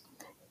those.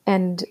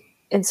 And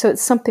so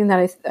it's something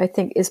that I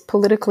think is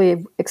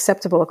politically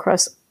acceptable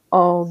across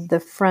all the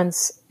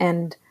fronts.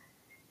 And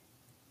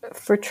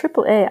for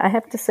AAA, I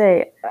have to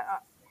say,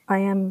 I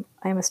am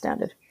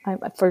astounded.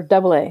 For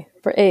AA,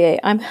 for AA,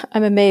 I'm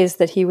amazed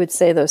that he would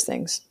say those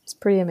things. It's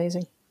pretty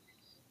amazing.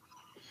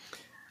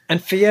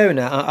 And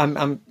Fiona,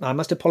 I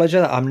must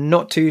apologise. I'm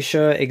not too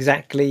sure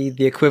exactly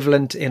the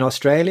equivalent in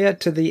Australia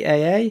to the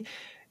AA.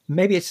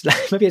 Maybe it's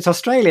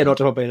Australian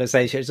Automobile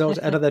Association. It's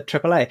another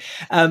AAA.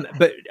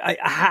 But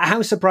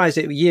how surprised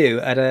were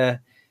you at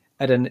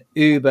an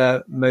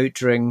Uber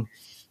motoring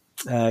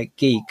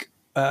geek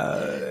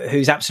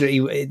who's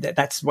absolutely,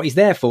 that's what he's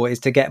there for, is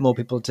to get more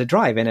people to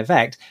drive, in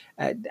effect.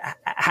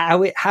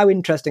 How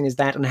interesting is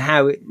that, and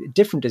how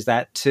different is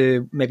that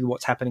to maybe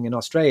what's happening in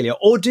Australia?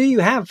 Or do you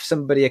have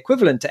somebody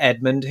equivalent to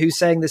Edmund who's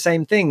saying the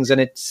same things,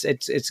 and it's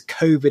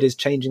COVID is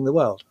changing the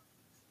world?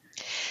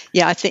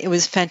 Yeah, I think it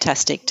was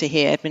fantastic to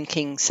hear Edmund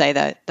King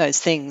say those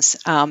things,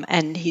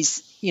 and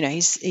he's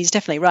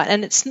definitely right.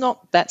 And it's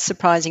not that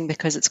surprising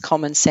because it's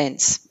common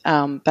sense.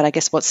 But I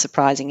guess what's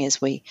surprising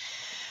is we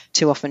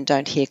too often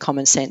don't hear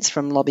common sense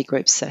from lobby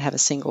groups that have a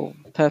single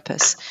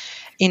purpose.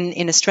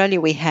 In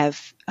Australia, we do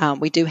have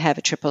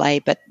a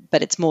AAA,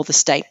 but it's more the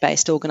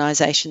state-based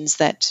organisations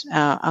that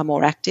are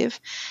more active.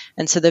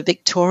 And so the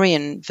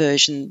Victorian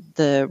version,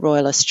 the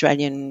Royal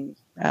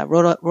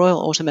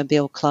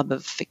Automobile Club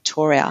of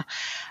Victoria,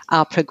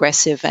 are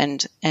progressive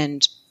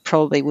and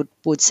probably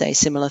would say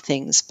similar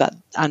things. But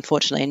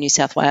unfortunately, in New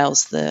South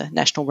Wales, the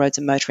National Roads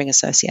and Motoring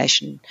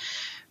Association,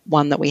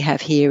 one that we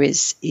have here,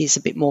 is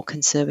a bit more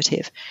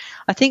conservative.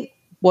 I think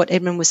what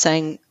Edmund was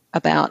saying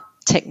about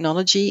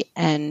technology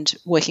and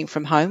working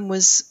from home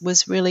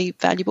was really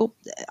valuable.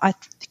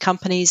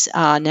 Companies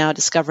are now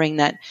discovering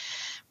that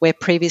where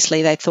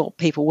previously they thought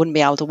people wouldn't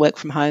be able to work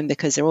from home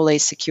because there are all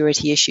these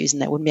security issues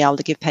and they wouldn't be able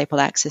to give people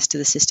access to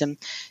the system,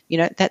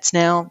 that's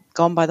now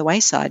gone by the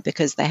wayside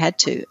because they had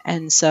to.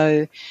 And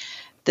so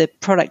the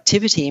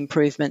productivity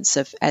improvements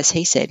of, as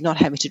he said, not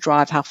having to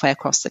drive halfway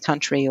across the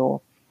country or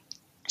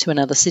to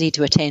another city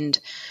to attend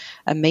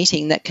a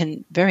meeting that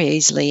can very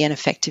easily and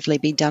effectively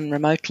be done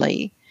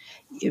remotely,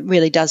 it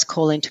really does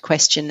call into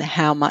question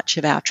how much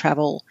of our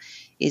travel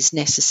is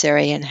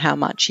necessary and how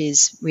much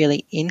is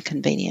really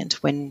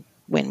inconvenient when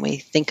we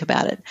think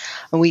about it.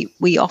 And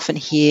we often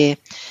hear,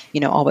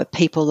 but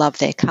people love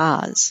their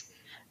cars.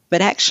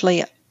 But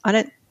actually, I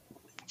don't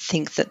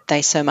think that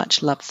they so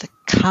much love the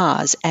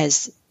cars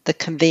as the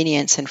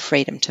convenience and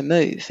freedom to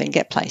move and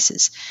get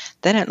places.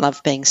 They don't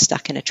love being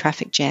stuck in a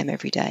traffic jam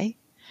every day.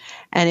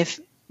 And if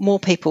more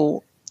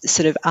people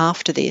sort of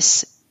after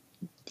this,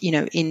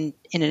 in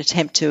an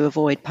attempt to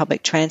avoid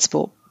public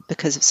transport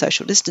because of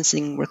social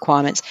distancing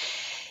requirements,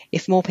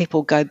 if more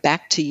people go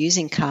back to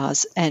using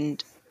cars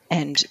and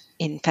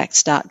in fact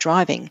start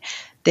driving,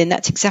 then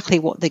that's exactly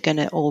what they're going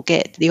to all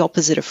get, the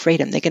opposite of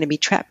freedom. They're going to be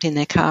trapped in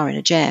their car in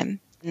a jam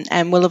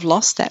and will have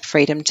lost that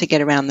freedom to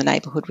get around the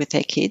neighbourhood with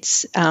their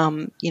kids,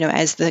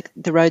 as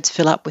the roads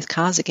fill up with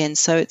cars again.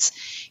 So it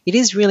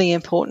is really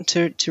important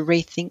to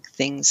rethink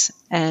things.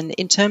 And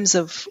in terms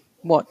of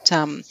what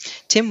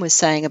Tim was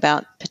saying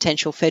about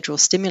potential federal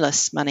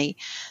stimulus money,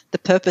 the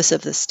purpose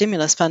of the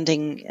stimulus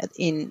funding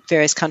in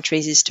various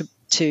countries is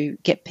to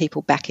get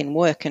people back in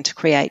work and to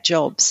create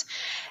jobs.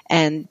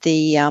 And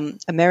the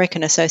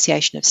American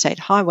Association of State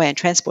Highway and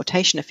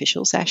Transportation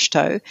Officials,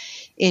 AASHTO,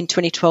 in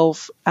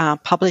 2012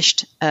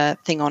 published a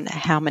thing on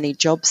how many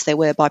jobs there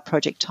were by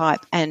project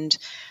type, and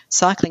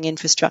cycling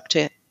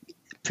infrastructure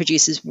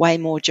produces way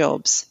more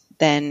jobs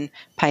than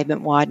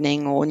pavement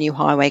widening or new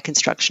highway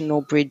construction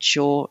or bridge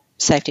or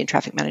safety and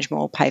traffic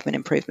management or pavement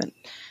improvement.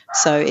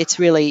 So it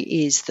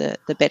really is the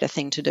better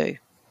thing to do.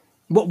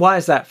 Why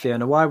is that,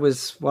 Fiona? Why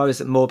was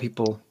it more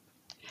people?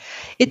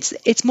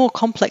 It's more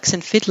complex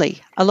and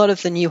fiddly. A lot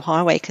of the new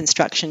highway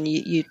construction,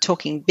 you're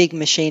talking big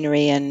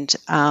machinery and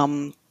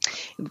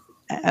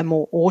a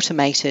more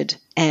automated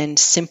and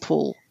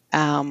simple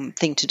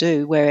thing to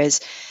do,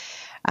 whereas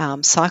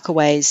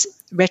cycleways,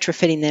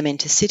 retrofitting them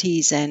into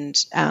cities and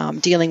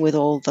dealing with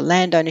all the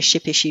land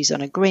ownership issues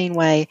on a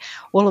greenway,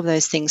 all of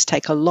those things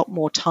take a lot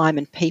more time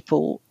and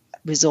people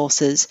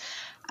resources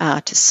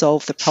to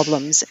solve the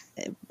problems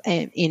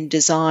in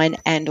design,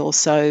 and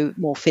also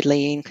more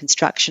fiddly in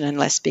construction and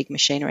less big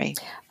machinery.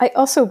 I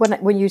also,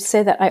 when you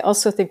say that, I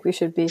also think we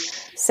should be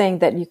saying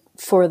that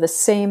for the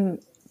same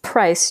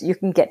price, you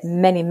can get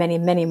many, many,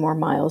 many more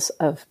miles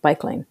of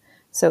bike lane.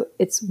 So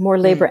it's more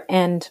labor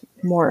and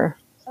more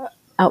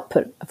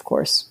output, of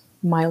course,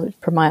 mileage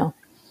per mile.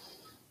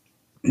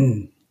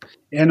 And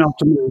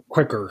ultimately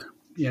quicker.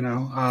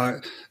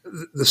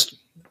 This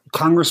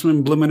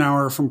Congressman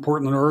Blumenauer from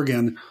Portland,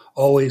 Oregon,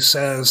 always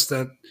says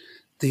that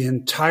the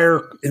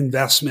entire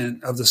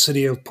investment of the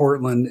city of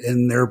Portland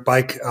in their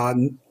bike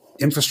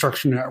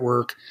infrastructure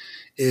network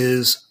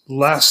is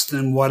less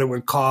than what it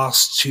would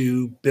cost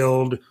to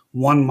build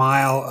 1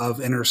 mile of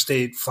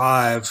Interstate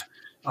 5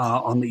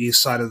 on the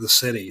east side of the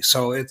city.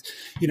 So it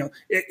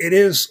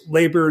is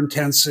labor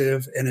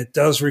intensive and it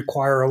does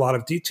require a lot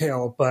of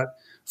detail, but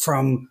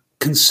from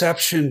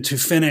conception to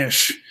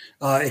finish,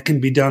 it can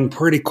be done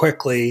pretty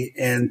quickly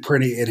and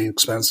pretty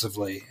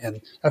inexpensively.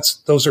 And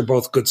those are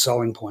both good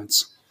selling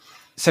points.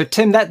 So,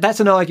 Tim, that's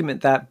an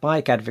argument that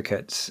bike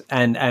advocates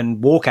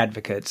and walk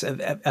advocates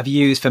have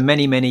used for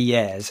many, many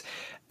years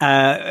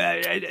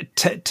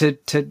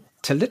to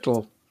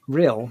little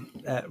real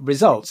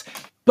results.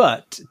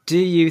 But do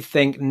you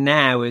think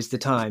now is the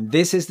time?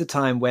 This is the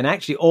time when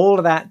actually all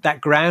of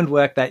that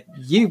groundwork that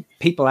you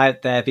people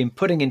out there have been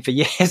putting in for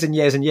years and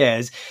years and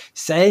years,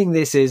 saying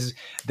this is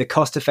the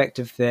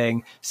cost-effective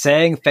thing,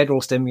 saying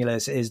federal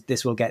stimulus is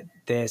this will get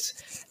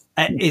this,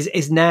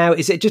 is now?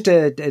 Is it just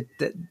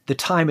the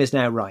time is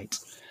now right,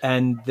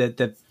 and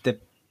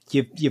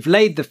you've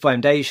laid the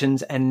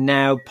foundations, and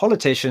now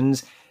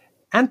politicians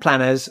and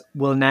planners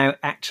will now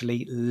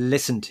actually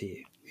listen to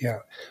you? Yeah.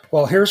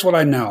 Well, here's what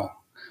I know.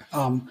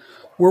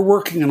 We're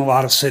working in a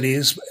lot of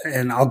cities,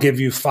 and I'll give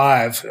you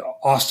 5: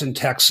 Austin,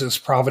 Texas,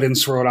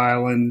 Providence, Rhode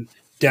Island,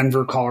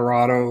 Denver,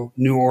 Colorado,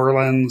 New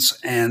Orleans,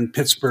 and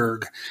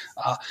Pittsburgh.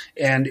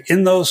 And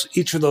in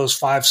each of those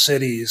 5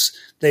 cities,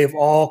 they've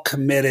all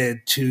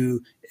committed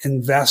to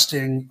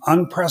investing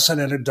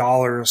unprecedented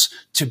dollars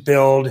to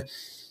build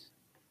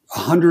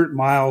 100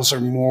 miles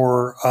or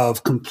more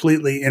of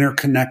completely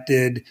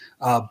interconnected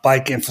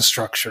bike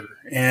infrastructure.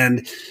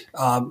 And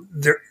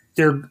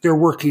they're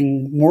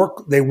working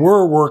more. They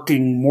were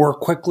working more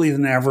quickly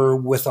than ever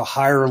with a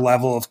higher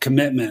level of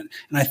commitment.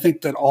 And I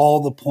think that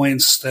all the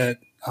points that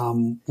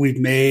we've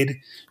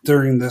made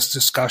during this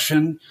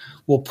discussion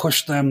will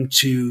push them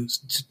to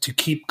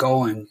keep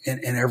going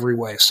in every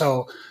way.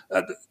 So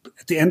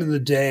at the end of the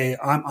day,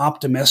 I'm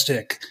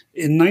optimistic.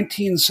 In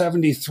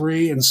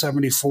 1973 and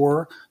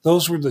 74,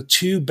 those were the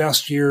two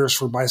best years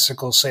for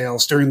bicycle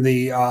sales during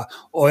the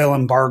oil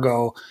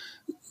embargo.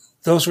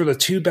 Those were the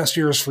two best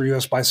years for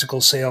U.S.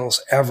 bicycle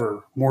sales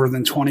ever. More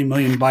than 20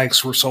 million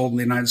bikes were sold in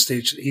the United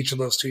States each of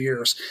those 2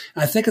 years.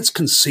 And I think it's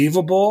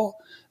conceivable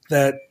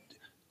that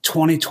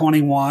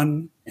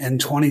 2021 and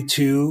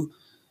 22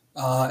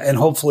 and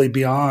hopefully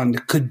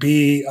beyond could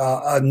be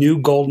a new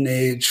golden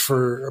age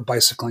for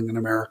bicycling in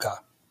America.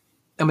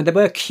 I mean, there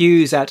were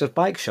queues out of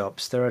bike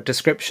shops. There are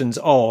descriptions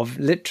of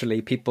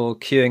literally people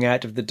queuing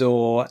out of the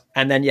door,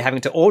 and then you're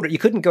having to order. You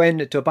couldn't go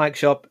into a bike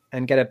shop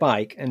and get a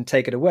bike and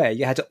take it away.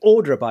 You had to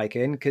order a bike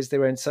in because they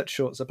were in such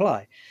short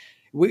supply.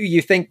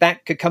 You think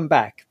that could come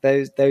back?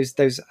 Those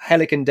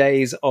Helican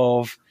days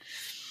of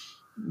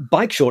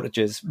bike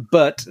shortages,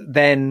 but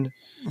then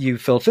you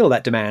fulfill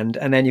that demand,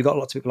 and then you've got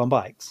lots of people on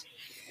bikes.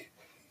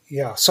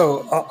 Yeah,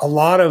 so a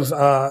lot of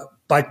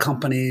bike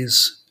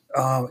companies,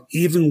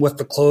 even with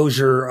the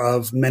closure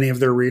of many of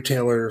their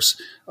retailers,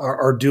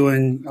 are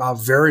doing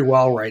very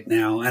well right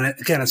now. And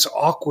again, it's an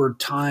awkward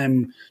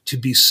time to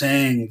be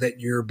saying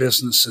that your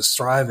business is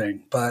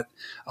thriving, but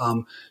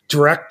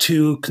direct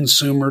to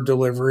consumer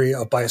delivery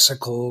of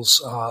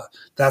bicycles,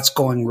 that's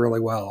going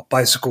really well.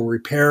 Bicycle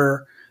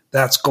repair,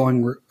 that's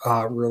going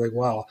really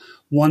well.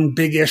 One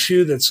big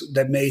issue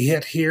that may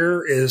hit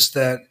here is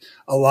that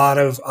a lot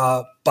of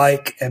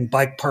bike and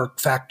bike park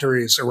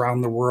factories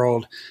around the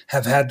world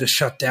have had to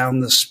shut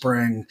down this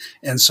spring.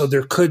 And so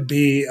there could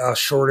be a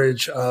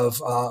shortage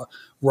of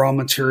raw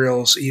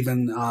materials,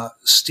 even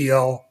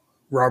steel,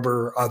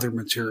 rubber, other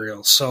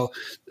materials. So,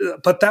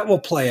 but that will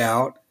play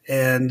out.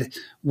 And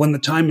when the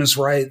time is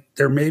right,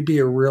 there may be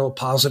a real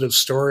positive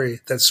story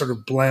that sort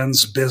of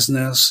blends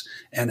business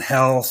and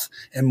health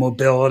and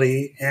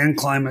mobility and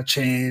climate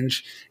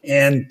change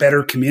and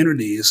better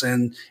communities.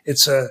 And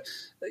it's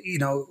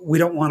we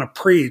don't want to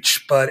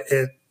preach, but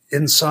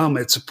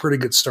it's a pretty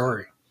good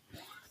story.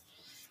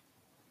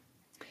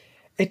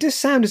 It does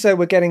sound as though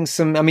we're getting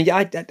some. I mean,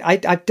 I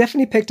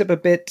definitely picked up a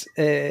bit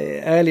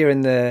earlier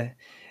in the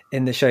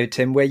show,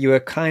 Tim, where you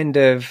were kind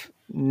of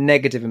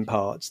negative in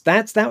parts.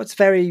 That was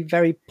very,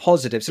 very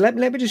positive. So let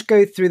me just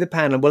go through the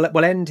panel.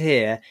 We'll end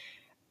here,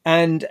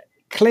 and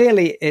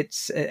clearly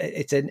it's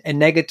a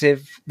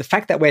negative. The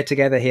fact that we're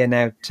together here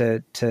now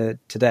to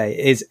today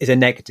is a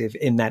negative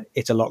in that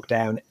it's a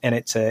lockdown and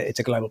it's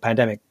a global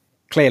pandemic.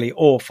 Clearly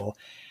awful.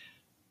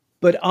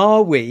 But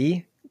are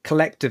we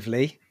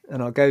collectively?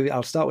 And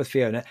I'll start with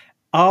Fiona.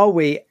 Are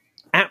we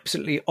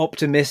absolutely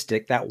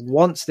optimistic that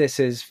once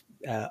this is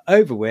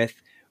over with,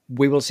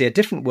 we will see a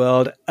different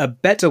world, a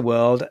better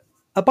world,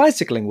 a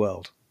bicycling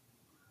world?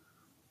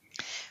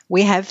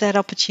 We have that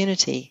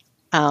opportunity,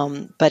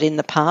 but in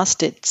the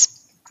past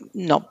it's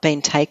not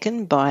been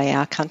taken by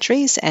our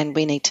countries, and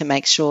we need to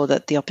make sure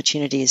that the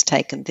opportunity is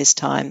taken this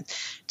time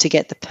to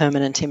get the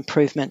permanent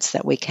improvements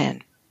that we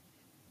can.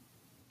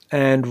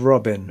 And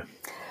Robin?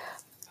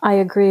 I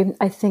agree.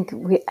 I think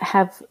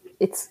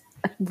it's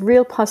a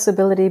real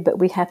possibility, but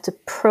we have to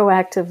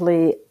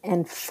proactively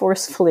and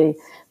forcefully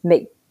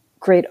make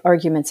great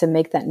arguments and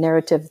make that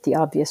narrative the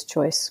obvious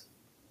choice.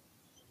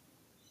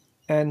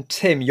 And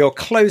Tim, your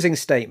closing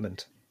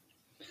statement.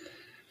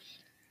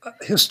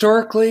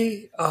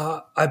 Historically,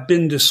 I've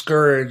been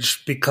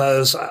discouraged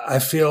because I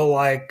feel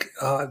like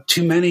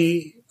too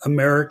many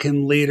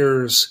American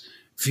leaders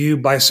view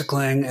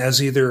bicycling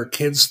as either a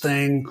kid's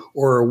thing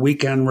or a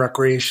weekend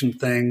recreation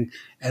thing,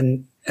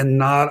 and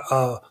not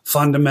a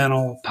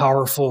fundamental,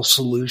 powerful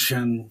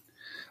solution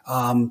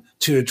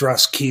to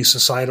address key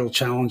societal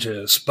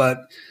challenges.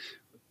 But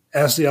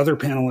as the other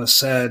panelists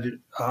said,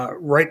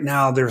 right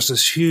now there's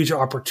this huge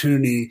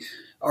opportunity.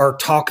 Our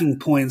talking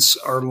points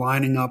are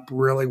lining up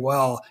really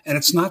well, and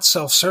it's not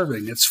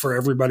self-serving. It's for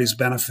everybody's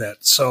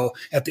benefit. So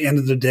at the end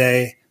of the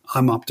day,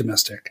 I'm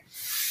optimistic.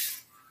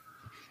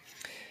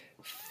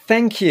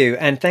 Thank you.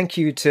 And thank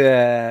you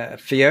to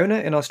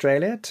Fiona in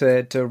Australia,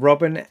 to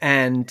Robin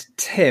and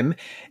Tim.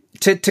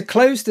 To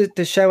close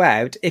the show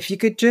out, if you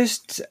could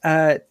just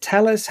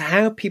tell us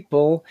how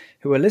people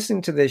who are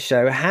listening to this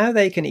show, how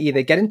they can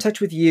either get in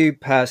touch with you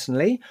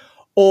personally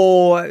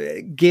or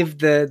give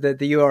the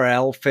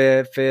URL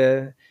for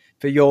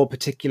your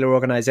particular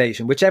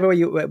organization, whichever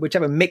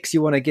mix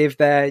you want to give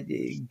there,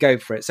 go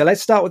for it. So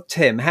let's start with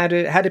Tim. How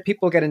do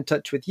people get in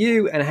touch with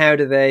you, and how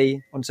do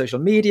they on social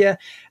media,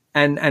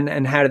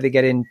 and how do they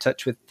get in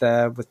touch with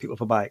People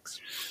for Bikes?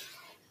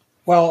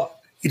 Well,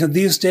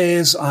 these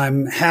days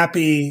I'm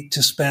happy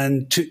to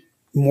spend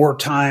more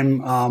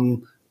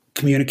time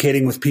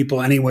communicating with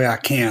people any way I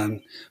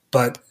can,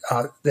 but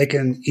they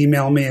can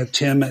email me at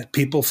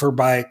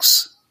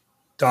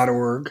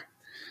tim@peopleforbikes.org.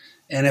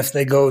 And if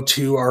they go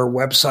to our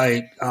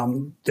website,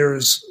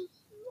 there's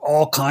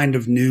all kind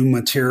of new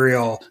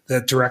material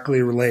that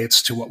directly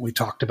relates to what we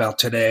talked about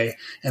today.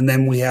 And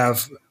then we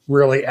have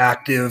really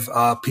active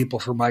People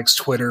for Bikes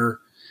Twitter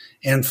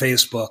and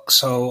Facebook.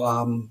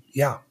 So,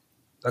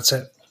 that's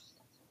it.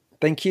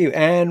 Thank you.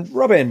 And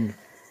Robin?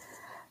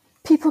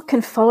 People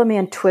can follow me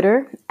on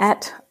Twitter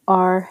at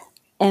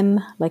M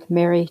like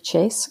Mary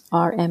Chase,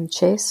 RM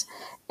Chase.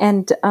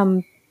 And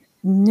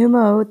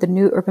Numo, the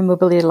New Urban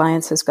Mobility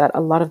Alliance, has got a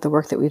lot of the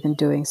work that we've been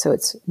doing. So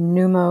it's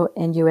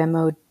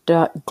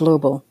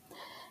numo.global.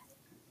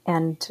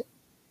 And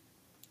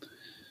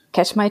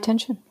catch my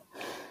attention.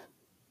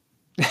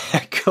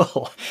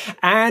 Cool.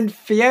 And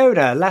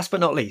Fiona, last but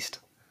not least.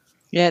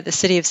 Yeah, the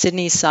City of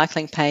Sydney's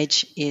cycling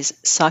page is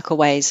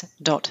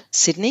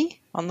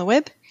cycleways.sydney on the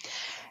web.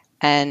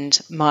 And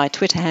my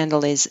Twitter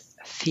handle is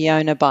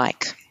Fiona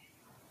Bike.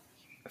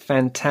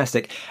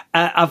 Fantastic.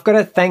 I've got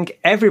to thank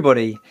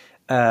everybody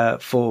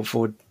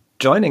for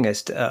joining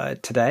us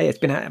today. It's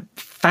been a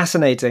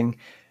fascinating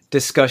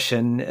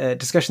discussion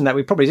that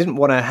we probably didn't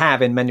want to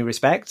have in many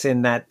respects,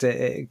 in that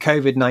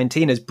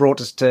COVID-19 has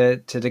brought us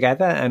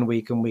together, and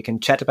we can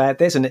chat about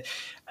this. And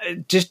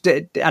just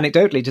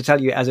anecdotally, to tell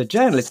you as a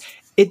journalist,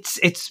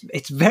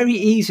 it's very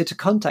easy to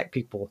contact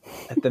people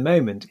at the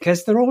moment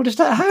because they're all just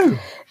at home.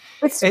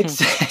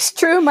 It's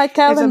true. My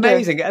calendar.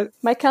 It's amazing.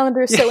 My calendar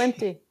is so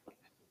empty.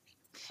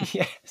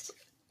 Yes.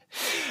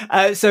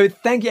 So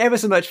thank you ever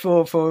so much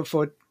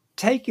for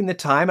taking the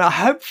time.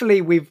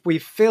 Hopefully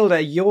we've filled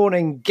a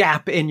yawning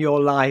gap in your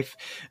life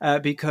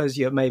because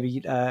you're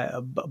maybe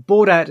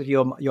bored out of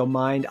your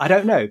mind. I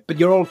don't know, but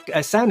you're all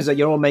sounds like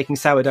you're all making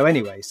sourdough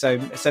anyway. So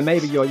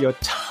maybe your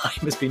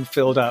time has been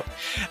filled up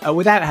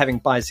without having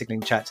bicycling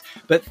chats.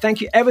 But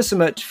thank you ever so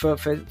much for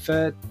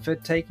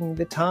taking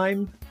the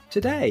time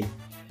today.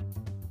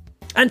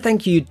 And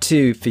thank you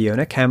to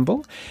Fiona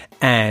Campbell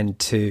and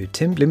to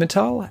Tim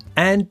Blumenthal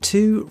and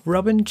to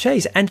Robin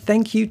Chase. And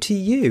thank you to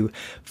you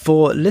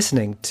for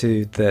listening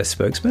to The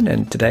Spokesman.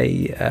 And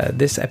today,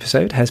 this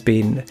episode has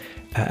been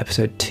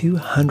episode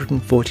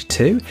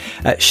 242.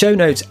 Show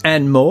notes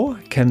and more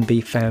can be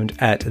found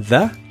at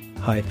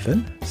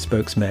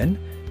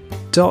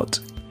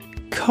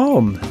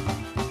the-spokesmen.com.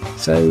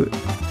 So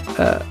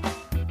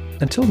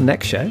until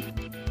next show,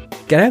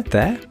 get out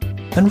there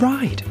and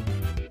ride.